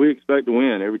Pirate. We expect to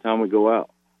win every time we go out.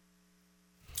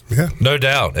 Yeah, no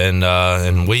doubt.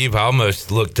 And we've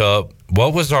almost looked up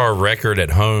what was our record at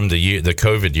home the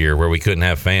COVID year where we couldn't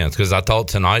have fans, because I thought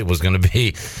tonight was going to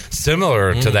be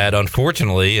similar to that,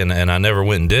 unfortunately, and I never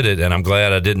went and did it, and I'm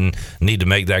glad I didn't need to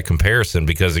make that comparison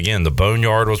because, again, the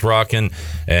Boneyard was rocking,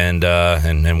 and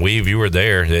Weave, you were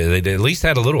there. They at least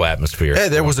had a little atmosphere. Hey,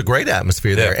 there was a great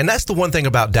atmosphere there, and that's the one thing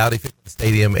about Dowdy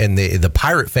Stadium and the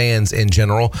Pirate fans in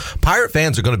general. Pirate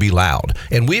fans are going to be loud,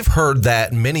 and we've heard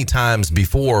that many times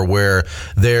before where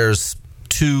there's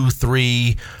 2,000,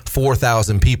 3,000,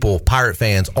 4,000 people, Pirate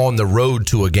fans, on the road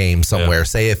to a game somewhere.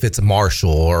 Say if it's Marshall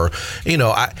or West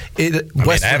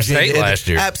Virginia State last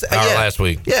year, last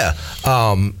week. Yeah,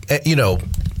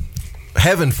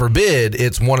 heaven forbid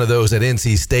it's one of those at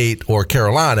NC State or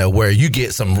Carolina where you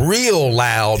get some real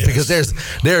loud because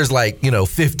there's like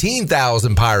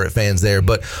 15,000 Pirate fans there.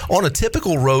 But on a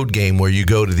typical road game where you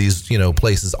go to these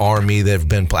places, Army, they've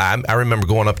been. I remember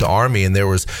going up to Army and there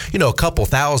was a couple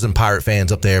thousand Pirate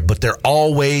fans up there, but they're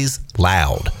always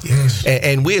loud. Yes.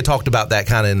 And we had talked about that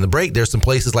kind of in the break. There's some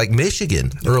places like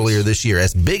Michigan earlier this year,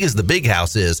 as big as the Big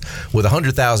House is, with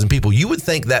 100,000 people. You would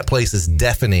think that place is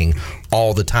deafening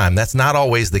all the time. That's not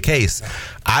always the case.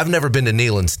 I've never been to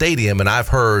Neyland Stadium, and I've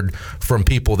heard from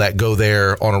people that go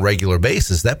there on a regular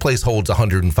basis. That place holds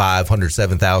 105,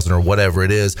 107,000 or whatever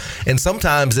it is. And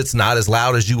sometimes it's not as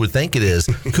loud as you would think it is.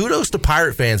 Kudos to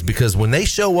Pirate fans, because when they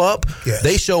show up,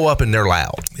 they show up and they're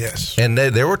loud. Yes. And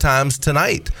there were times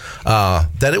tonight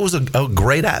that it was a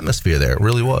great atmosphere there. It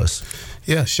really was.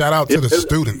 Yeah, shout out to the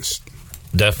students.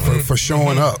 Definitely. For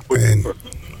showing up. And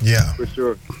yeah. For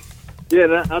sure. Yeah,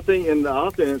 and I think in the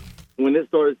offense, when it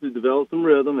starts to develop some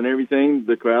rhythm and everything,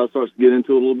 the crowd starts to get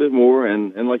into it a little bit more.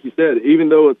 And like you said, even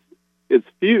though it's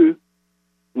few,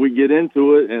 we get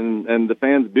into it, and the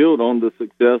fans build on the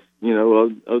success,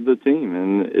 of the team.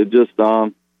 And it just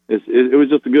it was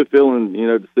just a good feeling,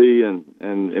 to see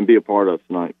and be a part of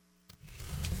tonight.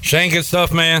 Shane, good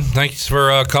stuff, man. Thanks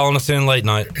for calling us in late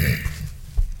night.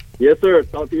 Yes, sir.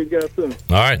 Talk to you guys soon.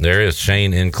 All right, there is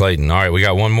Shane in Clayton. All right, we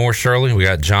got one more, Shirley. We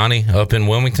got Johnny up in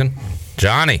Wilmington.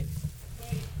 Johnny.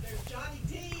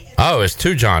 Oh, it's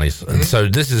two Johnnies. So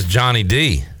this is Johnny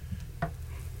D.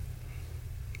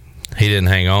 He didn't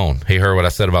hang on. He heard what I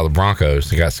said about the Broncos.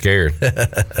 He got scared.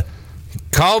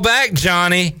 Call back,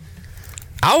 Johnny.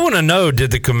 I want to know,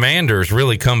 did the Commanders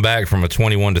really come back from a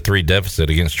 21-3 deficit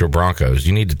against your Broncos?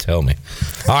 You need to tell me.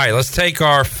 All right, let's take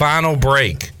our final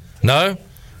break. No?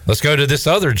 Let's go to this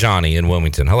other Johnny in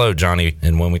Wilmington. Hello, Johnny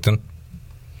in Wilmington.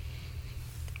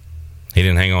 He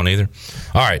didn't hang on either.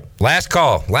 All right, last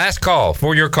call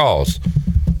for your calls.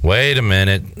 Wait a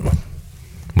minute.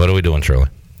 What are we doing, Shirley?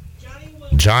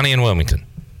 Johnny in Wilmington.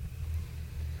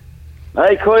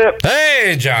 Hey, Clip.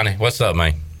 Hey, Johnny. What's up,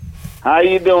 man? How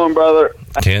you doing, brother?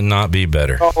 Cannot be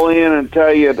better. I'll call in and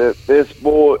tell you that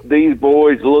these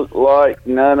boys look like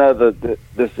none other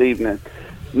this evening.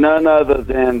 None other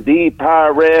than the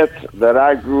Pirates that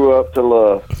I grew up to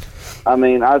love. I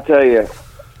mean, I tell you,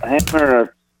 hammering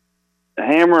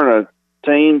a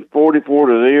team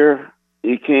 44-0,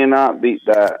 you cannot beat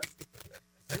that.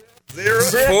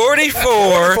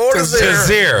 44 to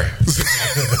 0.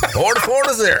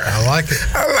 44-0. I like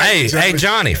it. Hey,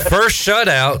 Johnny, first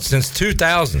shutout since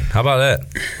 2000. How about that?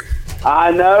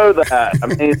 I know that. I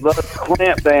mean, let's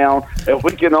clamp down. If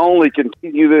we can only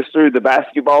continue this through the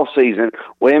basketball season,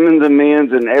 women's and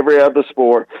men's and every other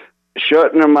sport,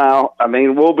 shutting them out, I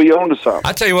mean, we'll be on to something.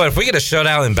 I tell you what, if we get a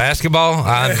shutout in basketball,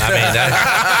 I mean,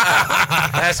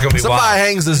 that's going to be Somebody wild.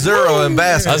 hangs a 0 in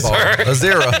basketball. A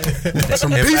 0. Some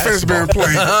defense being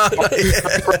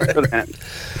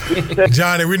played.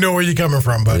 Johnny, we know where you're coming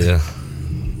from, buddy. Yeah.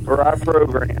 For our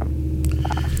program.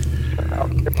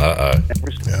 Uh-oh.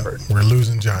 Yeah, we're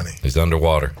losing Johnny. He's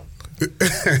underwater.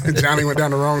 Johnny went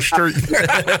down the wrong street. You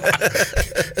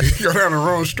go down the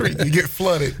wrong street, you get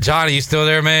flooded. Johnny, you still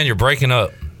there, man? You're breaking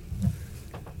up.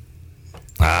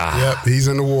 Yep, he's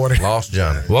in the water. Lost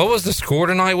Johnny. What was the score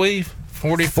tonight, Weave?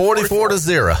 44-0.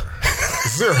 0.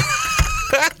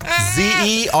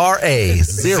 Z-E-R-A.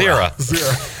 0.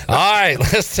 All right,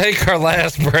 let's take our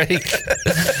last break.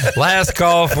 Last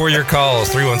call for your calls,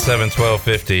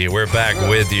 317-1250. We're back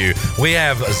with you. We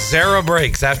have 0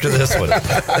 breaks after this one.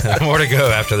 More to go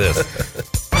after this.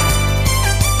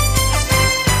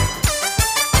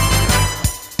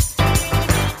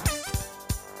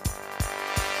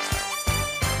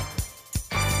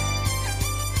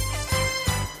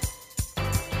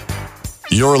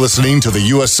 You're listening to the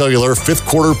U.S. Cellular fifth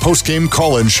quarter postgame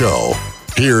call-in show.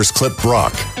 Here's Clip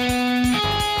Brock.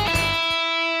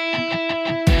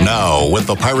 Now, with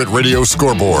the Pirate Radio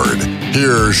scoreboard,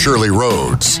 here's Shirley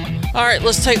Rhodes. All right,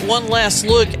 let's take one last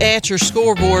look at your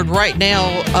scoreboard. Right now,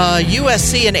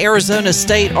 USC and Arizona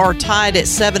State are tied at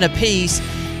 7 apiece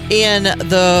in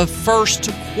the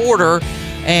first quarter.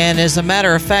 And as a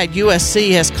matter of fact,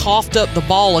 USC has coughed up the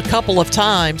ball a couple of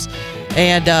times.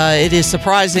 And it is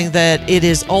surprising that it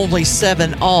is only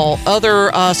 7-all. Other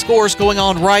scores going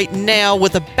on right now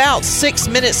with about 6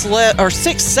 minutes left or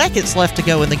 6 seconds left to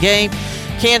go in the game.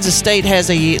 Kansas State has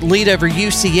a lead over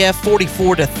UCF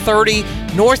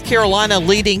 44-30. North Carolina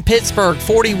leading Pittsburgh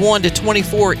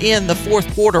 41-24 in the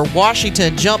fourth quarter.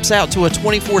 Washington jumps out to a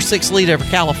 24-6 lead over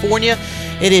California.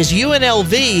 It is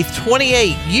UNLV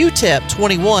 28, UTEP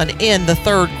 21 in the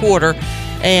third quarter.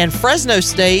 And Fresno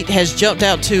State has jumped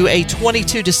out to a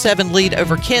 22-7 lead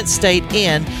over Kent State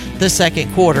in the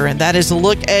second quarter. And that is a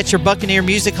look at your Buccaneer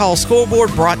Music Hall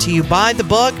scoreboard, brought to you by The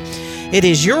Buck. It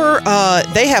is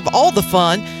they have all the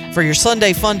fun for your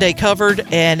Sunday Fun Day covered,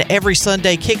 and every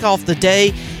Sunday kick off the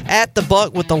day at the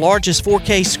Buck with the largest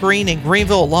 4K screen in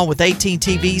Greenville, along with 18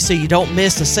 TVs, so you don't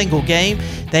miss a single game.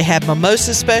 They have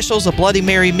mimosa specials, a Bloody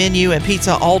Mary menu, and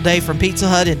pizza all day from Pizza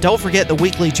Hut. And don't forget the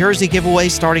weekly jersey giveaway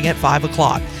starting at 5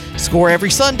 o'clock. Score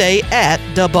every Sunday at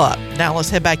the Buck. Now let's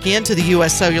head back into the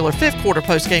U.S. Cellular fifth quarter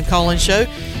postgame call-in show.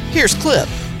 Here's Clip.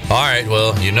 All right,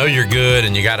 well, you know you're good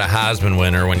and you got a Heisman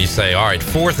winner when you say, all right,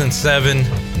 4th and 7,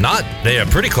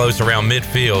 pretty close around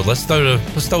midfield. Let's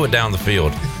throw it down the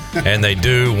field. And they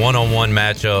do one-on-one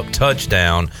matchup,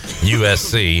 touchdown,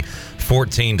 USC,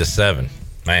 14-7.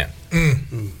 Man.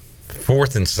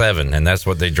 4th and 7, and that's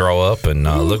what they draw up and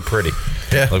look pretty.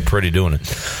 Yeah. Look pretty doing it.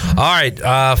 All right,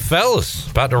 fellas,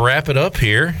 about to wrap it up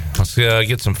here. Let's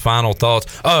get some final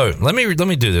thoughts. Oh, let me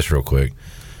do this real quick.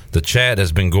 The chat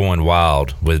has been going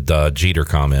wild with Jeter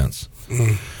comments.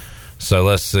 So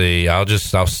let's see. I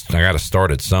got to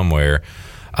start it somewhere.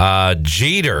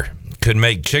 Jeter could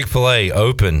make Chick-fil-A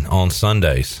open on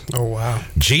Sundays. Oh, wow.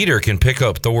 Jeter can pick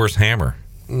up Thor's hammer.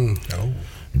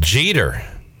 Jeter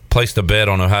placed a bet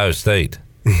on Ohio State.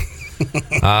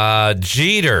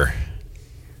 Jeter.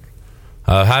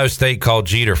 Ohio State called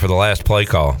Jeter for the last play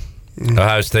call.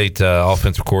 Ohio State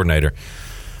offensive coordinator.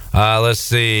 Let's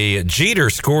see.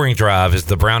 Jeter's scoring drive is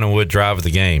the Brown and Wood drive of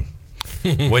the game.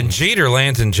 When Jeter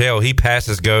lands in jail, he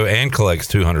passes go and collects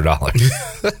 $200.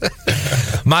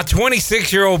 My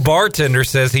 26-year-old bartender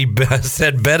says he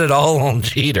said bet it all on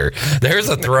Jeter. There's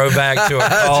a throwback to a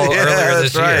call earlier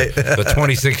this year. The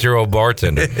 26-year-old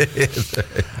bartender.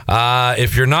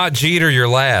 If you're not Jeter, you're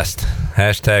last.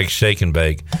 Hashtag shake and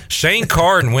bake. Shane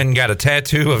Carden went and got a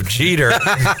tattoo of Jeter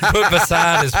put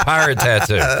beside his pirate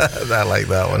tattoo. I like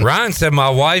that one. Ryan said, my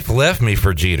wife left me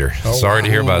for Jeter. Sorry to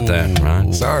hear about that,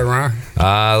 Ryan. Sorry, Ryan.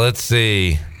 Let's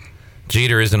see.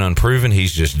 Jeter isn't unproven.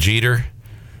 He's just Jeter.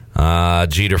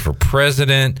 Jeter for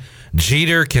president.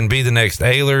 Jeter can be the next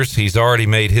Ehlers. He's already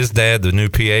made his dad the new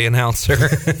PA announcer.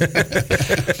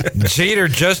 Jeter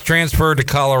just transferred to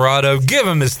Colorado. Give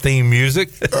him his theme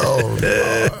music.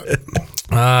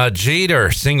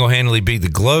 Jeter single-handedly beat the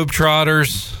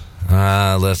Globetrotters.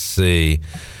 Let's see.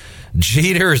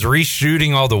 Jeter is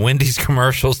reshooting all the Wendy's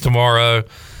commercials tomorrow.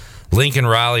 Lincoln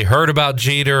Riley heard about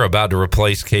Jeter, about to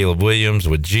replace Caleb Williams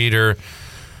with Jeter.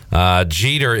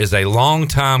 Jeter is a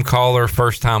long-time caller,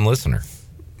 first-time listener.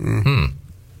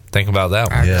 Think about that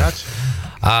one.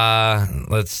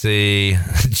 Let's see.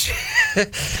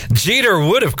 Jeter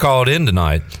would have called in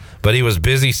tonight, but he was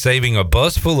busy saving a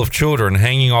bus full of children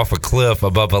hanging off a cliff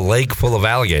above a lake full of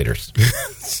alligators.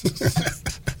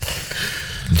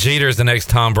 Jeter's the next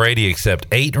Tom Brady, except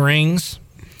 8 rings.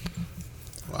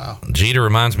 Wow. Jeter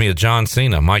reminds me of John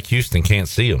Cena. Mike Houston can't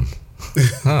see him.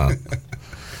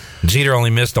 Jeter only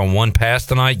missed on 1 pass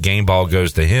tonight. Game ball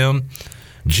goes to him.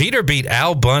 Jeter beat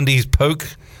Al Bundy's Polk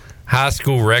High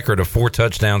School record of 4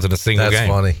 touchdowns in a single game. That's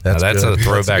funny. That's a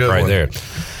throwback right there.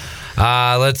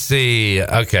 Let's see.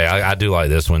 Okay, I do like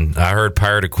this one. I heard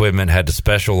Pirate Equipment had to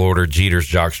special order Jeter's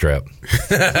jockstrap.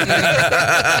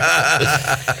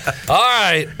 All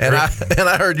right. And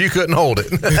I heard you couldn't hold it.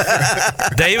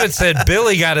 David said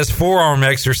Billy got his forearm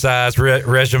exercise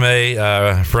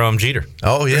resume from Jeter.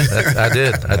 Oh, yeah. I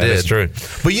did. That's true.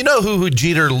 But you know who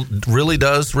Jeter really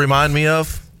does remind me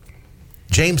of?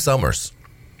 James Summers.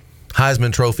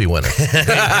 Heisman Trophy winner.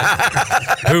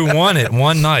 Who won it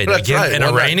one night in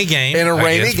a rainy game. In a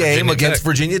rainy game against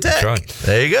Virginia Tech. Right.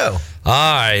 There you go. All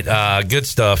right. Good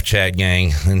stuff, chat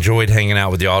gang. Enjoyed hanging out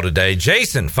with y'all today.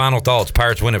 Jason, final thoughts.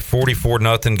 Pirates win at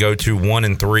 44-0. Go to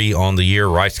 1-3 on the year.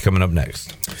 Rice coming up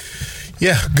next.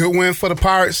 Yeah, good win for the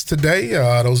Pirates today.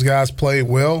 Those guys played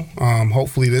well.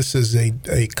 Hopefully this is a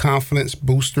confidence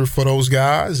booster for those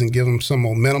guys and give them some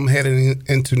momentum heading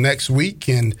into next week.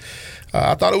 And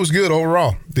I thought it was good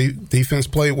overall. Defense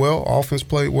played well. Offense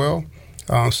played well.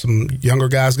 Some younger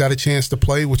guys got a chance to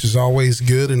play, which is always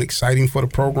good and exciting for the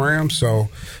program. So,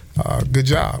 good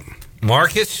job.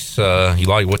 Marcus, you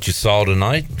like what you saw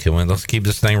tonight? Let's keep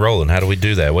this thing rolling. How do we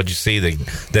do that? What did you see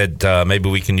that maybe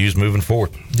we can use moving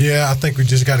forward? Yeah, I think we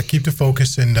just got to keep the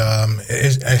focus, and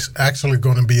it's actually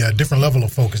going to be a different level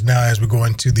of focus now as we go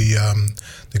into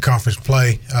the conference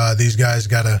play. These guys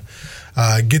got to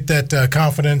get that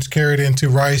confidence carried into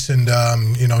Rice, and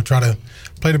try to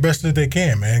play the best that they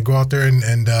can, man. Go out there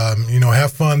and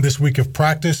have fun this week of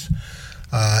practice.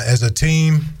 As a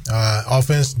team,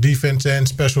 offense, defense, and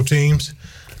special teams,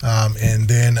 and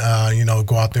then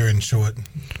go out there and show it.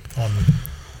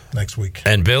 next week.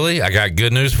 And Billy, I got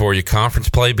good news for you. Conference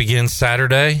play begins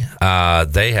Saturday.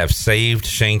 They have saved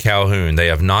Shane Calhoun. They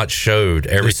have not showed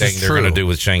everything they're going to do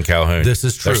with Shane Calhoun. This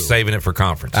is true. They're saving it for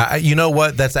conference. You know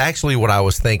what? That's actually what I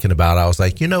was thinking about. I was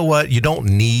like, you know what? You don't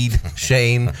need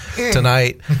Shane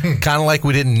tonight. Kind of like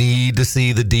we didn't need to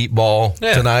see the deep ball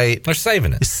tonight. They're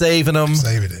saving it. Saving them.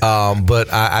 Saving it.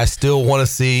 But I still want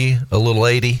to see a little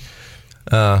 80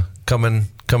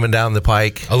 coming down the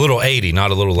pike. A little 80,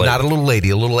 not a little lady. Not a little lady,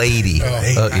 a little 80.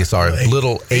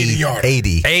 Little 80.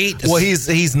 80. 8. Well,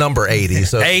 he's number 80.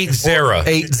 So 8-0.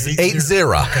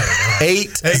 8-0.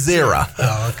 8-0.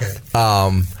 Oh, okay.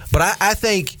 But I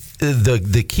think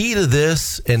the key to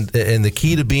this and the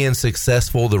key to being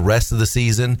successful the rest of the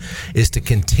season is to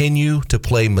continue to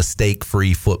play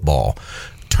mistake-free football.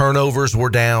 Turnovers were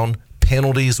down,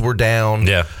 penalties were down,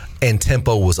 and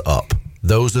tempo was up.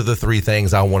 Those are the three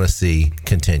things I want to see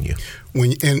continue.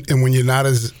 When you're not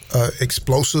as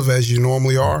explosive as you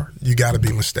normally are, you got to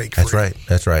be mistake-free.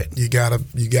 That's right. You gotta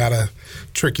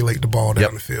triculate the ball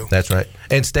down the field. That's right,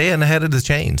 and staying ahead of the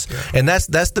chains, and that's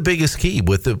the biggest key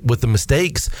with the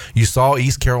mistakes. You saw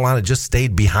East Carolina just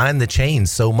stayed behind the chains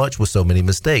so much with so many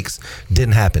mistakes.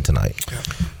 Didn't happen tonight.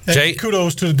 And Jay,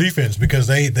 kudos to the defense because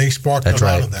they sparked a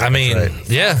lot of that. I mean,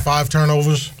 5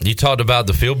 turnovers. You talked about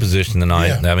the field position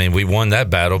tonight. I mean, we won that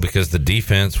battle because the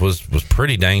defense was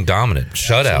pretty dang dominant.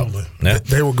 Shutout. Yeah.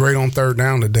 They were great on third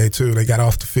down today too. They got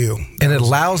off the field, and it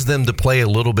allows them to play a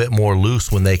little bit more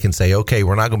loose when they can say, "Okay,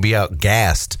 we're not going to be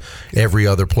outgassed every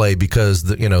other play because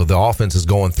the offense is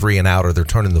going 3 and out or they're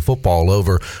turning the football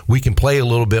over. We can play a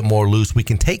little bit more loose. We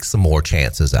can take some more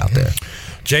chances out there."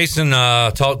 Jason,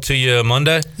 talk to you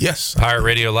Monday. Yes. Pirate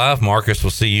Radio Live. Marcus will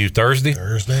see you Thursday.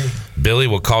 Billy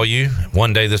will call you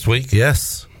one day this week.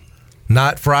 Yes.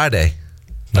 Not Friday.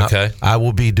 Okay. I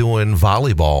will be doing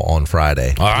volleyball on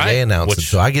Friday. All right. They announced it,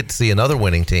 so I get to see another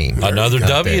winning team. Another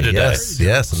W today.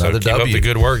 Yes, another keep W. Keep up the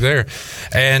good work there.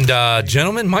 And,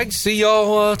 gentlemen, might see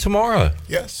y'all tomorrow.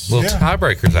 Yes. Little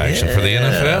tiebreakers action for the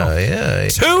NFL. Yeah.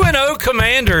 2-0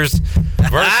 Commanders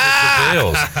versus the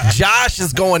Bills. Josh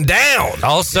is going down.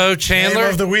 Also, Chandler.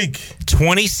 Game of the week.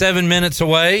 27 minutes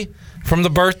away from the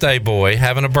birthday boy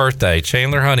having a birthday,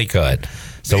 Chandler Honeycutt.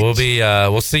 So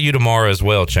we'll see you tomorrow as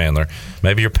well, Chandler.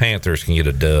 Maybe your Panthers can get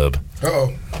a dub.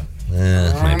 Uh-oh.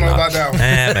 I don't know about that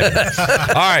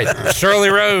one. All right, Shirley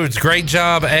Rhodes, great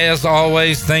job as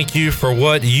always. Thank you for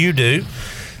what you do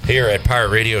here at Pirate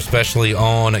Radio, especially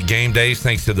on game days.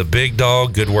 Thanks to the big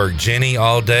dog. Good work, Jenny,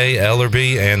 all day,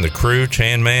 Ellerby, and the crew,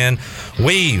 Chan Man,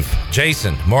 Weave,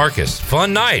 Jason, Marcus.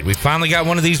 Fun night. We finally got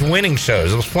one of these winning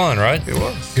shows. It was fun, right? It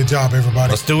was. Good job, everybody.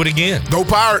 Let's do it again. Go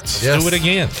Pirates. Let's do it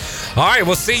again. All right,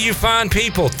 we'll see you fine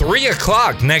people 3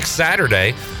 o'clock next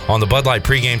Saturday on the Bud Light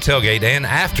pregame tailgate and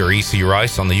after ECU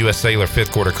Rice on the U.S. Sailor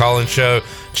 5th Quarter Call-In Show.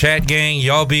 Chat gang,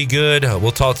 y'all be good.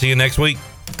 We'll talk to you next week.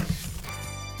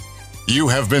 You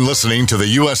have been listening to the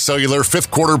U.S. Cellular 5th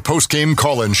Quarter Postgame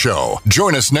Call-In Show.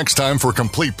 Join us next time for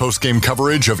complete postgame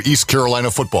coverage of East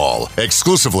Carolina football,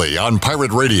 exclusively on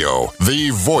Pirate Radio,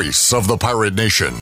 the voice of the Pirate Nation.